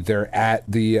movie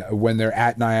when they're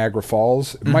at Niagara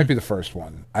Falls. It might be the first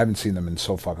one. I haven't seen them in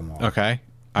so fucking long. Okay.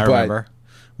 I remember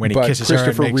when he kisses her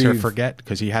and makes her forget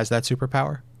because he has that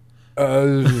superpower.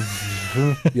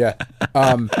 Yeah.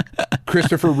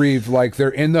 Christopher Reeve, like, they're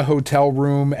in the hotel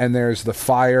room and there's the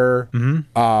fire,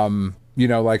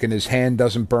 like, and his hand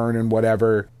doesn't burn and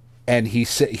whatever. And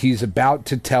he's about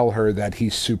to tell her that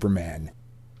he's Superman.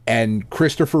 And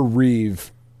Christopher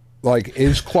Reeve, like,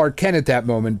 is Clark Kent at that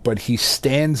moment, but he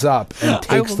stands up and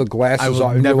takes the glasses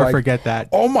off. I will never forget that.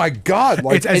 Oh my God.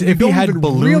 Like, it's as if he had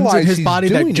balloons in his body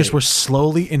that just were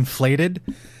slowly inflated.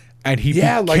 And he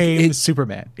became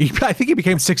Superman. I think he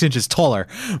became 6 inches taller.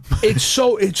 It's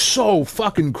so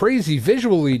fucking crazy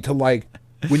visually to, like,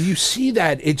 when you see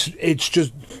that, it's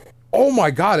just, oh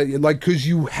my God. Like, because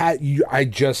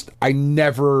I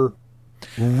never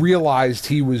realized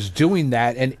he was doing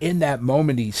that, and in that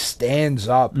moment he stands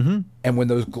up, and when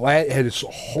those glasses,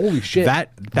 holy shit,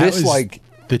 that was like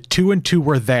the 2 and 2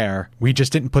 were there. We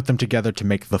just didn't put them together to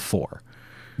make the 4.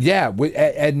 Yeah,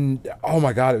 and oh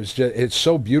my God, it's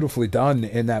so beautifully done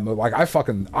in that movie. Like,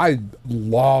 I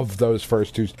love those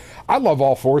first two. I love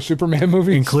all 4 Superman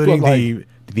movies, including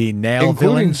the nail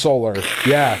including villain. Solar.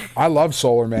 Yeah, I love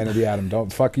Solar Man of the Atom.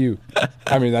 Don't fuck you.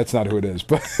 I mean, that's not who it is,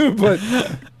 but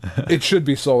it should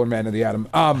be Solar Man of the Atom.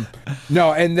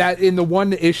 No, and that in the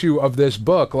one issue of this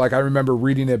book, like, I remember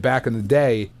reading it back in the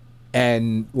day,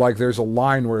 and, like, there's a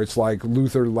line where it's like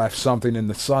Luthor left something in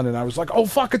the sun, and I was like, oh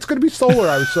fuck, it's gonna be Solar.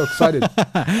 I was so excited.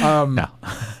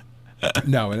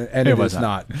 No, and it was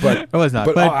not. But it was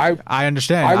not. But I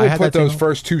understand. I would put those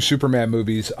first 2 Superman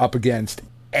movies up against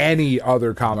any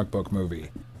other comic book movie.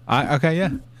 Okay,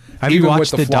 yeah. Have you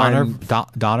watched the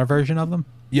Donner version of them?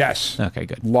 Yes. Okay,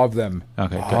 good. Love them.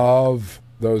 Okay, good. Love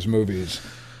those movies.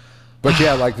 But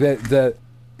yeah, like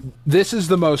this is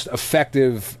the most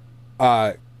effective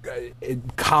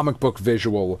comic book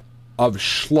visual of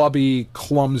schlubby,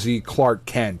 clumsy Clark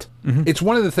Kent. It's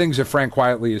one of the things that Frank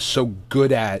Quitely is so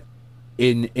good at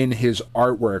in his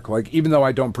artwork. Like, even though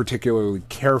I don't particularly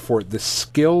care for it, the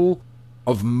skill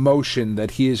of motion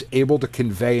that he is able to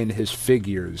convey in his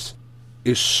figures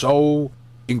is so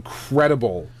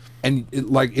incredible, and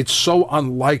it's so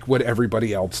unlike what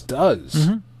everybody else does.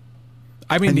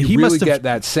 I mean, he really must get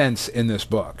that sense in this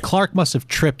book. Clark must have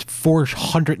tripped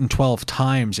 412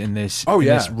 times in this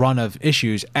this run of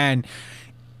issues, and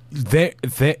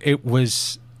it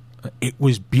was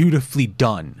beautifully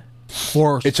done.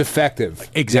 It's effective.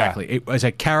 Exactly. Yeah. It was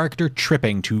a character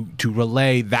tripping to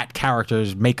relay that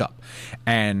character's makeup,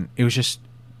 and it was just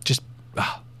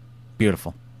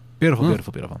beautiful.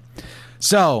 Beautiful.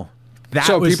 So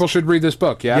people should read this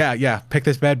book. Yeah. Pick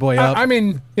this bad boy up. I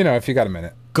mean, if you got a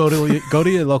minute, go to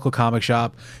your local comic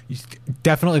shop.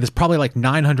 Definitely, there's probably like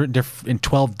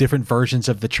 912 different versions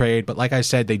of the trade, but like I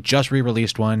said, they just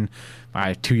re-released one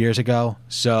 2 years ago.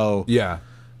 So yeah.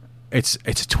 It's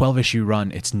a 12-issue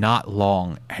run. It's not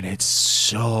long, and it's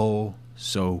so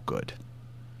good.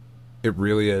 It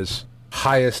really is.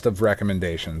 Highest of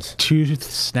recommendations. 2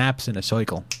 snaps in a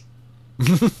cycle.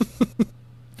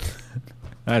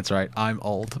 That's right. I'm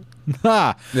old.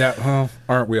 Yeah, well,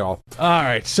 aren't we all? All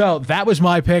right, so that was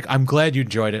my pick. I'm glad you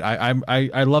enjoyed it.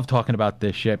 I love talking about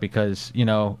this shit because,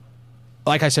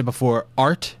 like I said before,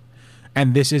 art,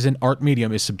 and this is an art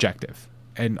medium, is subjective.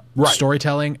 And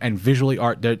storytelling and visually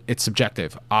art, it's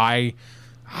subjective. I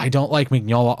don't like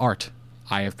Mignola art.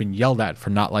 I have been yelled at for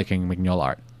not liking Mignola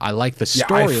art. I like the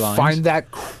storylines. I find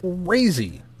that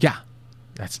crazy. Yeah.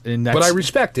 But I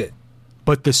respect it.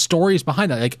 But the stories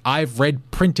behind that, like, I've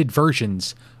read printed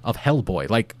versions of Hellboy,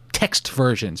 like text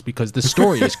versions, because the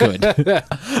story is good.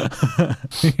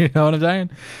 You know what I'm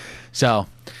saying? So,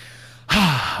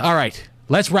 all right,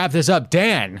 let's wrap this up.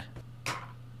 Dan,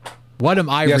 what am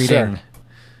I reading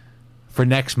for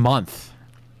next month?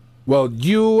 Well,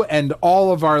 you and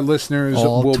all of our listeners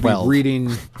will 12. be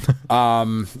reading.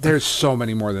 There's so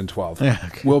many more than 12. Yeah,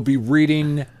 okay. We'll be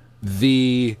reading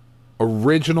the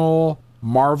original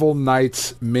Marvel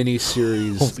Knights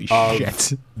miniseries Holy of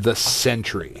shit. The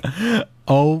Sentry.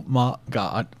 Oh my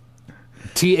God.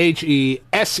 THESENTRY,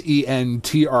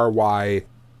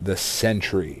 The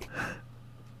Sentry.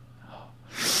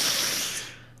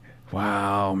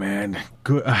 Wow, man.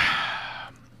 Good.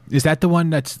 Is that the one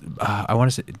that's, I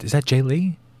want to say, is that Jay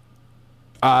Lee?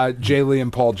 Jay Lee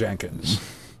and Paul Jenkins.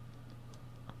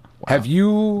 Have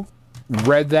you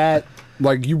read that?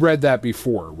 Like, you read that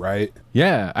before, right?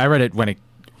 Yeah, I read it when it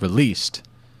released.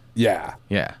 Yeah.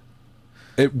 Yeah.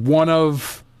 One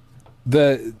of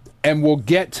the, and we'll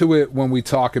get to it when we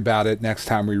talk about it next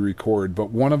time we record, but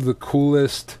one of the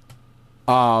coolest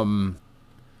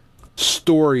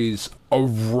stories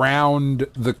around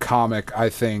the comic, I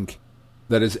think,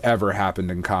 that has ever happened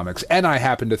in comics. And I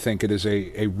happen to think it is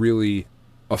a really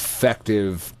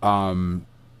effective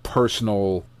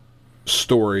personal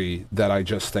story that I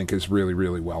just think is really,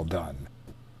 really well done.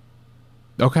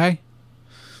 Okay.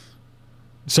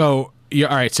 So, all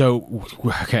right. So,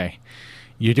 okay.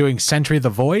 You're doing Sentry the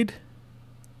Void?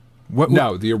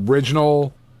 No, the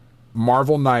original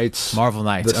Marvel Knights. Marvel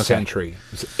Knights, The okay. Sentry.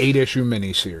 It's an 8-issue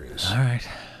miniseries. All right.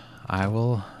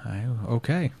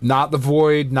 Okay. Not the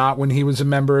Void, not when he was a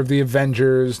member of the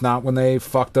Avengers, not when they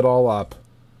fucked it all up.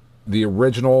 The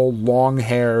original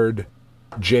long-haired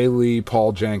Jay Lee,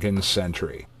 Paul Jenkins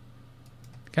Sentry.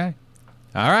 Okay.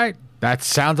 All right. That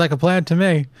sounds like a plan to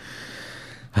me.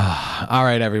 All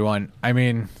right, everyone. I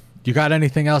mean, you got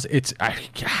anything else?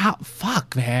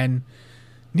 Fuck, man.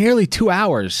 Nearly 2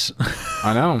 hours.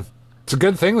 I know. It's a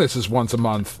good thing this is once a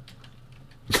month.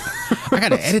 I got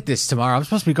to edit this tomorrow. I'm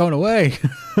supposed to be going away.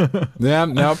 Yeah,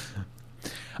 nope.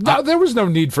 No, there was no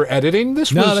need for editing.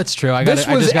 This No, was, that's true. This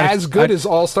was as good as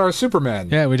All-Star Superman.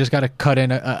 Yeah, we just got to cut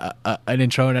in an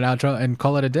intro and an outro and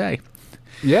call it a day.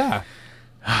 Yeah.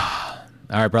 All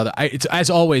right, brother. It's as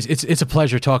always. It's a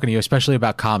pleasure talking to you, especially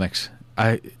about comics.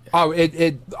 I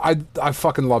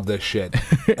fucking love this shit,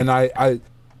 and I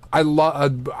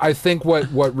think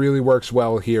what really works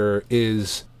well here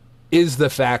is the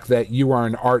fact that you are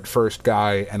an art first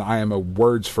guy and I am a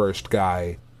words first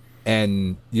guy,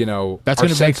 and you know that's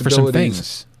going to make for some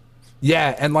things.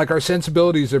 Yeah, and like our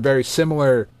sensibilities are very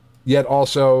similar, yet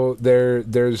also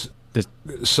there's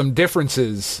some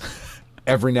differences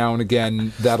every now and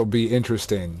again that'll be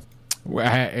interesting.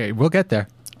 We'll get there.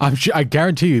 I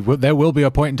guarantee you there will be a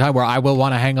point in time where I will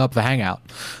want to hang up the Hangout.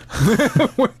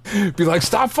 Be like,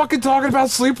 stop fucking talking about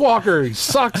Sleepwalker. He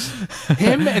sucks.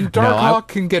 Him and Darkhawk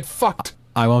can get fucked.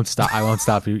 I won't stop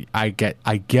you. I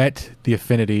get the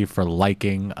affinity for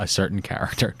liking a certain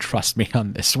character. Trust me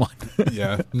on this one.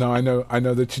 Yeah. No, I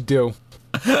know that you do.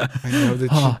 I know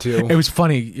that you do. It was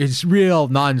funny. It's real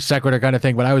non sequitur kind of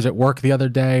thing. But I was at work the other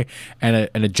day, and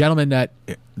a gentleman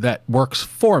that works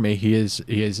for me. He is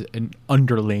an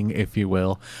underling, if you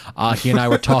will. He and I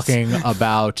were talking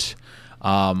about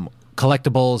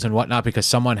collectibles and whatnot because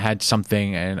someone had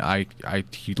something, and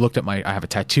he looked at I have a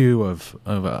tattoo of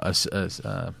a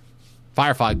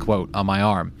Firefly quote on my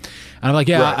arm, and I'm like,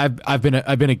 yeah, right. I've been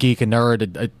a geek, a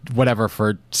nerd, whatever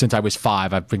since I was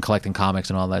 5. I've been collecting comics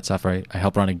and all that stuff. Right? I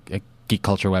help run a geek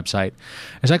culture website.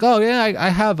 It's like, oh yeah, I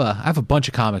have a bunch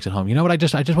of comics at home. You know what? I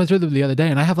just went through them the other day,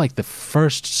 and I have like the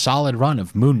first solid run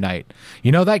of Moon Knight.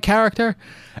 You know that character?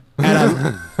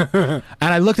 And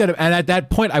I looked at him, and at that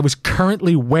point, I was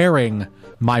currently wearing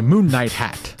my Moon Knight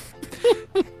hat.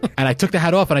 And I took the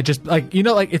hat off, and I just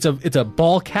it's a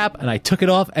ball cap, and I took it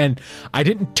off, and I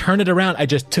didn't turn it around. I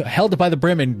just held it by the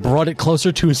brim and brought it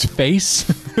closer to his face.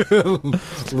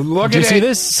 Look, did you see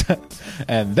this?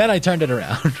 And then I turned it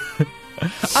around.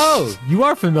 Oh, you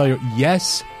are familiar?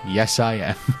 Yes, I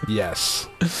am. Yes,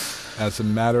 as a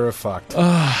matter of fact. All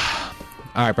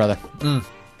right, brother. All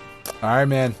right,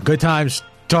 man. Good times.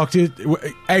 Talk to you.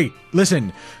 Hey,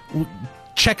 listen.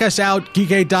 Check us out,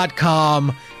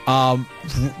 geekade.com.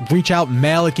 Reach out,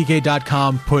 mail at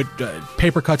geekade.com. Put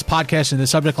Paper Cuts Podcast in the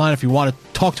subject line if you want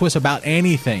to talk to us about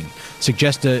anything.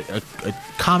 Suggest a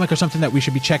comic or something that we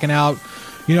should be checking out.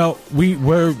 You know,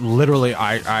 we're literally,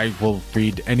 I will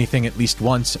read anything at least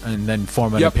once and then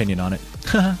form an opinion on it.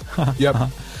 Yep.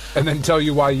 And then tell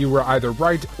you why you were either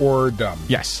right or dumb.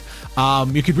 Yes.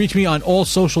 You could reach me on all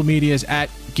social medias at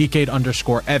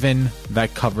Geekade_Evan.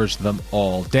 That covers them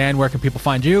all. Dan, where can people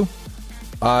find you?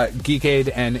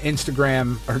 Geekade and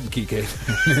Instagram, or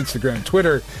Geekade and Instagram,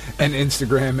 Twitter and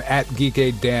Instagram at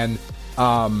GeekadeDan.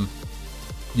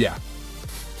 Yeah.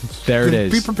 There it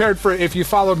is. Be prepared for, if you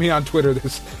follow me on Twitter,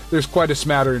 there's quite a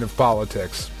smattering of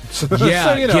politics. So,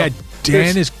 Yeah, you know, yeah.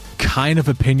 Dan is kind of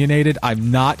opinionated.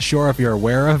 I'm not sure if you're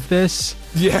aware of this.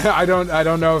 Yeah, I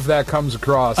don't know if that comes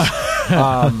across.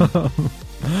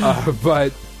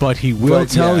 But he will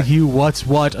tell yeah. you what's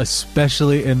what,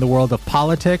 especially in the world of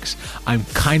politics. I'm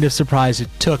kind of surprised it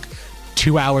took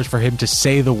 2 hours for him to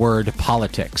say the word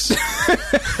politics.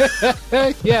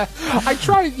 Yeah, I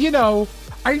try. You know,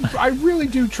 I really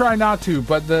do try not to.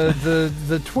 But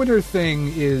the Twitter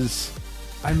thing is,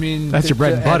 I mean, That's your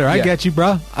bread and butter. I get you,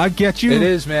 bro. I get you. It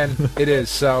is, man. It is.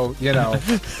 So, you know,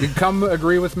 you can come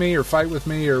agree with me or fight with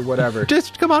me or whatever.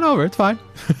 Just come on over. It's fine.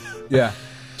 Yeah,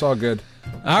 it's all good.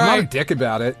 All I'm right. not a dick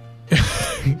about it.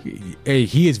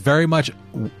 He is very much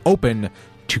open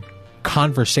to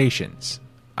conversations.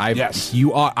 Yes.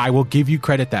 You are. I will give you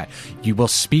credit that you will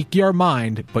speak your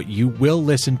mind, but you will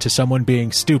listen to someone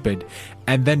being stupid,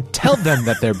 and then tell them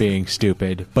that they're being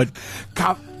stupid. But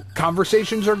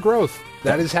Conversations are growth.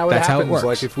 That is how it That's how it happens.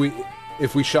 works. Like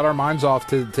if we shut our minds off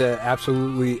to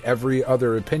absolutely every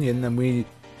other opinion, then we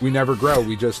never grow.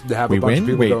 We just have We a bunch win? of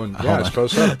people Wait, going, hold yeah, I on.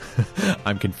 suppose so.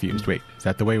 I'm confused. Wait, is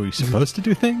that the way we're supposed to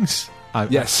do things?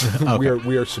 Yes, Okay.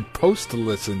 we are supposed to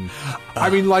listen. I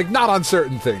mean, like, not on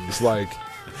certain things. Like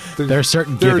There are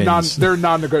certain they're givens. they're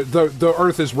non-negotiable. The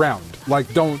Earth is round. Like,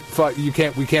 we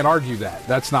can't argue that.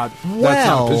 That's not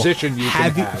a position you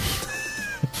can have.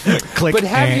 Click. But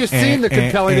have you seen the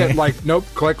compelling? eh. Like, nope,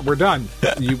 click, we're done.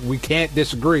 We can't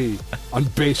disagree on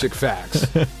basic facts.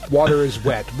 Water is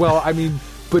wet. Well, I mean,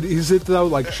 but is it though?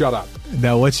 Like, shut up.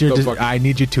 No, what's your? Don't fucking- I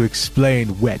need you to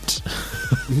explain wet.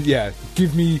 Yeah,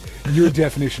 give me your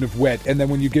definition of wet, and then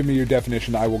when you give me your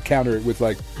definition, I will counter it with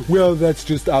like, well, that's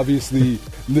just obviously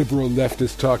liberal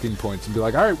leftist talking points, and be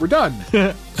like, all right, we're done.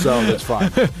 So that's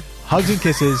fine. Hugs and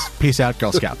kisses. Peace out,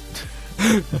 Girl Scout.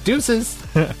 Deuces.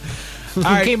 All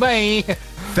right. Okay, bye.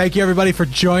 Thank you, everybody, for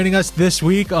joining us this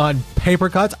week on Paper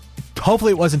Cuts.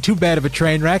 Hopefully, it wasn't too bad of a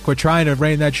train wreck. We're trying to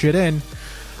rein that shit in.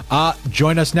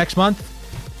 Join us next month,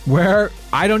 where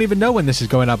I don't even know when this is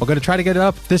going up. I'm going to try to get it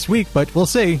up this week, but we'll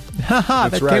see. Haha,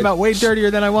 that right. came out way dirtier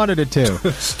than I wanted it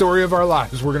to. Story of our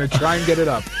lives. We're gonna try and get it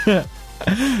up.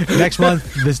 Next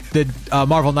month, the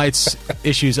Marvel Knights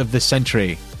issues of the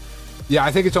century. Yeah,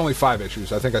 I think it's only 5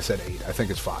 issues. I think I said 8. I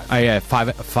think it's 5. Yeah,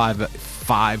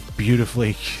 five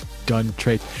beautifully done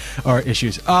trades or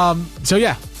issues. So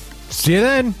yeah, see you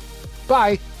then.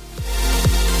 Bye.